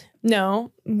 ew.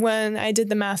 No, when I did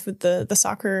the math with the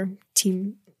soccer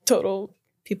team total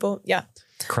people. Yeah.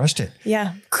 Crushed it.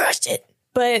 Yeah. Crushed it.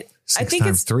 But 6 I think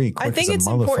times it's 3. I think it's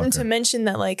important to mention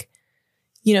that, like,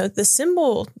 you know, the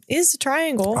symbol is a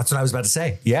triangle. That's what I was about to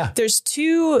say. Yeah.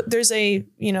 There's a,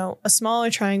 you know, a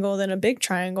smaller triangle than a big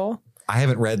triangle. I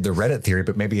haven't read the Reddit theory,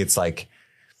 but maybe it's like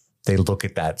they look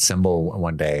at that symbol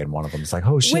one day and one of them's like,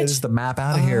 oh shit, this is the map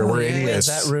out of here. We're idiots.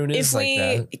 That rune is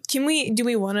Do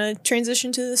we want to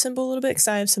transition to the symbol a little bit? Because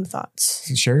I have some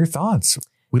thoughts. Share your thoughts.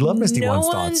 We love Misty One's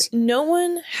thoughts. No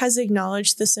one has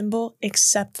acknowledged the symbol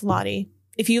except Lottie.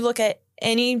 If you look at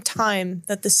any time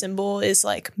that the symbol is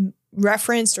like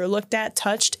referenced or looked at,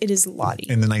 touched, it is Lottie.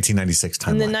 In the 1996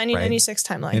 timeline. In the 1996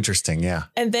 timeline. Interesting, yeah.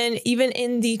 And then even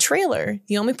in the trailer,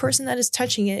 the only person that is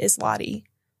touching it is Lottie.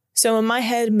 So in my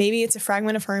head, maybe it's a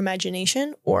fragment of her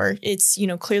imagination, or it's, you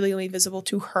know, clearly only visible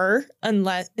to her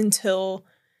until.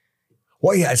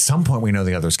 Well, yeah, at some point we know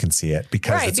the others can see it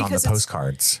because it's on the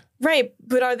postcards. Right.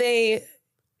 But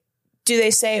do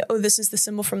they say, oh, this is the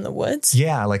symbol from the woods?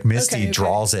 Yeah, like Misty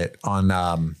draws it on,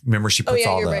 remember she puts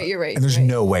all the. You're right. And there's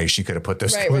no way she could have put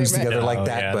those clues together like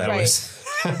that. Yeah, but that was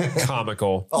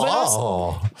comical.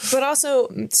 But also,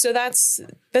 so that's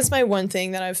my one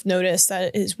thing that I've noticed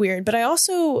that is weird. But I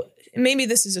also, maybe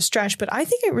this is a stretch, but I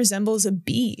think it resembles a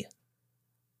bee.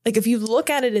 Like if you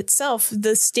look at it itself,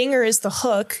 the stinger is the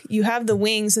hook. You have the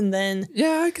wings, and then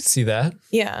Yeah, I could see that.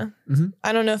 yeah. Mm-hmm.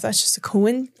 I don't know if that's just a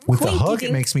coincidence. With the hook,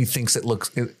 it makes me think it looks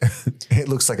like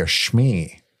a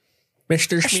shmee.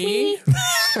 Mr. Shmee.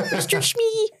 Mr.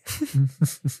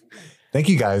 Shmee. Thank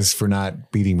you guys for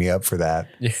not beating me up for that.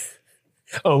 Yeah.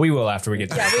 Oh, we will after we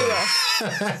get to Yeah, we will.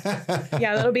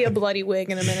 Yeah, that'll be a bloody wig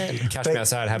in a minute. Catch me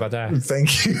outside. How about that?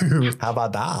 Thank you. How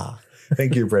about that?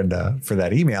 Thank you, Brenda, for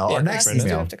that email. Our next Glasses do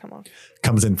email have to come off.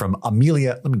 comes in from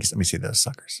Amelia. Let me see those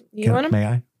suckers. You want 'em? May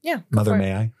I? Yeah. go Mother, for it.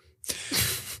 may I?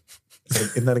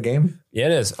 Isn't that a game? Yeah,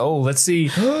 it is. Oh, let's see.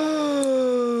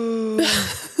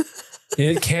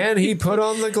 Can he put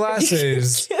on the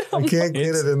glasses? I can't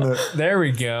get it in the. There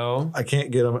we go. I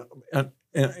can't get them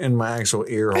in my actual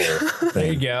ear hole.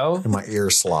 There you go. In my ear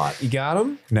slot. You got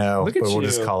him? No, Look at but we'll you.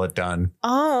 just call it done.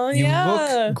 Oh, You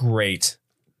yeah. look great.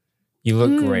 You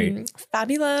look great.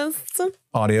 Fabulous.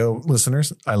 Audio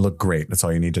listeners, I look great. That's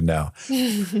all you need to know.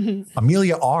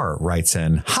 Amelia R. writes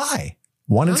in, hi.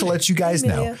 Wanted to let you guys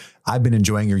know, Amelia. I've been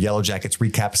enjoying your Yellowjackets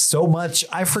recap so much,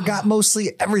 I forgot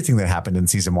mostly everything that happened in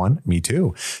season 1. Me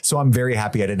too. So I'm very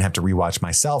happy I didn't have to rewatch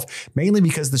myself, mainly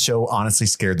because the show honestly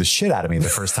scared the shit out of me the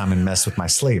first time and messed with my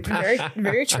sleep. Very,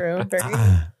 very true. Very.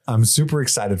 I'm super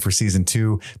excited for season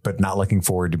 2, but not looking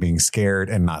forward to being scared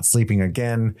and not sleeping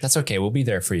again. That's okay. We'll be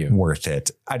there for you. Worth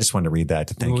it. I just wanted to read that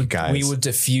to thank you guys. We would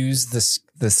diffuse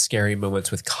the scary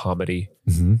moments with comedy.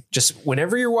 Mm-hmm. Just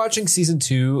whenever you're watching season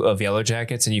 2 of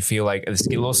Yellowjackets and you feel like this is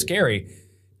getting a little scary,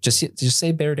 just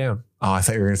say bear down. Oh, I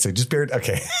thought you were going to say just bear.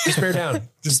 Okay. Just bear down.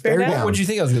 Just bear down. What did you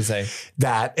think I was going to say?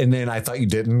 That. And then I thought you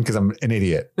didn't because I'm an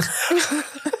idiot.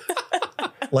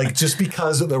 Like just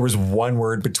because there was one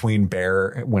word between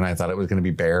bear when I thought it was going to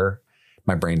be bear,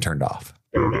 my brain turned off.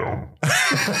 The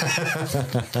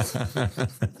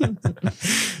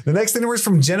next thing was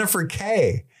from Jennifer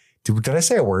K. Did I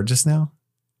say a word just now?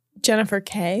 Jennifer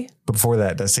K. Before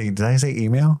that, did I say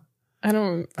email? I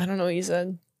don't know what you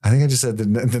said. I think I just said the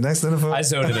next info. I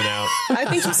zoned in and out. I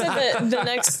think you said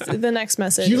the next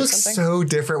message. You or look something. so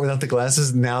different without the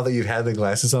glasses now that you've had the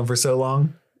glasses on for so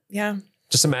long. Yeah.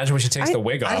 Just imagine when she takes the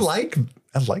wig off. I like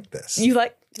this. You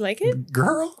like it?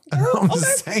 Girl, I'm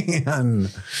just saying.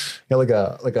 You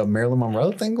got like a Marilyn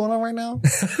Monroe thing going on right now.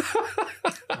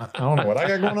 I don't know what I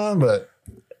got going on, but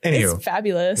anywho, It's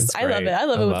fabulous. It's I love great. it. I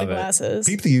love it with love the it. glasses.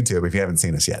 peep the YouTube if you haven't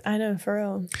seen us yet. I know, for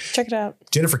real. Check it out.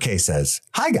 Jennifer K says,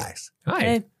 "Hi guys, Hi.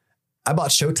 Hey. I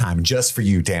bought Showtime just for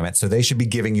you. Damn it! So they should be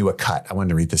giving you a cut." I wanted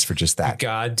to read this for just that.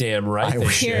 Goddamn right they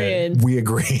should. Period. We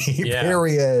agree. Yeah.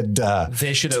 Period.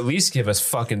 They should at least give us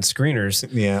fucking screeners.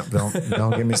 Yeah,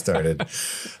 don't get me started.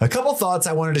 A couple thoughts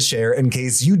I wanted to share in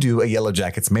case you do a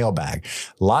Yellowjackets mailbag.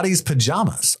 Lottie's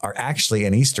pajamas are actually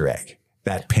an Easter egg.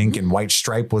 That pink and white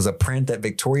stripe was a print that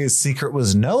Victoria's Secret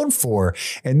was known for,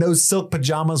 and those silk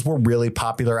pajamas were really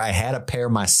popular. I had a pair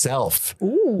myself.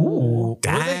 Ooh.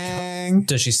 Dang.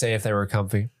 Does she say if they were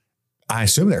comfy? I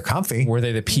assume they're comfy. Were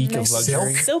they the peak of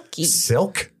luxury? Silky.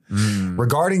 Silk.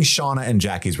 Regarding Shauna and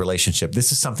Jackie's relationship,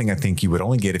 this is something I think you would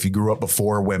only get if you grew up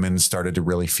before women started to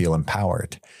really feel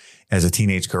empowered. As a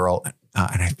teenage girl,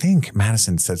 and I think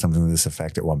Madison said something to this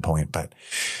effect at one point, but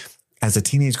as a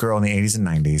teenage girl in the 80s and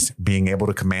 90s, being able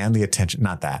to command the attention,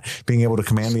 being able to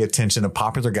command the attention of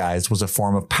popular guys was a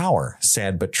form of power,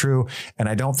 sad but true. And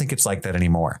I don't think it's like that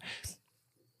anymore.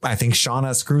 I think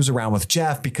Shauna screws around with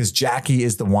Jeff because Jackie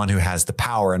is the one who has the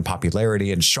power and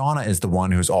popularity, and Shauna is the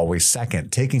one who's always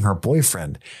second. Taking her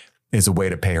boyfriend is a way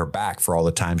to pay her back for all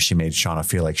the time she made Shauna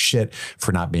feel like shit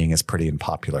for not being as pretty and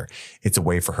popular. It's a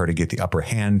way for her to get the upper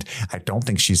hand. I don't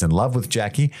think she's in love with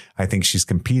Jackie. I think she's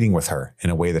competing with her in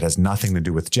a way that has nothing to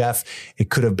do with Jeff. It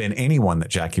could have been anyone that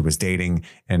Jackie was dating,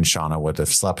 and Shauna would have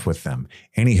slept with them.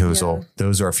 Any hoozle,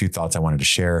 those are a few thoughts I wanted to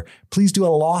share. Please do a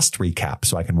Lost recap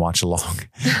so I can watch along.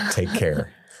 Take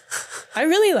care. I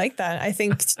really like that. I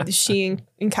think she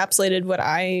encapsulated what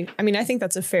I think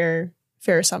that's a fair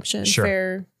assumption.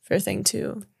 Sure. Fair thing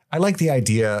too. I like the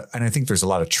idea, and I think there's a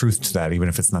lot of truth to that, even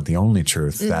if it's not the only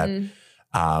truth, that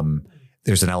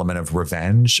there's an element of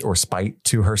revenge or spite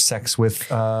to her sex with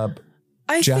Jeff.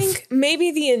 I think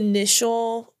maybe the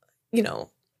initial,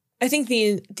 I think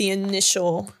the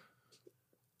initial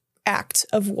act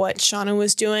of what Shauna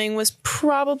was doing was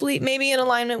probably maybe in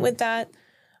alignment with that.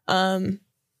 And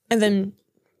then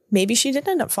maybe she did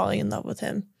end up falling in love with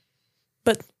him.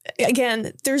 But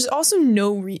again, there's also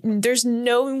there's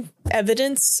no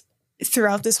evidence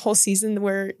throughout this whole season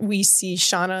where we see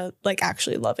Shauna like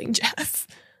actually loving Jeff.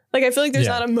 Like, I feel like there's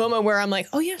not a moment where I'm like,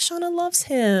 oh yeah, Shauna loves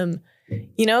him.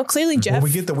 Clearly Jeff. Well, we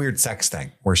get the weird sex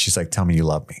thing where she's like, tell me you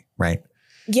love me. Right.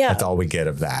 Yeah. That's all we get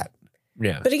of that.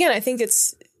 Yeah. But again, I think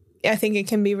it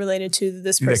can be related to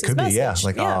this person's it could message. Be, yeah.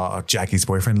 Like, oh, Jackie's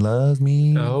boyfriend loves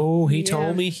me. Oh, he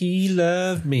told me he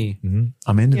loved me. Mm-hmm.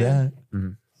 I'm into that. Mm-hmm.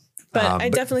 But I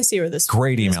definitely see where this.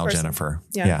 Great email, Jennifer.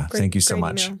 Yeah. Thank you so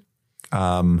much.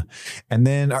 Email. And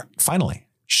then finally,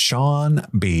 Sean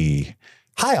B.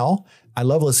 Hi, all. I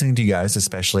love listening to you guys,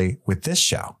 especially with this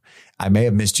show. I may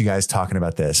have missed you guys talking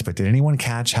about this, but did anyone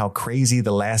catch how crazy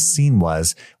the last scene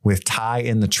was with Ty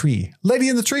in the tree? Lady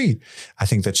in the tree. I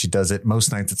think that she does it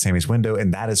most nights at Sammy's window,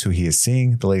 and that is who he is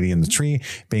seeing, the lady in the tree.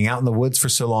 Being out in the woods for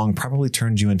so long probably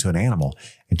turns you into an animal,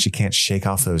 and she can't shake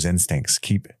off those instincts.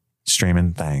 Keep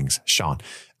streaming things, Sean.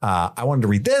 I wanted to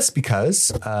read this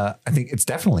because I think it's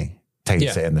definitely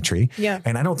Taissa in the tree. Yeah.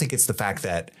 And I don't think it's the fact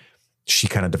that she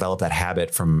kind of developed that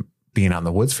habit from being out in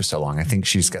the woods for so long. I think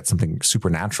she's got something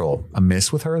supernatural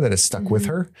amiss with her that has stuck with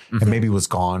her and maybe was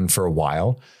gone for a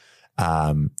while.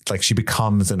 Like she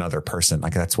becomes another person.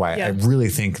 Like that's why I really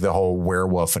think the whole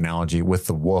werewolf analogy with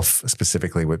the wolf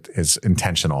specifically is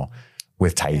intentional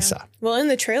with Taissa. Yeah. Well, in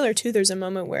the trailer too, there's a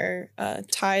moment where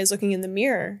Ty is looking in the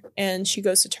mirror and she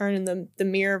goes to turn and the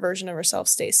mirror version of herself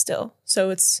stays still. So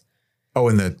it's... Oh,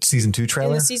 in the season 2 trailer?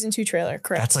 In the season 2 trailer,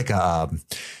 correct. That's like a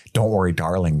Don't Worry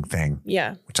Darling thing.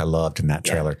 Yeah. Which I loved in that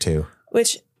trailer too.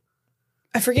 Which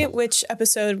I forget which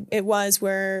episode it was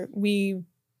where we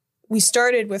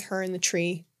started with her in the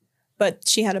tree, but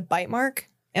she had a bite mark.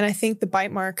 And I think the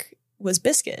bite mark was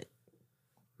Biscuit.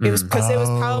 It was because it was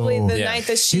probably the night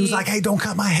that she was like, hey, don't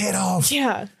cut my head off.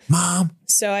 Yeah. Mom.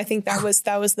 So I think that was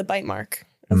the bite mark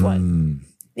of what.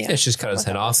 Yeah, she just cut his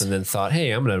head off and then thought,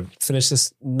 hey, I'm going to finish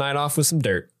this night off with some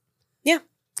dirt. Yeah.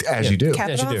 As you do. Cap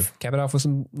it off with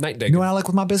some night digging. You know what I like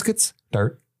with my biscuits?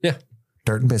 Dirt. Yeah.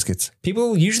 Dirt and biscuits.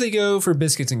 People usually go for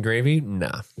biscuits and gravy.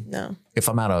 Nah. No. If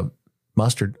I'm out of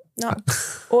mustard. No.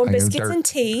 Or biscuits and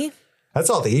tea. That's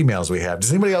all the emails we have.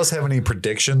 Does anybody else have any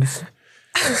predictions?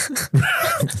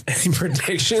 Any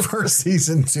prediction for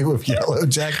season 2 of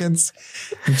Yellowjackets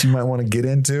that you might want to get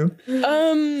into?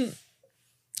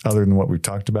 Other than what we've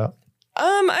talked about?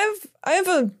 I have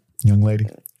a young lady.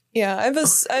 Yeah, I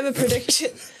have a prediction.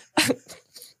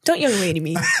 Don't young lady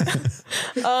me.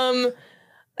 And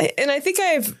I think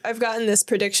I've gotten this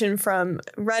prediction from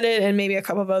Reddit and maybe a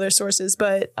couple of other sources,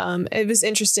 but it was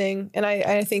interesting and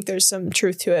I think there's some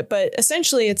truth to it. But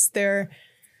essentially it's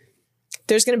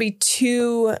there's going to be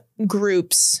 2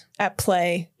 groups at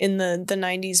play in the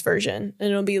 90s version. And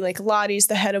it'll be like Lottie's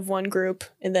the head of one group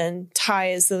and then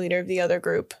Ty is the leader of the other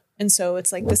group. And so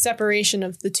it's like the separation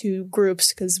of the 2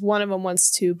 groups because one of them wants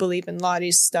to believe in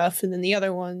Lottie's stuff and then the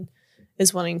other one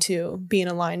is wanting to be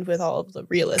aligned with all of the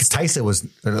realists. Taissa was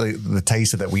the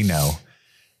Taissa that we know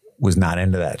was not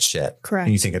into that shit. Correct.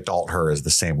 And you think adult her is the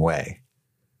same way?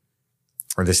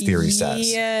 Or this theory says?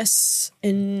 Yes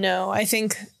and no. I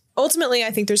think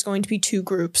there's going to be 2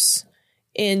 groups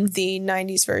in the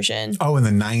 90s version. Oh, in the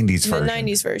 90s version. The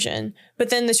 90s version. But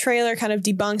then the trailer kind of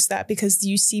debunks that because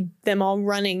you see them all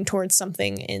running towards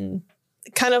something in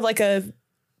kind of like a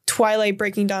Twilight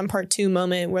Breaking Dawn Part 2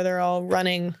 moment where they're all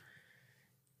running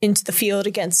into the field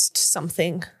against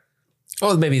something.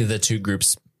 Oh, maybe the 2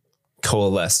 groups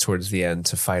coalesce towards the end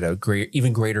to fight a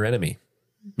even greater enemy,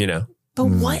 you know?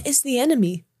 But what is the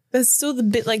enemy? That's still the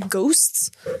bit like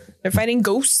ghosts. They're fighting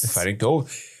ghosts.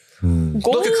 Look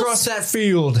across that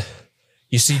field.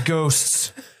 You see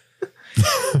ghosts.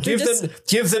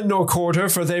 Give them no quarter,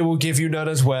 for they will give you none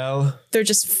as well. They're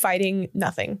just fighting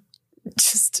nothing.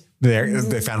 Just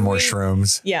They found more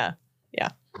shrooms. yeah.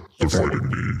 They're fighting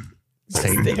me.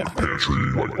 From the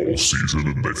pantry like all season,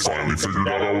 and they finally figured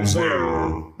out I was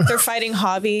there. They're fighting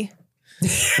Javi.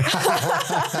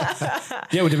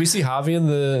 Yeah, did we see Javi in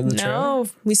the trailer? No,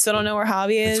 we still don't know where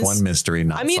Javi is. It's one mystery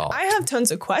not solved. I have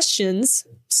tons of questions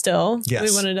still. Yes.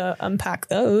 We wanted to unpack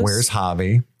those. Where's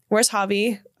Javi?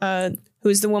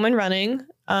 Who's the woman running?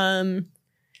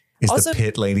 Is also, the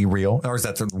pit lady real? Or is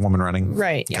that the woman running?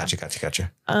 Right. Yeah.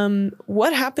 Gotcha.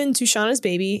 What happened to Shauna's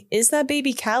baby? Is that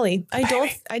baby Callie?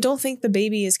 I don't think the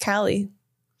baby is Callie.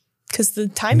 Because the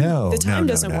time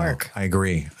doesn't work. I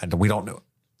agree. We don't know.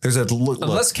 There's a look.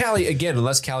 Unless Callie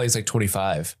is like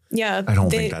 25. Yeah. I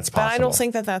don't think that's possible. But I don't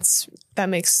think that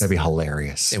makes. That'd be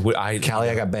hilarious. Callie,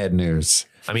 I got bad news.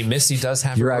 I mean, Missy does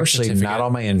have. You're actually not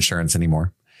on my insurance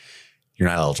anymore. You're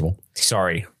not eligible.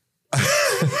 Sorry.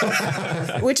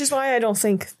 Which is why I don't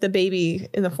think the baby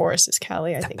in the forest is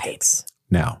Callie. I think it's.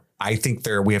 No, I think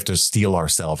we have to steel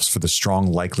ourselves for the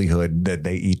strong likelihood that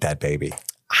they eat that baby.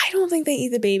 I don't think they eat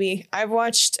the baby. I've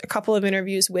watched a couple of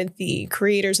interviews with the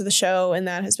creators of the show, and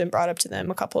that has been brought up to them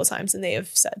a couple of times, and they have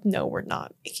said, no, we're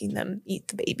not making them eat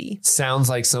the baby. Sounds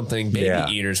like something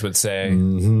baby eaters would say.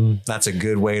 Mm-hmm. That's a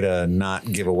good way to not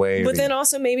give away. But then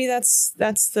also maybe that's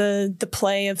the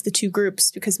play of the two groups,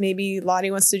 because maybe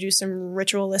Lottie wants to do some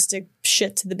ritualistic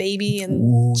shit to the baby,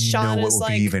 and Sean is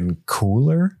like... be even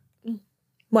cooler?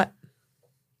 What?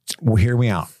 Well, hear me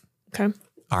out. Okay.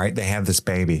 All right, they have this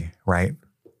baby, right?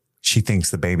 She thinks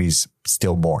the baby's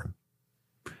stillborn.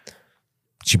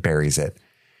 She buries it.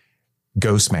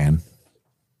 Ghost Man,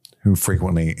 who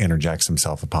frequently interjects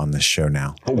himself upon this show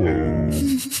now,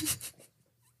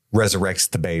 resurrects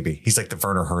the baby. He's like the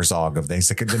Werner Herzog of this.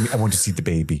 He's like, I want to see the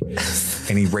baby.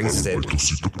 And he raises it.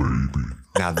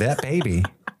 Now that baby,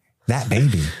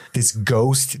 this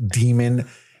ghost demon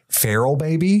feral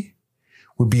baby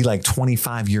would be like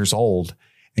 25 years old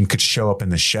and could show up in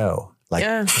the show.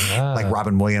 Like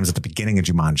Robin Williams at the beginning of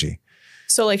Jumanji.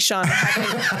 So like Shauna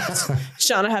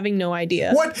having no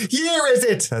idea. What year is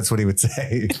it? That's what he would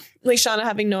say. Like Shauna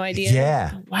having no idea.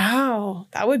 Yeah. Wow.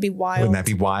 That would be wild. Wouldn't that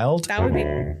be wild? That would be.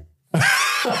 It's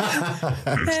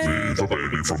the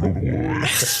baby from the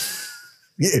woods.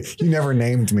 You never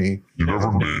named me. You never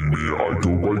named me. I go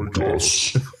like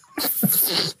Gus.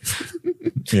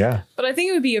 Yeah. But I think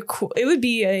it would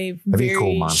be a very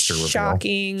cool monster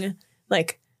shocking,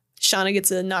 like Shauna gets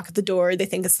a knock at the door. They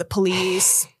think it's the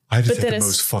police. I just think the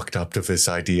most fucked up to this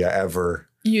idea ever.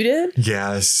 You did?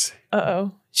 Yes.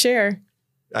 Uh-oh. Share.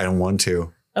 I don't want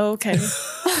to. Oh, okay.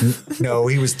 No,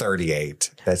 he was 38.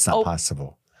 That's not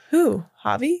possible. Who?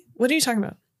 Javi? What are you talking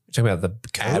about? You're talking about the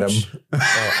coach?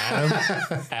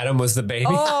 Adam. Adam was the baby.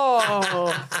 Oh.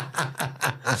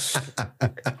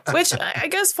 Which I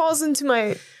guess falls into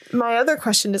my other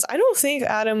question is I don't think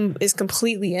Adam is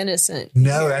completely innocent.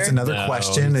 No, that's another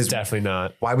question. Is definitely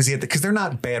not. Why was he at because they're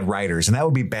not bad writers, and that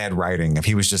would be bad writing if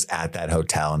he was just at that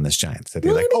hotel in this giant city.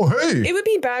 Well, oh, hey. It would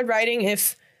be bad writing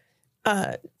if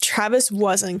Travis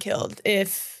wasn't killed.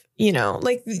 If,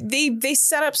 like they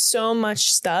set up so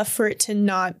much stuff for it to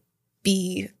not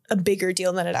be a bigger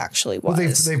deal than it actually was.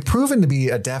 Well, they've proven to be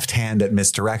a deft hand at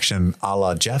misdirection, a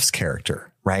la Jeff's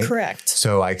character, right? Correct.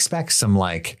 So I expect some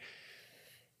like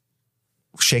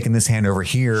shaking this hand over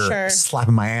here,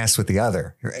 slapping my ass with the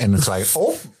other, and it's like,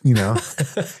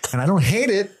 and I don't hate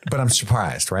it, but I'm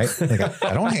surprised, right? Like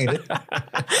I don't hate it,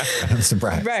 I'm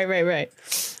surprised. Right.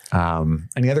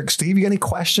 Any other, Steve? You got any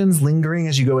questions lingering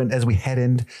as you go in, as we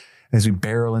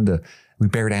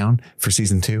bear down for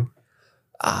season 2?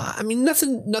 I mean,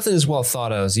 nothing as well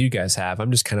thought out as you guys have. I'm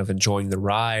just kind of enjoying the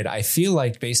ride. I feel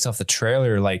like based off the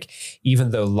trailer, like even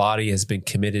though Lottie has been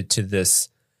committed to this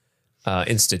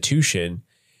institution,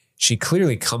 she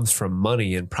clearly comes from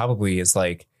money and probably is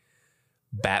like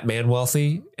Batman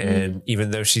wealthy. And even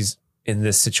though she's in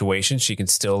this situation, she can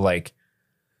still like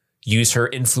use her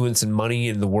influence and money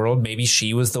in the world. Maybe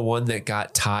she was the one that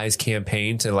got Ty's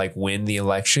campaign to like win the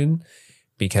election,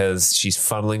 because she's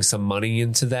funneling some money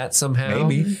into that somehow.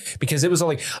 Maybe. Because it was all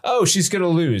like, oh, she's going to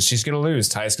lose. Ty's going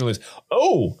to lose.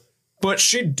 Oh, but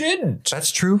she didn't. That's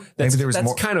true. Maybe there was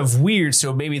more. That's kind of weird.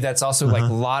 So maybe that's also like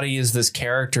Lottie is this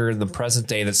character in the present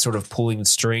day that's sort of pulling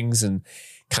strings and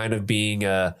kind of being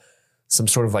some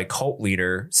sort of like cult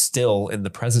leader still in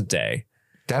the present day.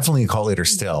 Definitely a cult leader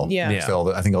still. Yeah.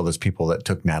 Phil, I think all those people that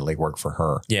took Natalie work for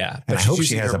her. Yeah. And I hope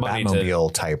she has a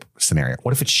Batmobile type scenario.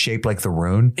 What if it's shaped like the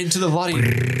Rune? Into the Lottie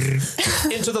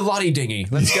dinghy.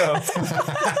 Let's go.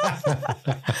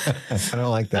 I don't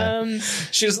like that.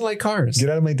 She doesn't like cars. Get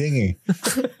out of my dinghy.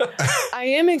 I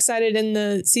am excited. In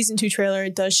the season 2 trailer,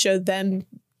 it does show them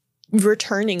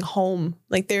returning home.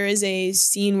 Like there is a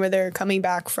scene where they're coming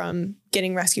back from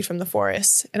getting rescued from the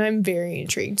forest, and I'm very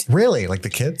intrigued. Really? Like the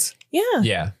kids?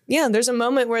 Yeah. There's a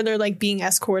moment where they're like being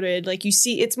escorted. Like you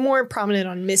see, it's more prominent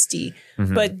on Misty,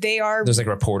 but there's like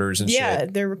reporters and shit. Yeah,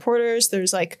 they're reporters.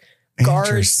 There's like guards.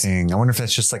 Interesting. I wonder if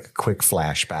that's just like a quick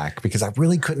flashback, because I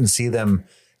really couldn't see them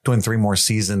doing 3 more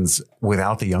seasons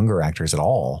without the younger actors at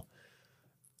all.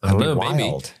 That'd be wild.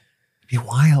 Maybe. Be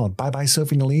wild. Bye-bye,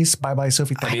 Sophie Nélisse. Bye-bye,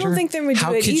 Sophie Thatcher. I don't think they would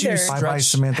do it either. Bye-bye,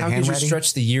 Samantha How could you Hanratty.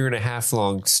 stretch the 1.5 year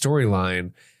long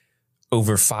storyline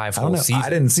over 5 whole seasons? I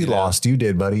didn't see Lost. You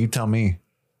did, buddy. You tell me.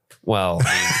 Well,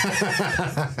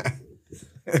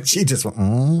 She just went,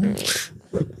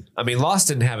 I mean, Lost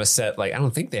didn't have a set. Like, I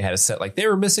don't think they had a set. Like, they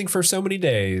were missing for so many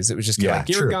days. It was just like,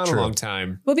 you were gone a long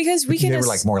time. Well, because we can... They were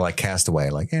like more like Castaway.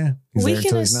 Like, he's we there can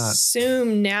until he's not.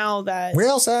 assume now that...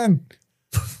 Wilson.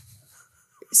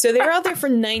 So they were out there for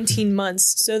 19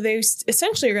 months. So they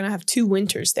essentially are going to have 2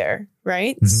 winters there,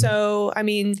 right? Mm-hmm. So, I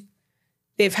mean,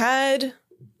 they've had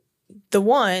the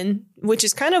one, which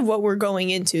is kind of what we're going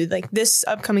into. Like this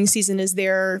upcoming season is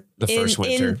their first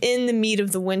winter. In the meat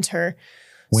of the winter.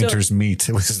 Winter's Meat.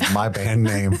 It was my band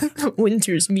name.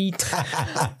 Winter's Meat.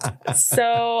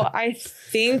 So I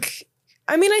think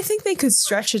they could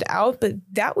stretch it out, but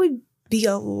that would be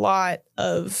a lot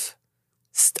of,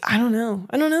 I don't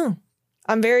know.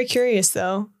 I'm very curious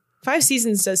though. 5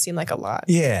 seasons does seem like a lot.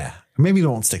 Yeah. Maybe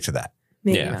don't stick to that.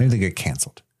 Maybe Maybe they get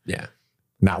canceled. Yeah.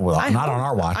 Not on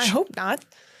our watch. I hope not.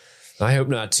 I hope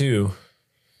not, too.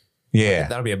 Yeah.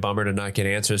 That'll be a bummer to not get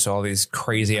answers to all these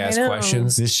crazy ass know.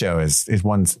 questions. This show it's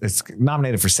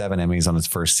nominated for 7 Emmys on its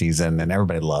first season, and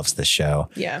everybody loves this show.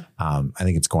 Yeah. I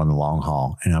think it's going the long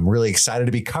haul, and I'm really excited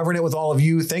to be covering it with all of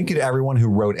you. Thank you to everyone who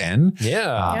wrote in.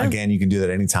 Yeah. Again, you can do that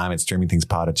anytime at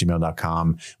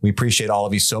streamingthingspod@gmail.com. We appreciate all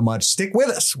of you so much. Stick with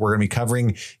us. We're going to be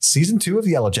covering season 2 of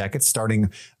Yellowjackets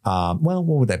starting, what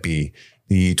would that be?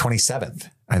 The 27th,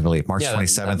 I believe, March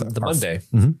 27th. The Monday.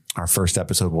 Our first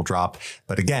episode will drop.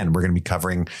 But again, we're going to be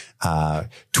covering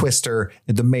Twister,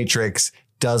 The Matrix,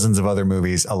 dozens of other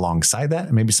movies alongside that,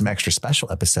 and maybe some extra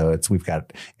special episodes we've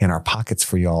got in our pockets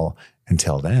for y'all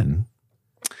until then.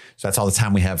 So that's all the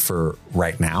time we have for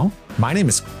right now. My name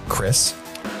is Chris.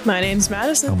 My name's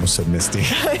Madison. Almost said Misty.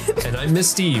 And I'm Miss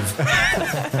Steve.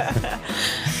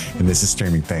 And this is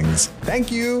Streaming Things.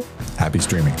 Thank you. Happy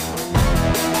streaming.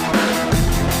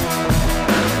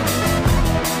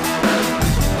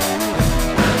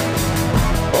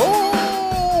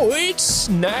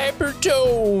 Sniper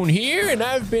Tone here, and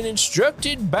I've been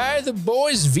instructed by the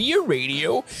boys via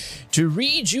radio to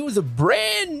read you the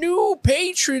brand new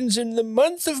patrons in the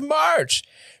month of March.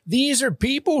 These are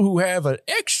people who have an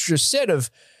extra set of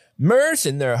mirth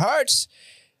in their hearts,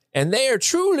 and they are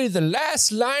truly the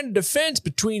last line of defense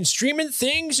between Streaming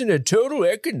Things and a total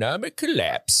economic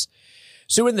collapse.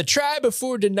 So in the Try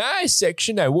Before Deny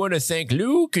section, I want to thank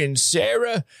Luke and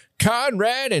Sarah,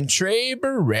 Conrad, and Trey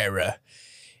Barrera.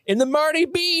 In the Marty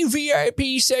B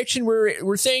VIP section,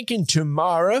 we're thanking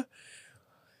Tamara.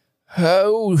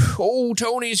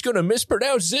 Tony's going to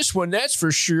mispronounce this one, that's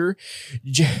for sure.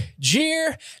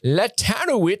 Jir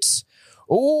Latanowitz.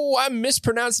 I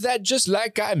mispronounced that just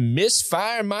like I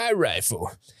misfire my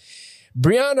rifle.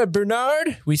 Brianna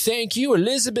Bernard, we thank you.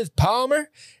 Elizabeth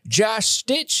Palmer, Josh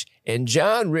Stitch, and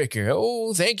John Ricker.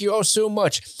 Thank you all so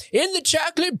much. In the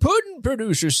Chocolate Pudding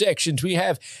producer sections, we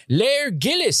have Lair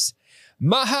Gillis,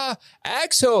 Maha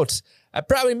Axholt. I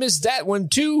probably missed that one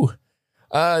too.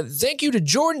 Thank you to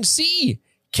Jordan C.,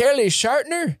 Kelly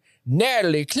Shartner,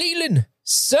 Natalie Cleland,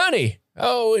 Sunny.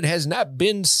 It has not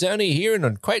been sunny here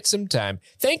in quite some time.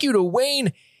 Thank you to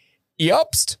Wayne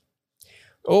Yopst.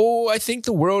 I think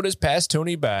the world has passed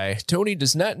Tony by. Tony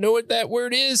does not know what that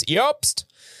word is. Yopst.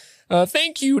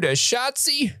 Thank you to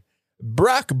Shotzi,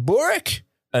 Brock Borick,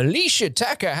 Alicia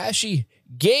Takahashi,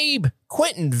 Gabe,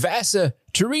 Quentin Vassa,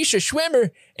 Teresa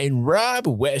Schwemmer, and Rob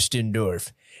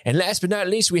Westendorf. And last but not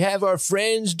least, we have our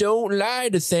friends Don't Lie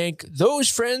to thank. Those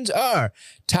friends are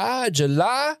Taj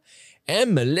Allah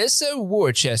and Melissa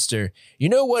Worcester. You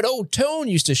know what? Old Tone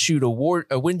used to shoot a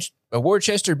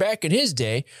Worcester back in his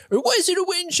day. Or was it a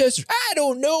Winchester? I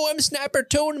don't know. I'm Sniper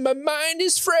Tone and my mind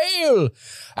is frail.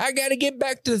 I got to get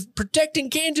back to protecting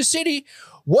Kansas City.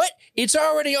 What? It's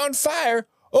already on fire.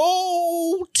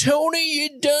 Tony, you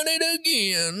done it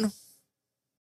again.